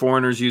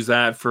 foreigners use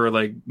that for,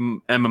 like,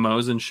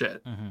 MMOs and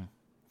shit.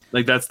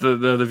 Like, that's the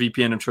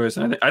VPN of choice.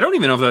 And I don't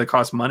even know if that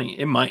costs money.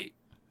 It might.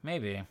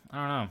 Maybe. I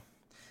don't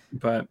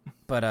know.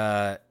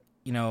 But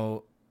you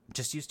know,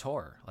 just use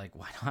Tor. Like,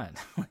 why not?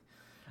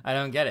 I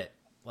don't get it.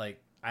 Like,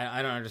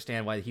 I don't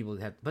understand why people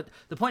have. But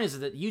the point is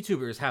that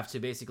YouTubers have to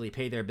basically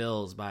pay their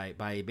bills by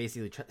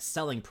basically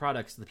selling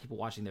products to the people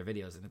watching their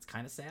videos, and it's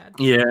kind of sad.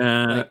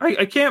 Yeah, like,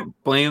 I can't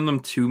blame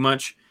them too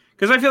much,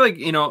 because I feel like,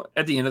 you know,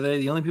 at the end of the day,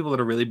 the only people that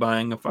are really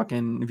buying a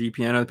fucking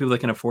VPN are the people that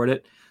can afford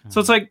it.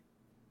 So it's like,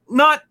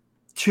 not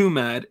too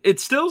mad.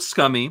 It's still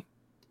scummy,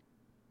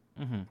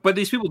 but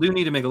these people do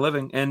need to make a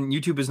living, and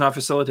YouTube is not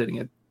facilitating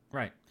it.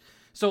 Right.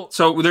 So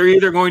they're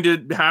either going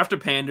to have to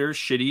pander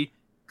shitty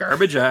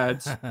garbage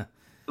ads.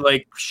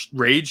 Like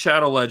Raid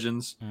Shadow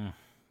Legends,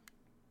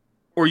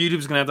 or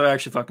YouTube's gonna have to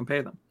actually fucking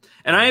pay them.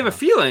 And I have a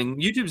feeling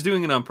YouTube's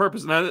doing it on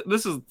purpose. Now,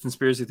 this is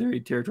conspiracy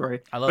theory territory,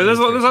 but there's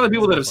other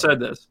people that have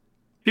said this.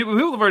 People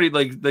have already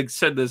like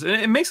said this, and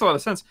it makes a lot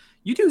of sense.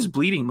 YouTube's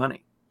bleeding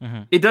money.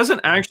 It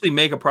doesn't actually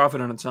make a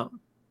profit on its own,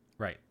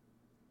 right?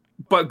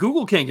 But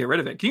Google can't get rid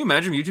of it. Can you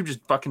imagine if YouTube just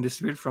fucking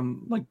disappeared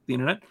from like the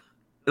internet,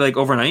 like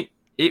overnight?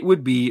 It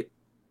would be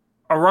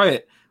a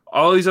riot.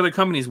 All these other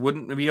companies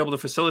wouldn't be able to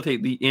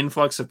facilitate the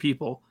influx of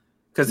people,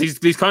 because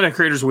these content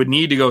creators would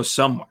need to go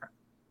somewhere.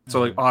 So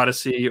like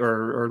Odyssey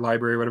or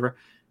Library or whatever.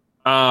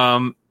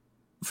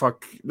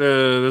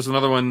 There's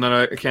another one that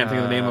I can't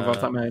think of the name of off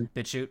the top of my head.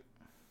 BitChute.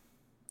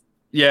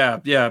 Yeah.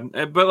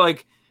 But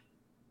like,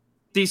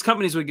 these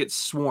companies would get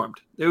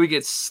swarmed. They would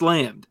get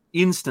slammed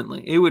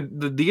instantly.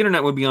 The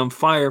internet would be on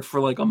fire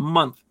for like a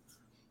month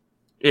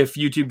if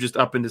YouTube just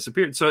up and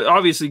disappeared. So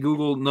obviously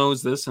Google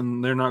knows this,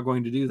 and they're not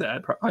going to do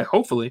that. I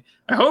hope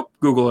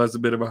Google has a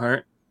bit of a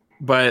heart,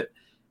 but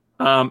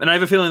and I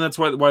have a feeling that's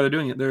why they're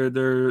doing it.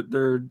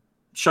 They're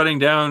shutting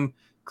down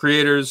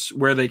creators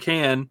where they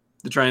can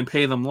to try and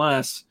pay them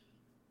less.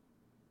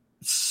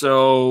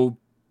 So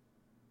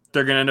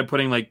they're gonna end up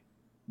putting like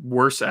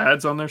worse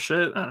ads on their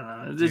shit.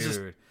 I don't know.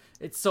 Dude,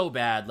 it's so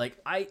bad. Like,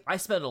 I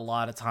spend a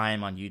lot of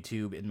time on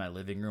YouTube in my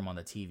living room on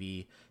the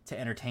TV to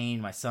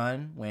entertain my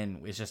son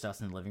when it's just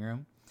us in the living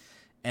room.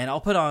 And I'll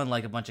put on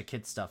like a bunch of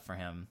kids stuff for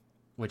him,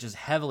 which is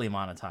heavily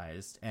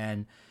monetized.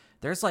 And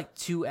there's like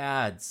 2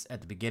 ads at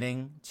the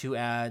beginning, 2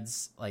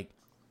 ads like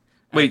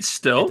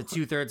still at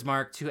the 2/3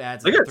 mark, 2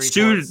 ads. They got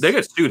sued. They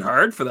got sued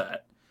hard for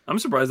that. I'm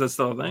surprised that's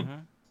still a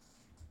thing.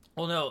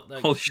 Well, no,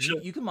 like, holy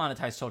shit. You can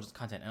monetize children's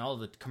content, and all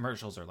the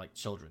commercials are like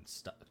children's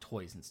stuff,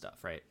 toys and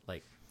stuff, right?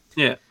 Like,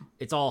 yeah,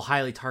 it's all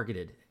highly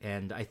targeted,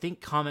 and I think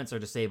comments are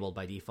disabled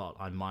by default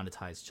on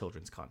monetized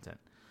children's content.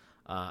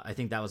 I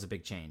think that was a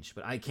big change,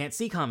 but I can't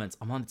see comments.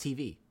 I'm on the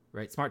TV,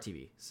 right? Smart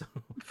TV. So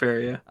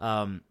fair,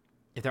 yeah.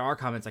 If there are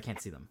comments, I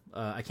can't see them.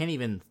 I can't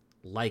even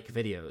like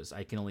videos.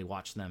 I can only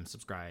watch them,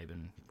 subscribe,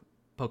 and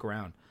poke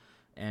around,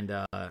 and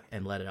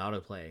let it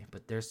autoplay.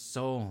 But there's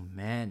so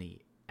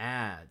many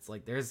ads.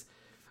 Like, there's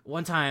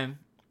one time.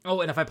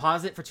 Oh, and if I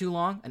pause it for too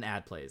long, an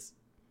ad plays.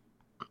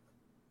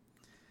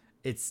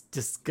 It's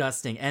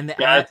disgusting. And the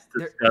ad, That's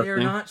they're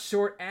disgusting. not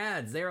short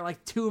ads. They're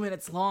like 2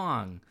 minutes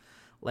long.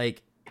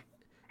 Like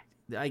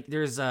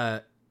there's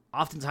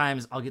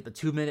oftentimes I'll get the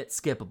 2 minute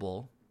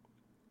skippable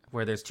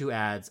where there's two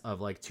ads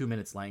of like 2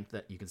 minutes length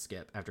that you can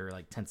skip after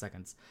like 10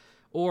 seconds.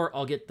 Or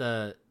I'll get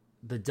the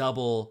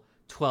double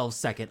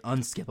 12-second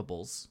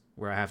unskippables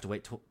where I have to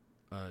wait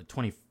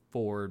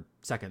 24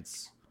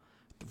 seconds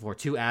for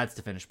two ads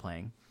to finish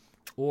playing.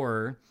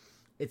 Or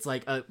it's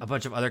like a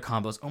bunch of other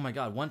combos. Oh my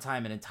god, one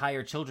time an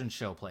entire children's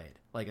show played,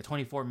 like a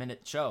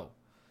 24-minute show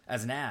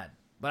as an ad,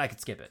 but I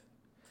could skip it.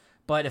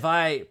 But if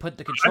I put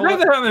the controller... I've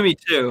had that happen to me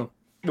too,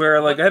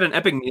 where like I had an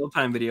epic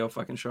mealtime video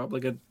fucking show up,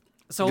 like a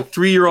So like a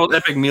 3-year-old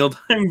epic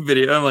mealtime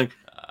video. I'm like,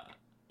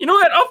 you know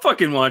what? I'll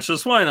fucking watch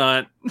this. Why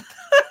not?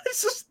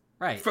 It's just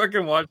right.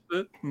 fucking watched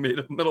it. Made it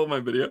in the middle of my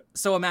video.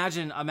 So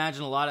imagine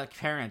a lot of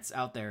parents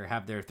out there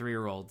have their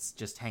 3-year-olds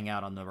just hang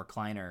out on the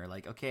recliner,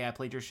 like, okay, I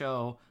played your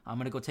show, I'm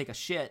gonna go take a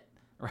shit,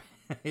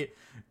 right?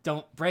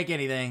 Don't break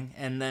anything,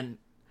 and then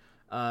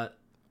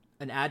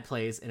an ad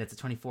plays, and it's a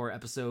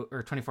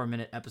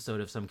 24-minute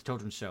episode of some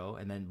children's show,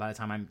 and then by the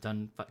time I'm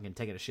done fucking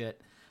taking a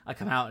shit, I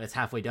come out and it's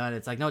halfway done.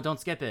 It's like, no, don't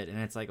skip it, and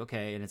it's like,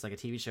 okay, and it's like a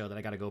TV show that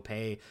I gotta go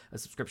pay a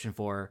subscription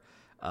for.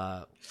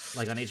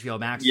 Like on HBO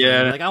Max.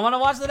 Yeah. Like, I want to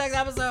watch the next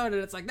episode, and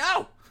it's like,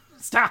 no,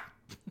 stop.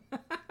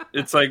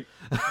 It's like,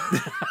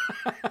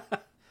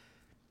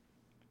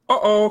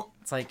 uh-oh.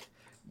 It's like,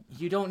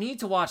 you don't need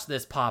to watch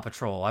this Paw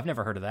Patrol. I've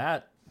never heard of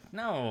that.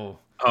 No.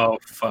 Oh,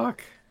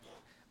 fuck.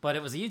 But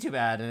it was a YouTube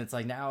ad, and it's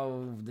like,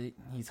 now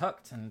he's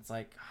hooked, and it's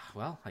like,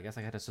 well, I guess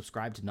I had to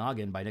subscribe to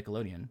Noggin by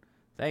Nickelodeon.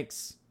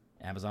 Thanks,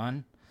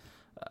 Amazon.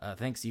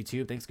 Thanks,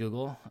 YouTube. Thanks,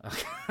 Google.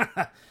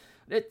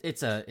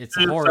 It's a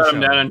horror show.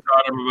 Down and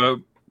taught him about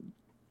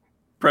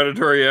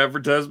predatory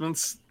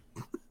advertisements.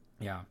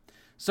 Yeah.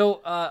 So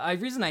the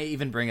reason I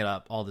even bring it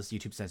up, all this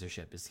YouTube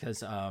censorship, is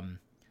because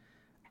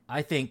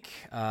I think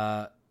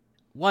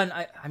one,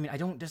 I mean, I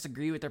don't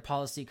disagree with their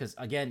policy because,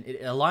 again,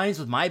 it aligns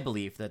with my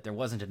belief that there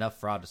wasn't enough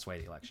fraud to sway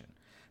the election.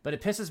 But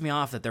it pisses me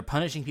off that they're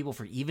punishing people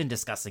for even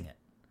discussing it.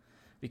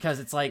 Because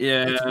it's like,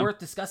 it's worth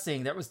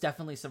discussing. There was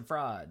definitely some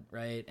fraud,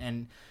 right?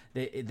 And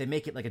they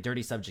make it like a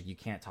dirty subject you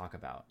can't talk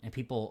about. And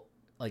people,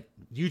 like,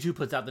 YouTube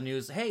puts out the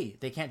news, hey,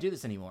 they can't do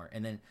this anymore.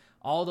 And then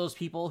all those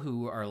people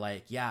who are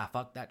like, yeah,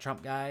 fuck that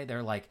Trump guy,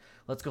 they're like,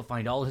 let's go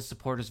find all his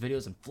supporters'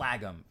 videos and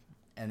flag them.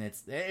 And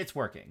it's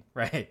working,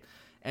 right?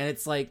 And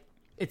it's like,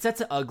 it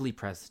sets an ugly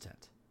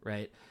precedent,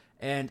 right?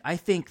 And I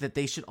think that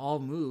they should all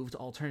move to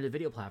alternative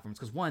video platforms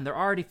because, one, they're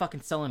already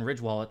fucking selling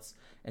Ridge wallets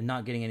and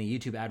not getting any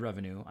YouTube ad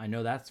revenue. I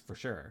know that's for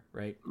sure,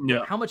 right?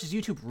 Yeah. How much is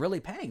YouTube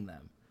really paying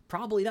them?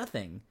 Probably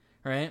nothing,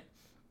 right?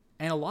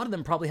 And a lot of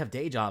them probably have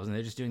day jobs and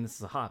they're just doing this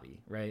as a hobby,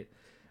 right?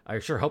 I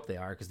sure hope they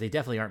are because they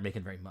definitely aren't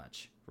making very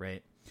much,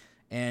 right?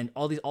 And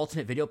all these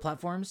alternate video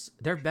platforms,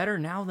 they're better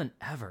now than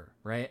ever,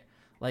 right?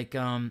 Like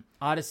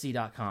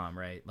Odyssey.com,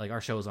 right? Like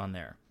our show's on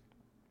there.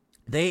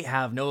 They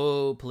have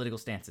no political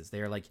stances.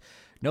 They are like,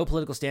 no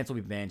political stance will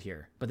be banned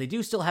here. But they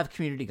do still have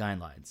community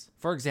guidelines.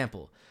 For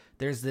example,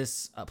 there's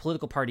this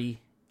political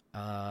party.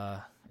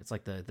 It's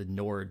like the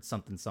Nord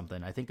something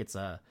something. I think it's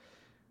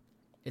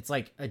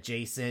like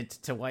adjacent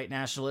to white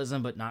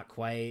nationalism, but not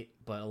quite.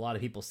 But a lot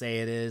of people say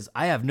it is.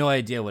 I have no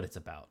idea what it's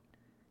about.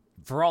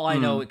 For all I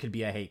know, it could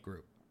be a hate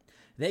group.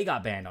 They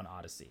got banned on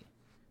Odyssey.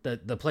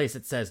 The place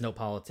that says no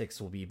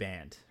politics will be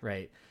banned,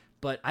 right?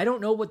 But I don't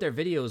know what their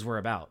videos were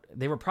about.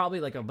 They were probably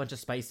like a bunch of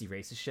spicy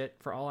racist shit.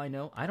 For all I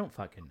know, I don't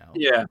fucking know.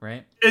 Yeah,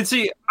 right. And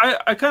see,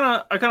 I kind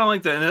of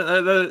like that.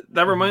 And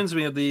that reminds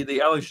me of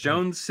the Alex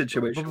Jones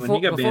situation when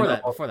he got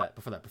banned. Before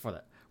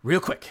that,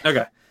 real quick.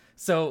 Okay.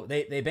 So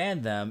they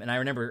banned them, and I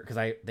remember because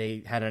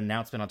they had an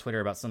announcement on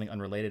Twitter about something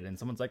unrelated, and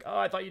someone's like, "Oh,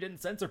 I thought you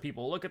didn't censor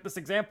people. Look at this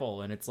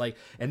example." And it's like,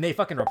 and they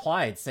fucking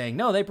replied saying,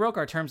 "No, they broke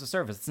our terms of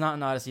service. It's not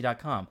on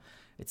Odyssey.com."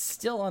 It's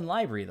still on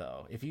Library,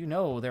 though. If you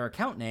know their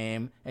account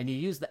name and you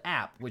use the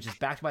app, which is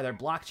backed by their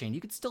blockchain, you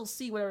could still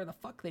see whatever the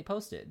fuck they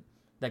posted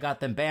that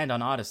got them banned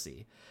on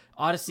Odyssey.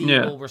 Odyssey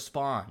will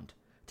respond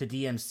to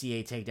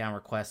DMCA takedown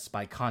requests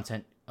by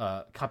content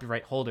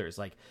copyright holders,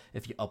 like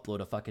if you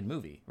upload a fucking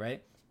movie,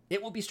 right?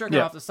 It will be stricken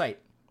off the site.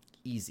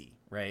 Easy,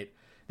 right?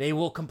 They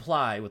will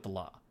comply with the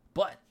law.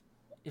 But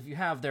if you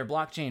have their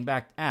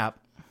blockchain-backed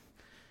app,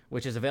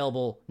 which is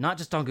available not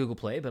just on Google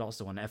Play, but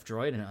also on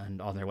F-Droid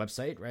and on their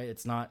website, right?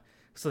 It's not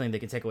something they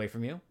can take away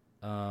from you.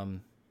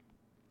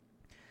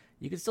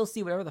 You can still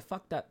see whatever the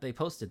fuck that they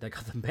posted that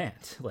got them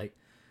banned. Like,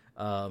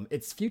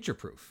 it's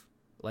future-proof.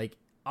 Like,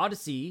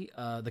 Odyssey,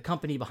 the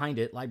company behind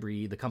it,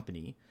 Library, the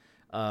company,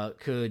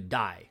 could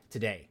die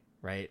today,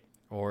 right?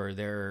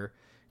 Or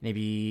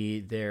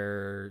maybe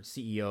their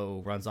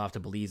CEO runs off to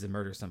Belize and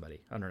murders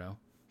somebody. I don't know.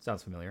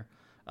 Sounds familiar.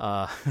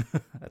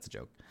 That's a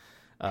joke.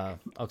 I'll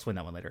explain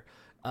that one later.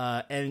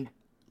 And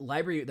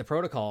Library, the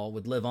protocol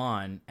would live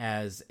on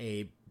as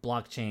a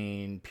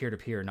blockchain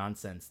peer-to-peer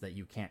nonsense that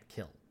you can't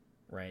kill,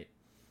 right?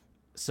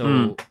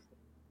 So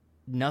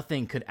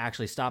nothing could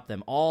actually stop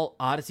them. All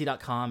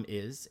Odyssey.com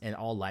is, and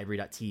all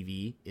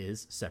Library.tv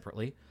is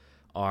separately,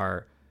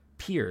 are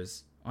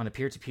peers on a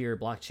peer-to-peer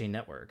blockchain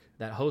network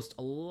that host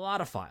a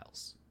lot of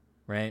files,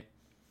 right?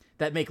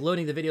 That make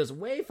loading the videos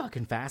way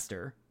fucking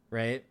faster,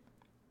 right?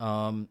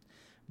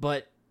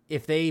 But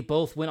if they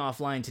both went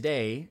offline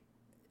today,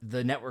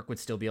 the network would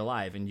still be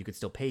alive and you could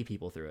still pay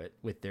people through it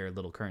with their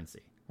little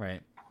currency,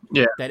 right?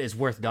 Yeah. That is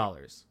worth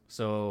dollars.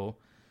 So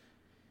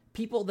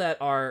people that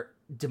are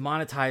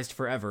demonetized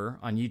forever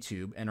on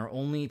YouTube and are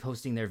only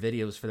posting their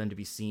videos for them to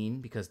be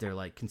seen because they're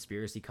like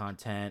conspiracy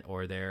content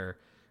or they're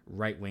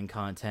right-wing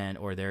content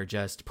or they're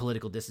just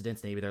political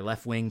dissidents, maybe they're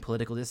left-wing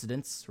political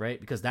dissidents, right?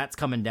 Because that's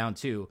coming down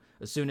too.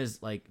 As soon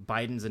as like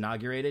Biden's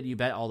inaugurated, you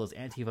bet all those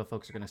Antifa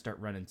folks are going to start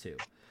running too,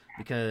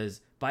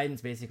 because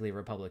Biden's basically a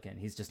Republican.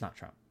 He's just not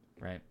Trump,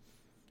 right?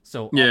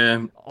 So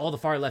yeah, all the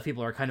far left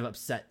people are kind of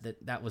upset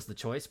that that was the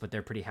choice, but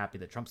they're pretty happy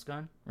that Trump's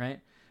gone, right?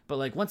 But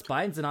like once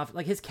Biden's in office,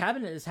 like his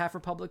cabinet is half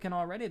Republican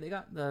already. They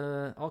got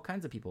all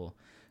kinds of people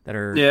that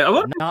are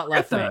not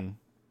left wing.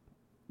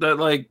 That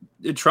like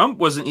Trump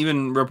wasn't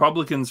even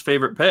Republicans'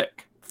 favorite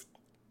pick.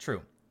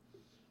 True.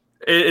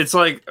 It's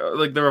like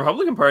the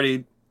Republican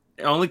Party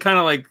only kind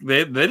of like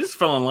they just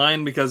fell in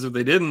line because if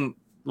they didn't,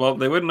 well,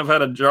 they wouldn't have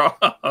had a job.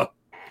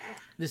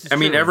 This is I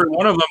mean, every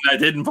one of them that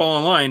didn't fall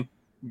in line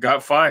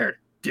got fired,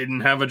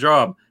 didn't have a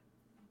job.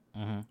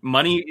 Mm-hmm.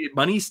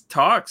 Money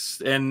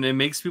talks, and it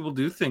makes people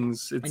do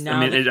things. It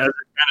kind of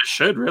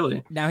should,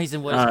 really. Now he's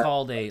in what is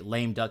called a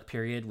lame duck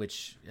period,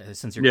 which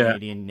since you're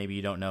Canadian, maybe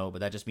you don't know, but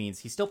that just means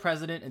he's still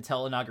president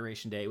until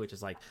Inauguration Day, which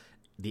is like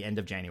the end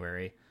of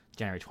January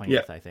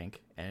 20th, I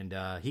think. And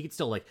he could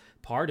still like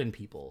pardon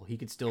people. He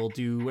could still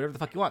do whatever the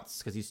fuck he wants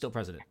because he's still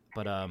president.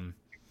 But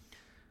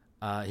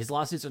his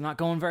lawsuits are not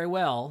going very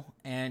well,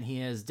 and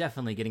he is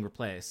definitely getting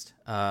replaced.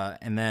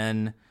 And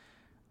then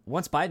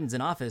once Biden's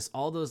in office,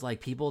 all those like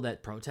people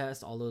that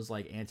protest, all those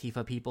like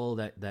Antifa people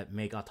that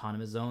make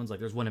autonomous zones, like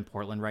there's one in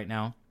Portland right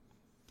now.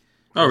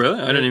 Oh, really?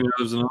 I didn't even know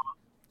there was another.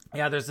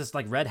 Yeah, there's this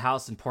like red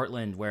house in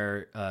Portland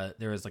where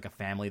there was like a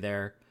family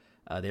there.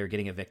 They were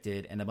getting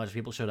evicted, and a bunch of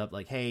people showed up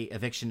like, "Hey,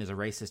 eviction is a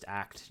racist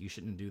act. You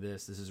shouldn't do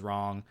this. This is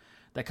wrong."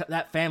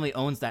 That family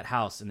owns that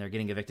house, and they're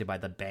getting evicted by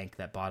the bank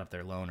that bought up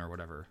their loan or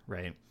whatever,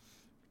 right?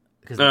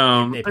 Because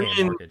they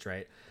pay a mortgage,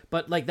 right?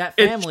 But like that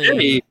family. It's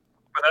shitty,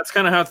 but that's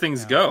kind of how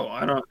things go.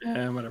 I don't.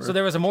 Whatever. So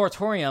there was a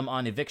moratorium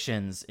on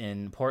evictions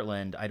in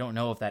Portland. I don't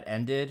know if that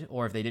ended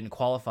or if they didn't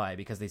qualify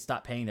because they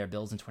stopped paying their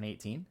bills in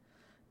 2018.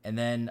 And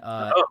then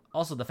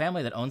also the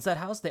family that owns that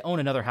house, they own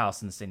another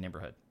house in the same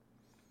neighborhood.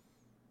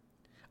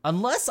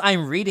 Unless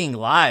I'm reading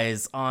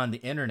lies on the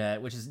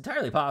internet, which is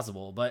entirely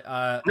possible, but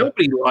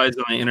nobody lies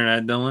on the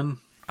internet, Dylan.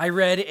 I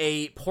read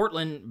a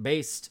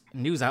Portland-based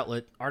news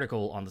outlet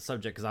article on the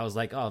subject because I was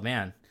like, oh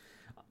man,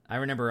 I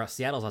remember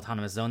Seattle's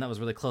autonomous zone that was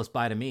really close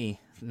by to me,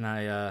 and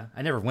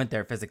I never went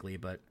there physically,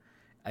 but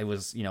I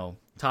was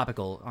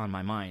topical on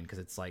my mind because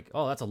it's like,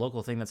 oh, that's a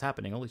local thing that's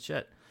happening. Holy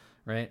shit,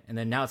 right? And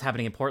then now it's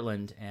happening in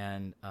Portland,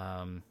 and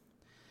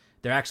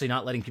they're actually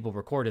not letting people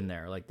record in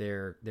there. Like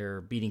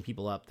they're beating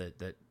people up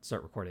that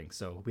start recording.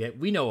 So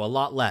we know a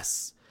lot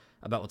less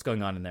about what's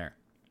going on in there.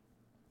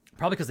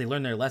 Probably because they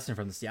learned their lesson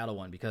from the Seattle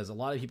one, because a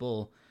lot of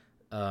people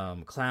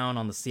clown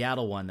on the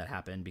Seattle one that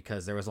happened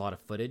because there was a lot of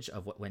footage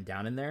of what went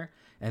down in there.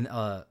 And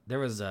there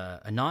was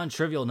a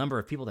non-trivial number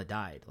of people that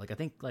died. Like I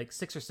think like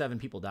 6 or 7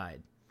 people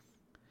died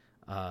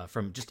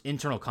from just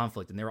internal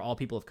conflict. And they were all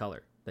people of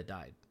color that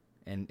died.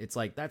 And it's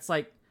like, that's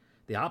like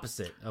the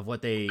opposite of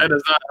what they... That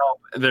does not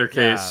help their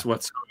case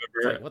whatsoever.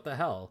 It's like, what the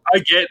hell? I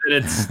get that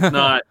it's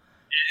not...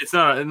 It's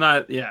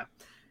not... Yeah.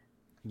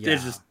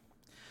 It's just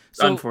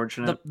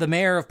unfortunate. The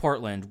mayor of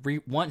Portland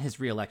won his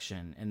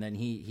re-election, and then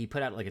he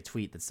put out like a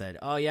tweet that said,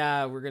 oh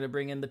yeah, we're going to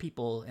bring in the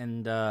people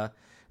and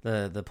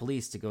the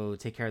police to go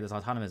take care of this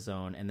autonomous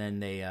zone. And then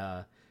they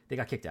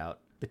got kicked out.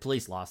 The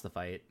police lost the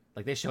fight.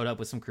 Like they showed up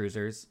with some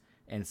cruisers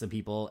and some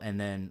people, and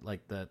then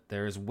like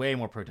there's way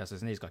more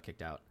protesters, and they just got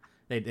kicked out.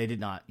 They did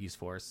not use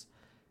force.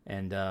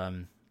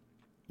 And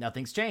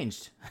nothing's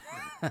changed.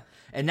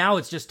 And now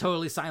it's just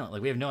totally silent.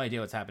 Like we have no idea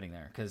what's happening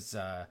there because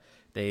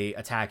they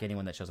attack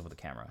anyone that shows up with a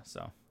camera.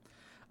 So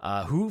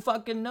who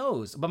fucking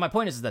knows? But my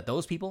point is that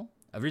those people,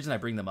 the reason I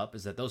bring them up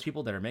is that those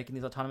people that are making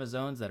these autonomous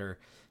zones that are,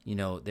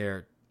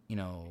 they're,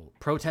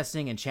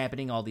 protesting and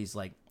championing all these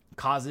like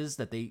causes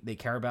that they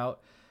care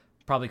about,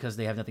 probably because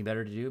they have nothing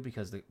better to do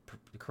because the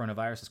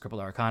coronavirus has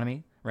crippled our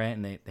economy, right?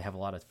 And they have a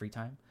lot of free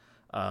time.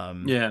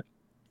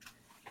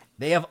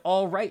 They have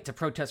all right to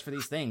protest for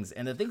these things.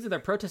 And the things that they're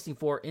protesting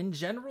for in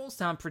general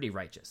sound pretty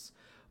righteous.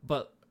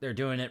 But they're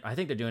doing it, I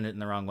think they're doing it in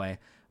the wrong way.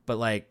 But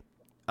like,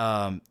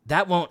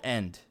 that won't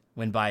end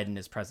when Biden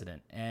is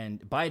president. And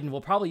Biden will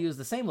probably use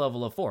the same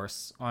level of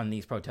force on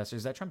these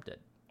protesters that Trump did.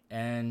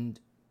 And,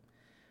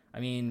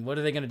 I mean, what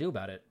are they going to do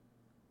about it?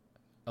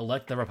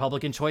 Elect the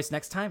Republican choice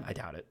next time? I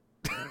doubt it.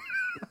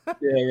 Yeah,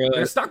 really.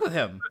 They're stuck with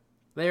him.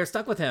 They are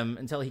stuck with him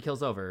until he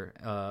kills over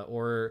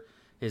or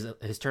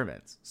his term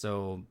ends.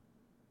 So...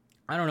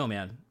 I don't know,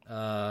 man.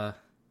 I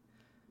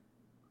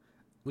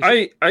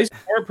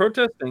support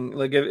protesting.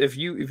 Like if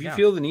you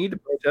feel the need to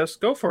protest,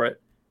 go for it.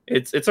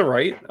 It's a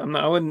right.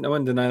 I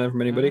wouldn't deny that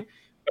from anybody.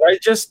 But I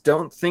just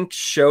don't think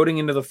shouting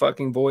into the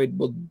fucking void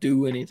will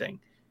do anything.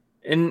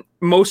 And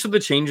most of the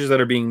changes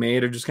that are being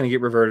made are just going to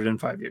get reverted in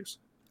 5 years.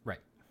 Right.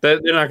 They're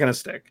not going to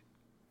stick.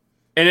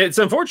 And it's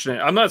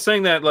unfortunate. I'm not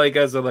saying that like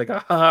as a like,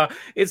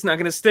 it's not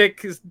going to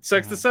stick. It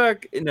sucks to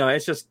suck. No,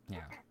 it's just,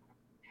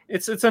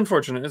 it's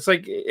unfortunate. It's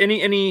like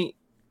any.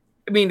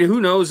 I mean,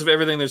 who knows if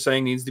everything they're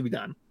saying needs to be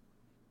done?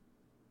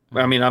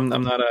 I mean, I'm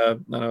not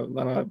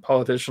a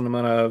politician. I'm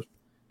not a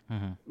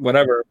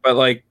whatever. But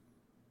like,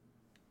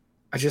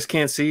 I just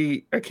can't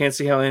see. I can't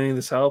see how any of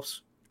this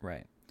helps.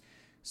 Right.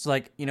 So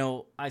like,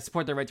 I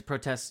support their right to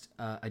protest.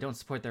 I don't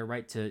support their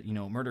right to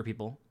murder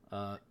people.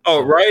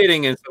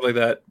 Rioting and stuff like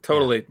that.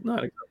 Totally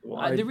not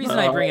acceptable. The reason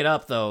I bring it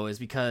up, though, is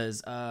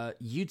because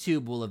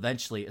YouTube will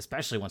eventually,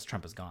 especially once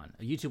Trump is gone,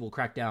 YouTube will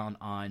crack down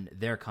on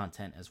their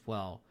content as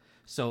well.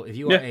 So if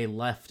you are a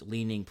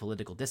left-leaning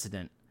political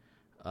dissident,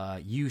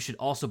 you should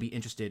also be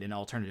interested in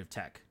alternative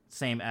tech,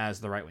 same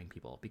as the right-wing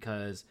people,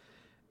 because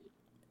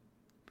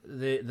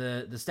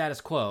the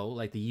status quo,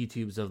 like the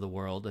YouTubes of the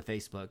world, the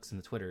Facebooks and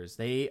the Twitters,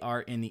 they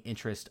are in the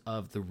interest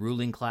of the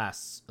ruling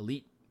class,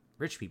 elite,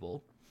 rich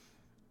people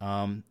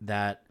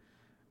that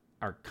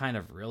are kind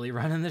of really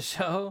running the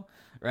show,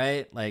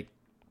 right? Like,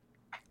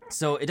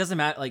 so it doesn't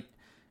matter. Like,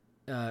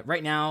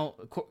 right now,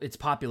 it's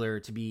popular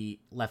to be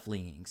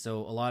left-leaning. So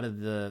a lot of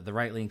the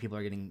right-leaning people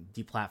are getting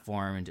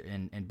deplatformed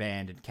and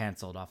banned and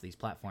canceled off these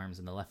platforms,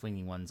 and the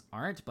left-leaning ones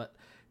aren't, but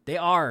they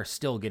are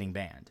still getting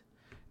banned.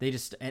 They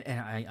just, and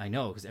I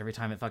know, because every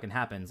time it fucking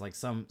happens, like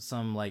some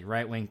like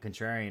right-wing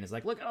contrarian is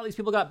like, look at all these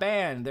people got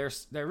banned.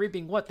 They're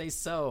reaping what they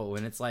sow.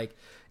 And it's like,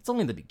 it's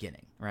only the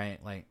beginning,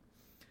 right? Like,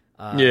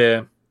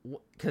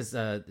 because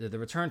the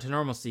return to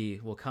normalcy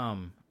will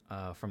come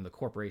from the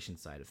corporation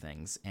side of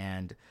things,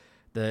 and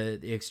the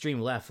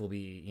extreme left will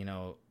be,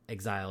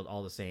 exiled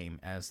all the same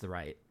as the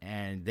right,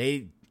 and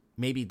they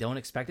maybe don't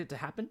expect it to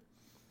happen.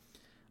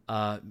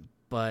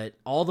 But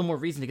all the more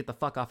reason to get the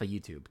fuck off of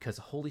YouTube, because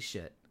holy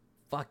shit,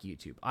 fuck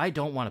YouTube. I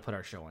don't want to put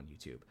our show on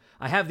YouTube.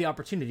 I have the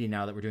opportunity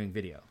now that we're doing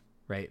video,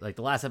 right? Like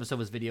the last episode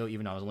was video,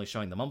 even though I was only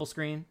showing the mumble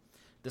screen.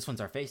 This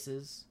one's our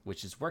faces,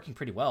 which is working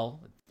pretty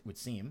well, it would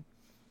seem.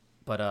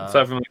 But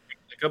aside from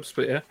hiccups,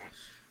 but yeah,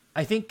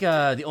 I think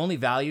the only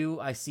value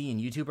I see in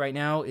YouTube right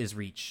now is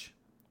reach,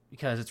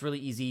 because it's really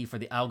easy for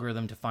the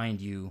algorithm to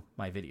find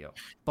my video.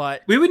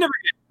 But we would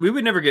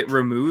never get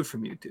removed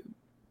from YouTube.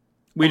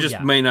 We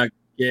may not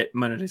get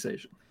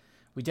monetization.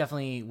 We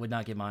definitely would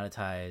not get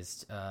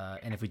monetized,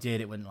 and if we did,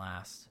 it wouldn't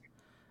last.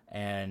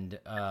 And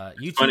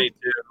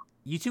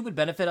YouTube would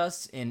benefit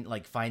us in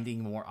like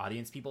finding more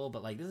audience people,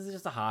 but like this is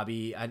just a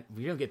hobby.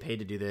 We don't get paid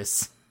to do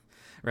this,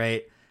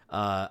 right?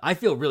 I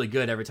feel really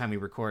good every time we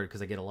record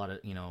because I get a lot of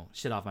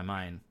shit off my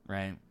mind,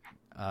 right?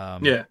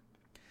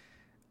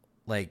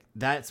 Like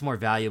that's more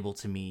valuable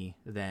to me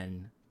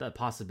than the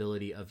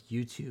possibility of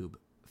YouTube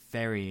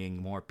ferrying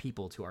more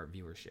people to our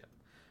viewership.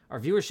 Our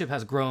viewership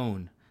has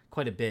grown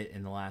quite a bit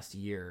in the last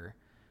year,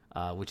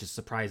 which is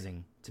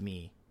surprising to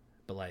me,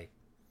 but like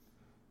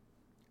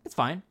it's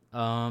fine.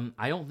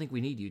 I don't think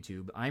we need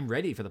YouTube. I'm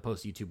ready for the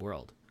post-YouTube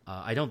world.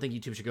 I don't think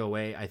YouTube should go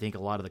away. I think a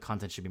lot of the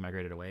content should be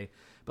migrated away.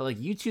 But like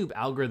YouTube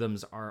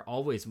algorithms are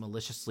always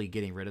maliciously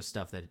getting rid of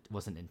stuff that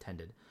wasn't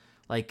intended.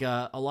 Like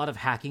a lot of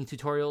hacking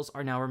tutorials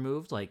are now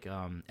removed, like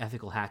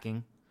ethical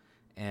hacking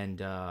and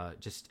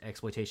just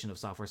exploitation of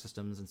software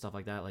systems and stuff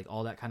like that. Like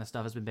all that kind of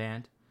stuff has been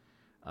banned.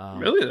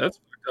 Really? That's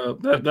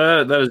fucked up.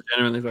 That is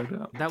genuinely fucked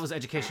up. That was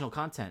educational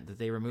content that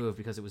they removed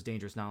because it was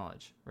dangerous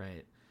knowledge,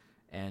 right?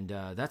 And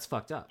that's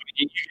fucked up.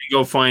 You can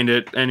go find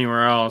it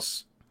anywhere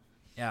else.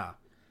 Yeah.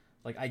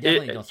 Like I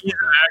definitely don't support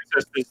that.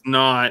 Access is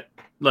not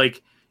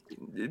like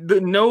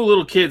no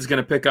little kid's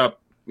gonna pick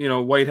up,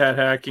 white hat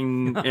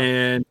hacking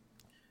and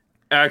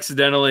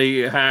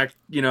accidentally hack,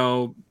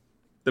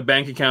 the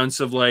bank accounts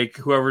of like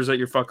whoever's at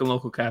your fucking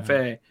local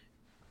cafe.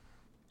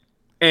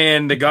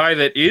 And the guy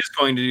that is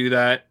going to do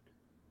that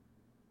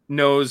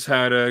knows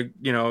how to,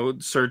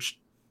 search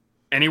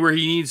anywhere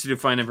he needs to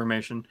find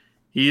information.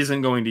 He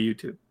isn't going to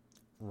YouTube.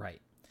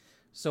 Right.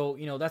 So,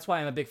 that's why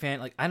I'm a big fan.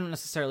 Like, I don't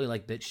necessarily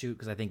like BitChute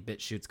because I think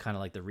BitChute's kind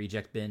of like the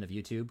reject bin of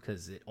YouTube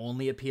because it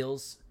only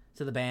appeals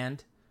to the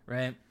band,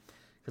 right?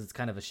 Because it's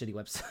kind of a shitty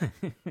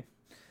website.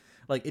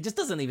 Like, it just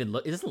doesn't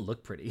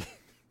look pretty.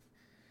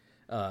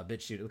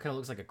 BitChute. It kind of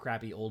looks like a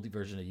crappy old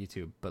version of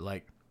YouTube. But,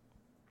 like,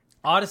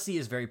 Odyssey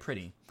is very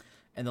pretty.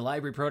 And the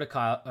library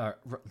protocol, not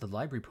the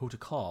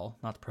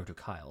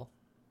ProtoKyle.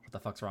 What the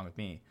fuck's wrong with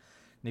me?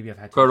 Maybe I've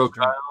had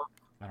ProtoKyle?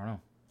 I don't know.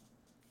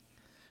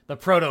 The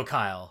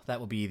ProtoKyle.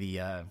 That will be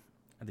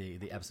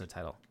the episode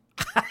title.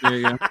 There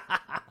you go.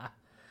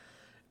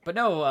 But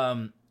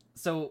no,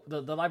 so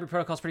the library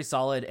protocol is pretty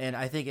solid, and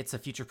I think it's a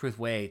future-proof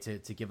way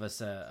to give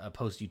us a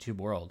post-YouTube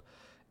world.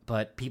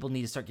 But people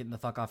need to start getting the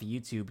fuck off of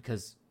YouTube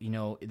because,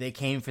 they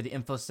came for the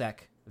InfoSec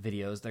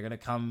videos. They're going to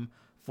come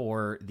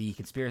for the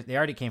conspiracy. They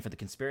already came for the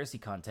conspiracy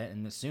content,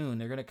 and soon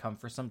they're going to come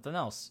for something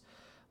else.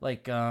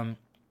 Like, I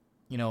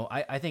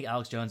think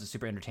Alex Jones is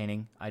super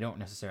entertaining. I don't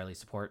necessarily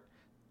support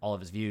all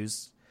of his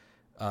views.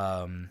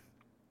 But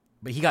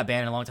he got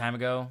banned a long time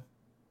ago.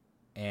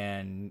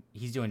 and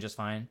he's doing just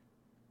fine.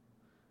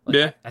 Like,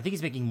 Yeah, I think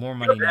he's making more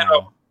money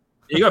now.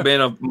 he got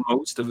banned off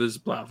most of his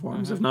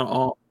platforms, if not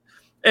all.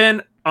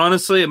 And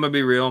honestly, it might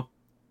be real.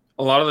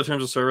 A lot of the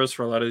terms of service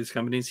for a lot of these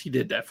companies, he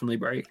did definitely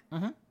break.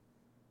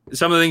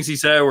 Some of the things he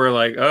said were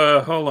like,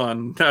 hold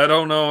on, I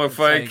don't know if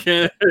I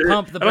can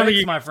pump the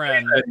brakes, my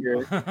friend.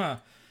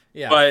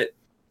 Yeah, but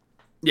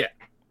yeah,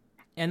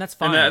 and that's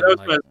fine. And that was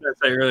what I was going to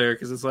say earlier,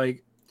 because it's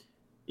like,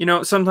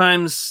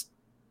 sometimes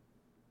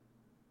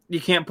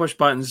you can't push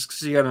buttons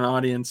because you got an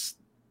audience.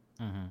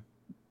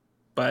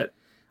 But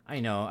I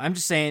know. I'm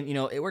just saying,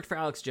 it worked for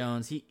Alex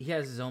Jones. He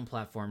has his own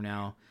platform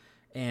now,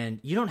 and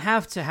you don't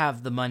have to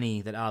have the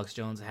money that Alex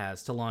Jones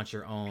has to launch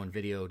your own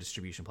video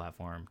distribution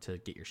platform to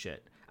get your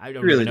shit. I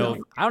don't even know.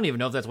 I don't even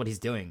know if that's what he's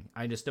doing.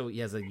 I just know he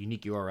has a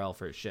unique URL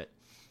for his shit.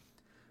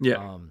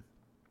 Yeah.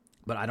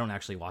 But I don't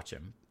actually watch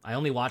him. I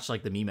only watch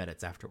like the meme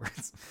edits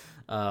afterwards.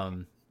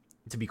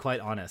 To be quite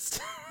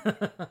honest.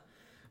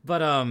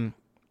 But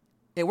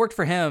it worked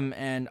for him,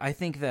 and I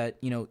think that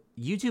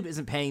YouTube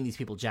isn't paying these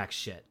people jack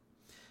shit,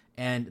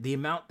 and the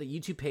amount that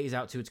YouTube pays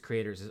out to its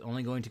creators is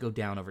only going to go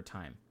down over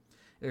time.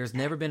 There's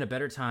never been a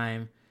better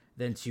time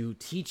than to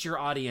teach your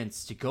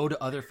audience to go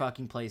to other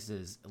fucking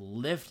places,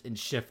 lift and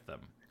shift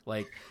them.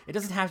 Like, it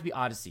doesn't have to be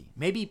Odyssey.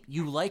 Maybe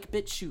you like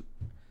BitChute.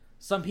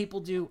 Some people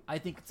do. I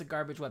think it's a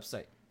garbage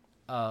website.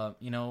 But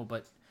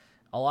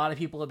a lot of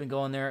people have been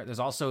going there. There's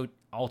also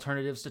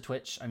alternatives to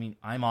Twitch. I mean,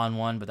 I'm on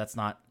one, but that's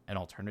not an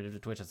alternative to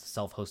Twitch. It's a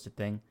self-hosted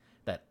thing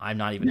that I'm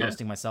not even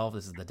hosting myself.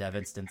 This is the dev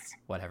instance,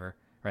 whatever,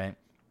 right?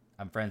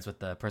 I'm friends with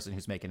the person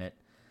who's making it.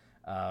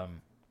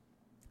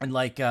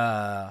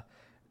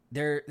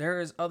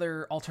 There's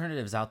other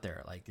alternatives out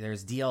there. Like,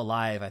 there's DL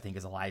Live, I think,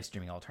 is a live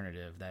streaming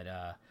alternative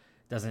that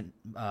doesn't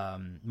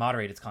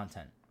moderate its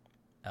content.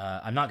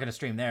 I'm not going to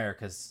stream there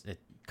because it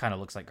kind of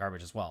looks like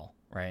garbage as well,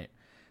 right?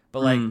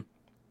 But like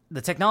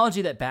the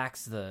technology that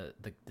backs the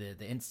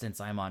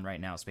instance I'm on right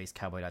now,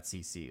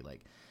 spacecowboy.cc,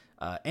 like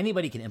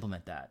anybody can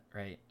implement that,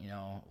 right?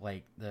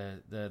 Like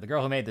the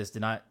girl who made this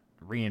did not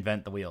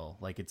reinvent the wheel.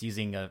 Like, it's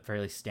using a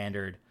fairly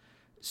standard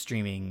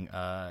streaming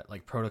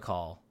like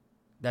protocol.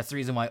 That's the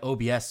reason why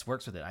OBS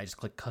works with it. I just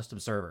click custom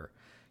server.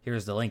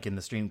 Here's the link in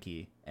the stream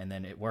key, and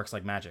then it works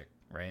like magic,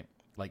 right?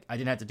 Like, I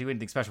didn't have to do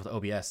anything special with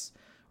OBS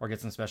or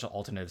get some special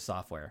alternative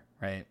software,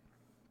 right?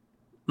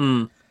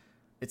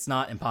 It's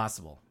not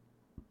impossible.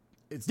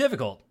 It's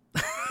difficult,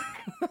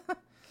 but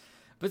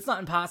it's not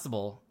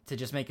impossible to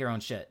just make your own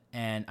shit.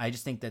 And I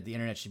just think that the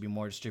internet should be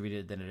more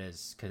distributed than it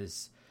is,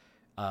 because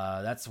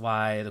that's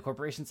why the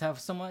corporations have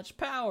so much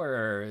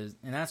power,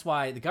 and that's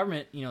why the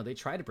government, they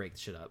try to break the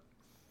shit up.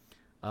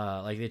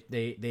 Like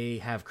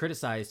they have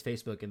criticized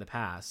Facebook in the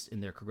past in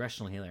their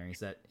congressional hearings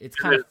that it's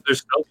kind of, they're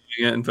still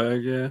doing it. In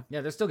fact,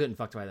 yeah, they're still getting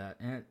fucked by that,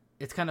 and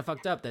it's kind of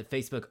fucked up that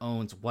Facebook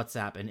owns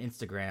WhatsApp and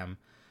Instagram,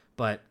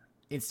 but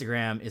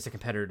Instagram is a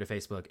competitor to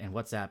Facebook, and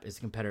WhatsApp is a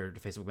competitor to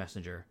Facebook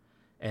Messenger,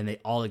 and they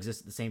all exist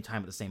at the same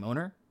time with the same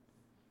owner.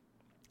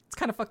 It's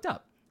kind of fucked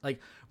up.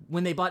 Like,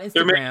 when they bought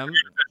Instagram,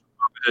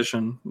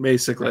 competition,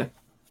 basically. Right.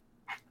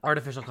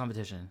 Artificial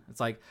competition.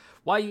 It's like,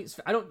 I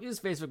don't use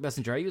Facebook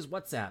Messenger, I use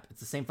WhatsApp. It's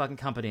the same fucking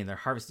company, and they're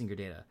harvesting your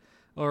data.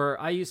 Or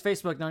I use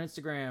Facebook, not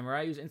Instagram, or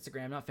I use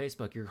Instagram, not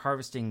Facebook. You're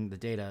harvesting the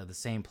data the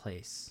same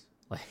place.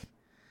 Like,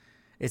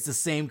 it's the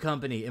same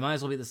company. It might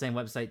as well be the same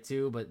website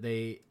too, but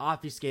they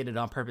obfuscated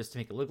on purpose to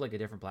make it look like a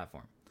different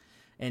platform.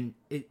 And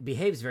it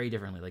behaves very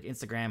differently. Like,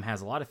 Instagram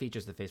has a lot of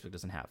features that Facebook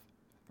doesn't have,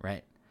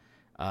 right?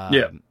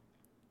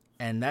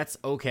 And that's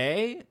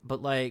okay,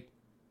 but like,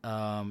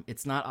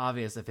 it's not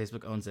obvious that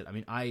Facebook owns it. I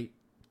mean, I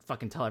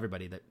fucking tell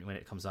everybody that when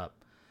it comes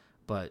up,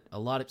 but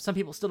some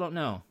people still don't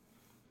know.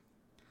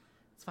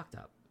 It's fucked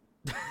up.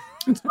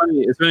 It's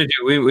funny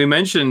too. We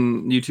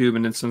mentioned YouTube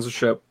and its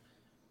censorship.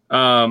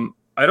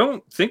 I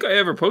don't think I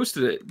ever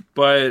posted it,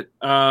 but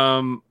I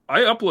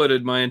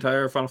uploaded my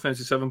entire Final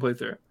Fantasy VII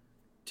playthrough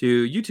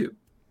to YouTube,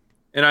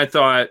 and I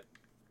thought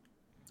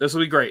this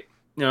will be great.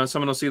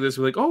 Someone will see this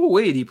and be like, "Oh,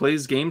 wait, he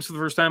plays games for the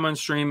first time on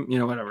stream."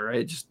 Whatever,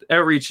 right? Just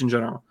outreach in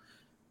general.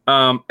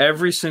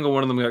 Every single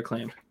one of them got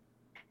claimed.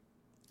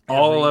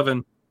 All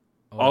 11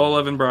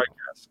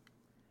 broadcasts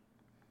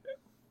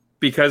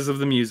because of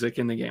the music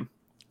in the game.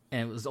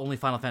 And it was only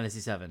Final Fantasy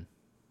VII.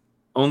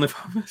 Only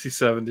Final Fantasy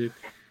VII, dude.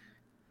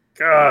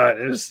 God,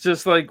 it's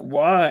just like,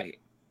 why?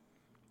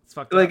 It's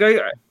fucked up.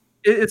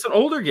 It's an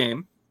older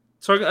game,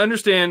 so I can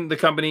understand the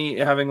company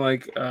having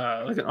like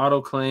an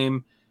auto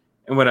claim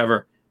and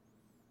whatever.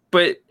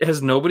 But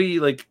has nobody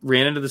like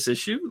ran into this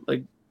issue?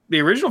 Like,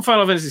 the original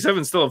Final Fantasy VII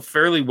is still a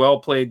fairly well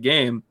played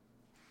game.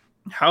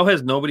 How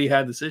has nobody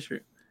had this issue?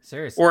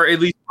 Seriously, or at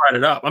least brought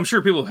it up? I'm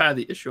sure people have had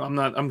the issue.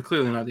 I'm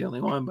clearly not the only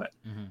one, but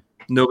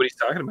nobody's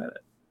talking about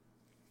it.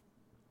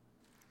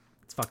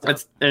 It's fucked up.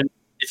 And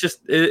it's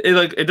just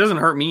it doesn't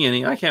hurt me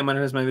any. I can't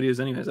monetize my videos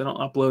anyways. I don't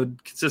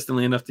upload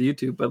consistently enough to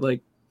YouTube, but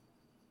like,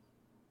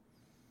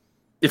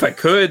 if I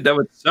could, that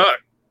would suck.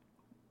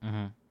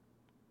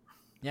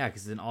 Yeah,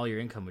 because then all your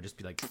income would just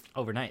be like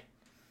overnight.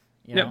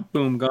 Yeah,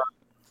 boom, gone.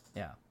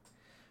 Yeah,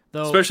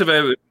 Though, Especially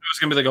if it was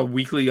gonna be like a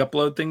weekly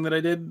upload thing that I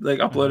did, like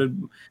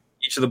uploaded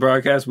each of the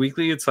broadcasts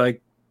weekly. It's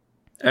like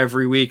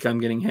every week I'm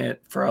getting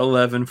hit for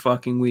 11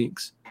 fucking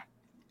weeks.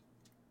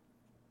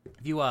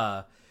 if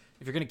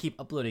you're gonna keep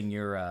uploading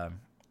your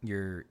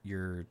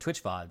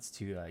Twitch VODs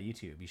to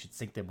YouTube, you should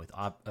sync them with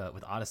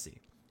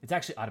Odyssey. It's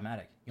actually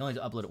automatic. You only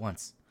have to upload it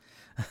once.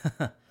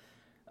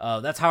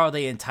 That's how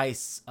they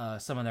entice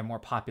some of their more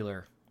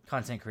popular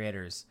content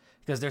creators,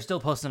 because they're still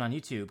posting on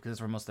YouTube because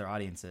that's where most of their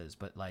audience is.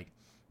 But like,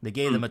 they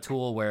gave them a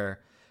tool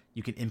where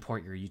you can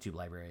import your YouTube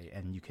library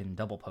and you can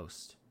double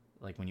post,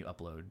 like when you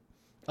upload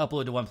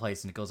to one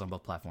place and it goes on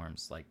both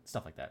platforms, like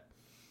stuff like that.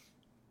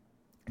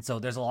 And so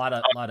there's a lot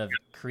of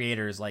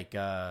creators, like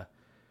I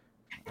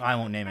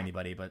won't name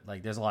anybody, but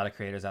like there's a lot of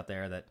creators out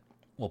there that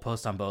will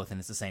post on both and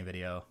it's the same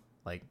video.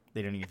 Like,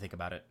 they don't even think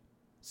about it.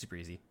 Super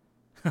easy.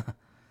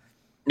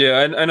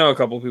 Yeah, I know a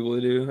couple of people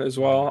who do as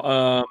well.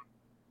 A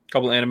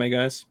couple of anime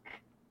guys.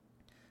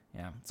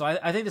 Yeah, so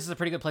I think this is a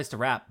pretty good place to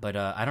wrap, but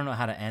I don't know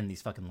how to end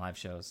these fucking live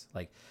shows.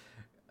 Like,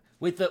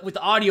 with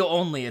the audio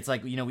only, it's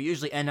like, we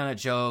usually end on a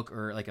joke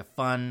or like a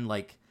fun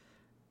like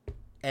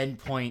end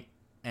point,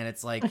 and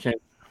it's like, Okay,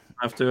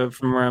 I have to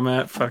from where I'm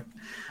at. Fuck.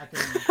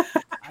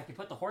 I can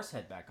put the horse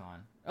head back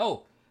on.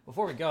 Oh,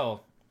 before we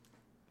go,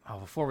 I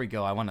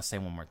want to say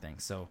one more thing.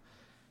 So,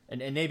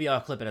 and maybe I'll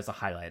clip it as a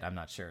highlight. I'm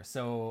not sure.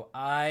 So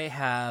I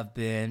have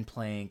been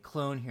playing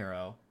Clone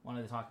Hero.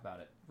 Wanted to talk about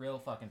it real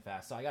fucking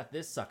fast. So I got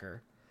this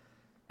sucker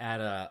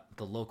at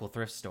the local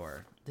thrift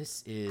store.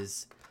 This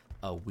is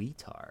a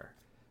Wiitar.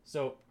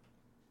 So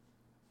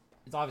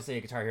it's obviously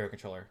a Guitar Hero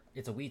controller.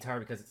 It's a Wiitar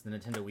because it's the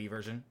Nintendo Wii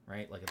version,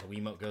 right? Like, the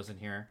Wiimote goes in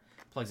here,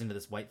 plugs into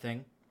this white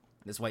thing.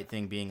 This white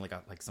thing being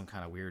like some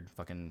kind of weird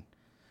fucking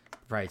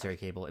proprietary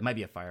cable. It might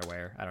be a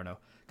FireWire. I don't know.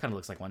 Kind of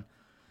looks like one.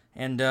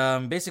 And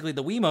basically,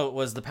 the Wiimote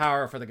was the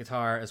power for the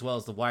guitar as well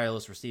as the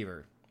wireless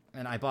receiver.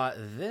 And I bought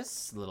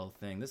this little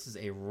thing. This is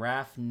a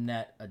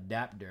RAFnet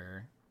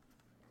adapter.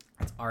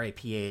 It's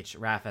RAPH,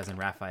 RAF as in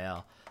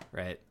Raphael,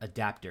 right?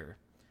 Adapter,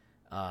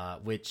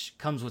 which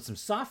comes with some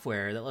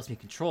software that lets me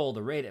control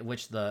the rate at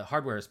which the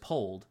hardware is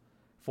pulled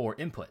for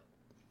input,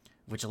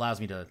 which allows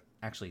me to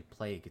actually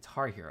play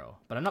Guitar Hero.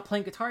 But I'm not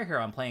playing Guitar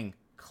Hero. I'm playing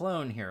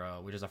Clone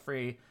Hero, which is a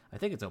free, I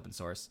think it's open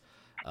source,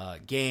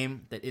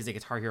 game that is a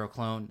Guitar Hero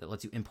clone that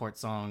lets you import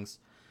songs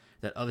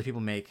that other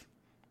people make.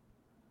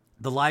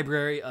 The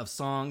library of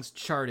songs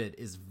charted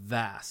is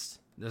vast.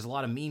 There's a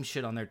lot of meme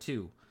shit on there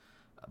too.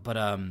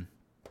 But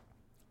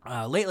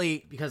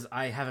lately, because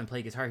I haven't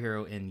played Guitar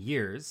Hero in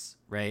years,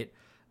 right?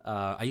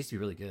 I used to be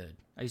really good.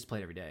 I used to play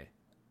it every day.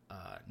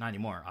 Not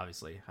anymore,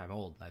 obviously. I'm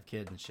old. I have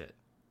kids and shit.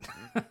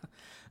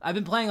 I've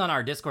been playing on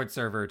our Discord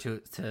server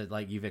to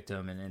like you,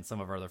 Victim, and some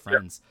of our other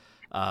friends.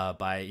 I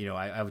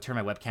would turn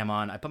my webcam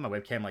on. I put my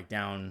webcam like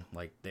down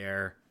like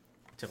there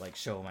to like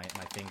show my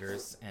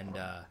fingers, and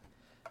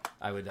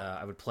I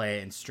would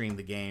play and stream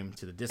the game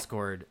to the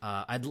Discord.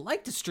 I'd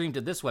like to stream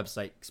to this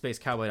website,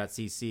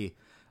 spacecowboy.cc,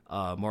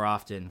 more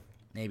often.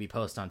 Maybe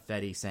post on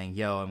Fetty saying,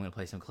 "Yo, I'm gonna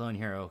play some Clone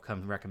Hero.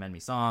 Come recommend me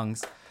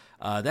songs."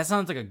 That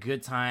sounds like a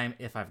good time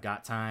if I've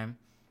got time.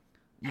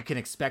 You can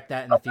expect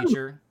that in the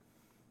future.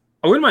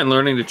 I wouldn't mind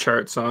learning to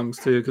chart songs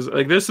too, because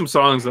like there's some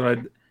songs that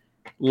I'd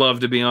love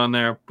to be on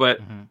there, but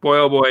boy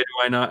oh boy do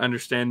I not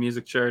understand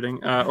music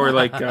charting or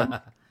like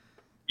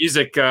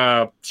music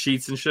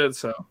sheets and shit.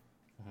 So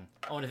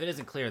oh, and if it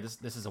isn't clear,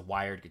 this is a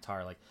wired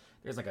guitar. Like,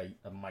 there's like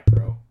a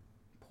micro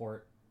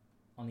port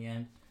on the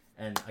end,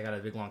 and I got a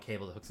big long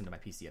cable that hooks into my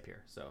PC up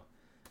here. So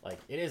like,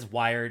 it is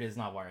wired. It is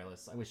not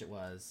wireless. I wish it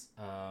was.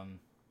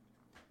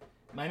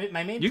 My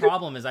main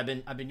problem is I've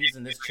been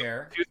using this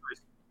chair.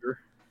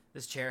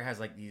 This chair has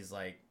like these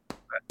like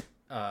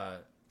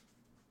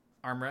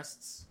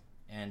armrests,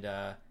 and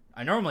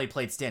I normally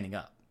played standing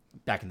up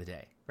back in the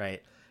day,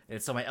 right? And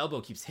so my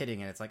elbow keeps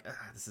hitting, and it's like,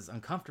 this is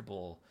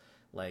uncomfortable.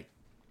 Like,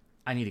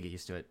 I need to get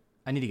used to it.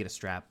 I need to get a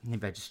strap.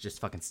 Maybe I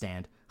just fucking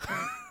stand.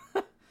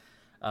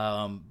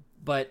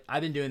 But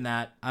I've been doing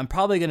that. I'm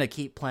probably gonna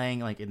keep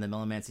playing like in the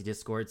Millimancy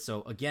Discord.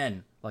 So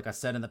again, like I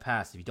said in the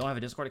past, if you don't have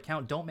a Discord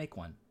account, don't make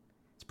one.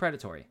 It's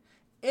predatory.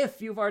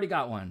 If you've already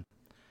got one,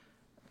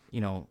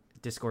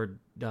 Discord.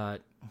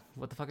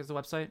 What the fuck is the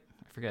website?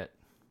 I forget.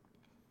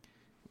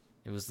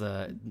 It was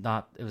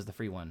the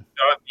free one.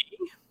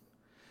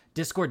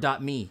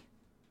 Discord.me.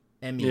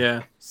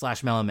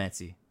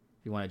 /Melomancy.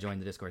 If you want to join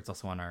the Discord, it's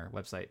also on our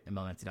website at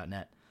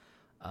melomancy.net.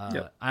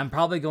 I'm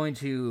probably going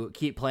to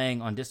keep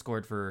playing on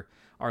Discord for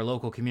our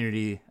local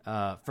community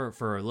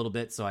for a little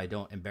bit, so I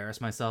don't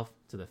embarrass myself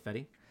to the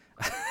Fetty.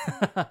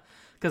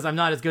 Because I'm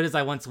not as good as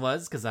I once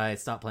was, because I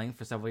stopped playing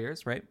for several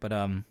years, right? But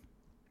I'm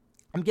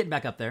getting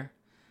back up there.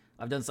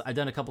 I've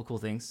done a couple cool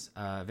things.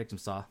 Victim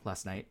saw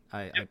last night.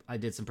 I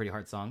did some pretty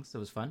hard songs. It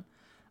was fun.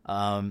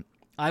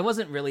 I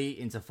wasn't really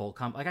into full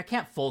combo. Like, I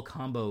can't full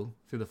combo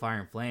through the Fire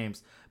and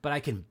Flames, but I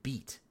can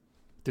beat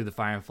through the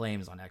Fire and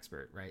Flames on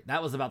Expert, right?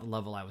 That was about the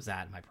level I was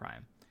at in my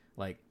prime.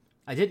 Like,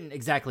 I didn't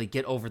exactly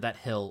get over that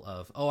hill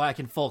of, I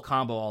can full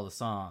combo all the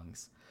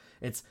songs.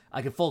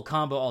 I could full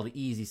combo all the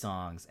easy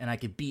songs, and I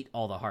could beat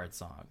all the hard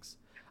songs.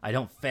 I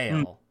don't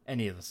fail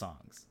any of the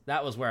songs.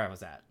 That was where I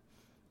was at.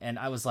 And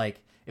I was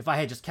like, if I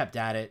had just kept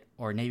at it,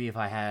 or maybe if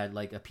I had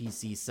like a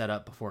PC set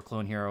up before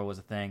Clone Hero was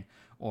a thing,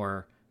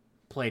 or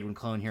played when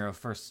Clone Hero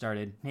first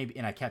started, maybe,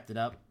 and I kept it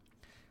up,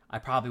 I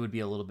probably would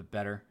be a little bit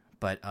better.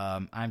 But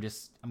I'm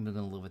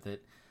gonna live with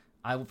it.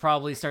 I will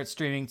probably start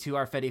streaming to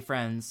our Fetty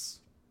friends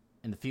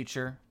in the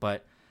future,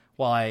 but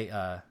while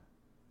I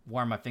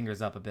warm my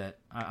fingers up a bit,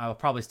 I'll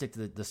probably stick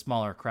to the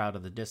smaller crowd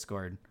of the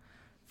Discord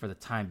for the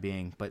time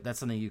being. But that's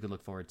something you could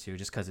look forward to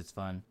just because it's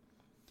fun.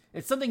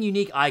 It's something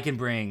unique I can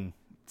bring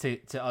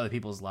to other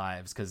people's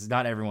lives, because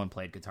not everyone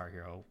played Guitar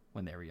Hero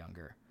when they were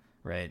younger,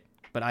 right?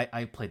 But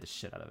I played the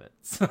shit out of it.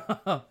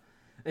 So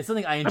it's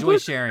something I enjoy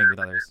sharing with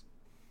others.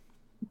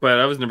 But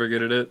I was never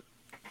good at it.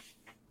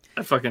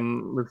 I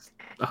fucking was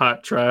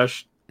hot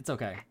trash. It's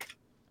okay.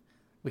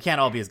 We can't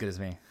all be as good as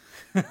me.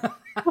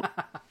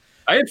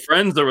 I had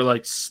friends that were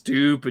like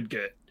stupid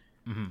good.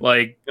 Mm-hmm.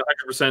 Like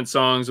 100%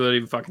 songs without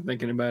even fucking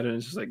thinking about it. And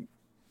it's just like,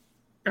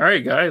 all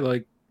right, guy,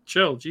 like,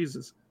 chill,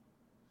 Jesus.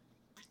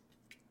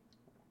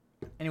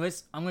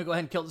 Anyways, I'm going to go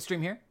ahead and kill the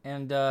stream here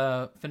and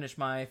finish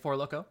my Four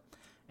Loko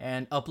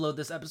and upload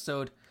this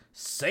episode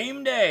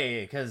same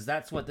day, because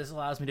that's what this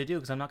allows me to do,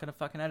 because I'm not going to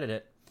fucking edit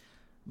it.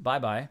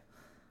 Bye-bye.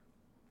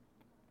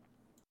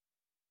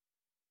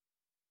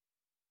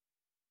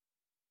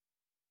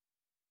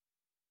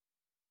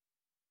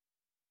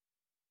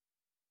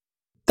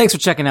 Thanks for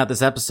checking out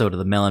this episode of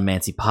the Mel and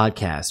Mancy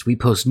podcast. We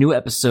post new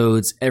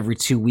episodes every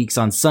 2 weeks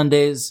on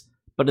Sundays,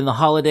 but in the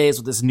holidays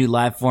with this new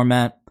live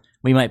format,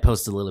 we might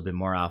post a little bit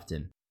more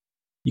often.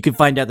 You can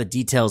find out the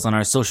details on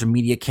our social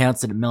media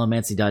accounts at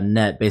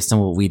melanmancy.net based on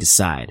what we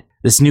decide.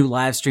 This new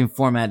live stream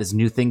format is a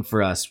new thing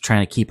for us,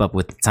 trying to keep up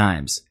with the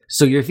times.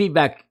 So your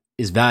feedback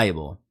is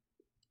valuable,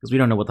 because we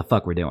don't know what the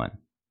fuck we're doing.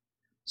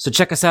 So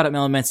check us out at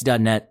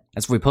melanmancy.net.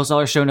 That's where we post all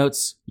our show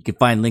notes. You can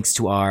find links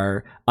to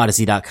our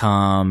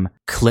odyssey.com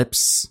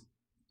clips.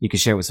 You can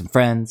share with some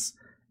friends.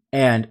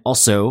 And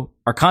also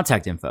our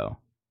contact info.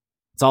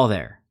 It's all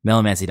there.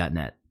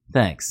 melanmancy.net.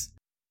 Thanks.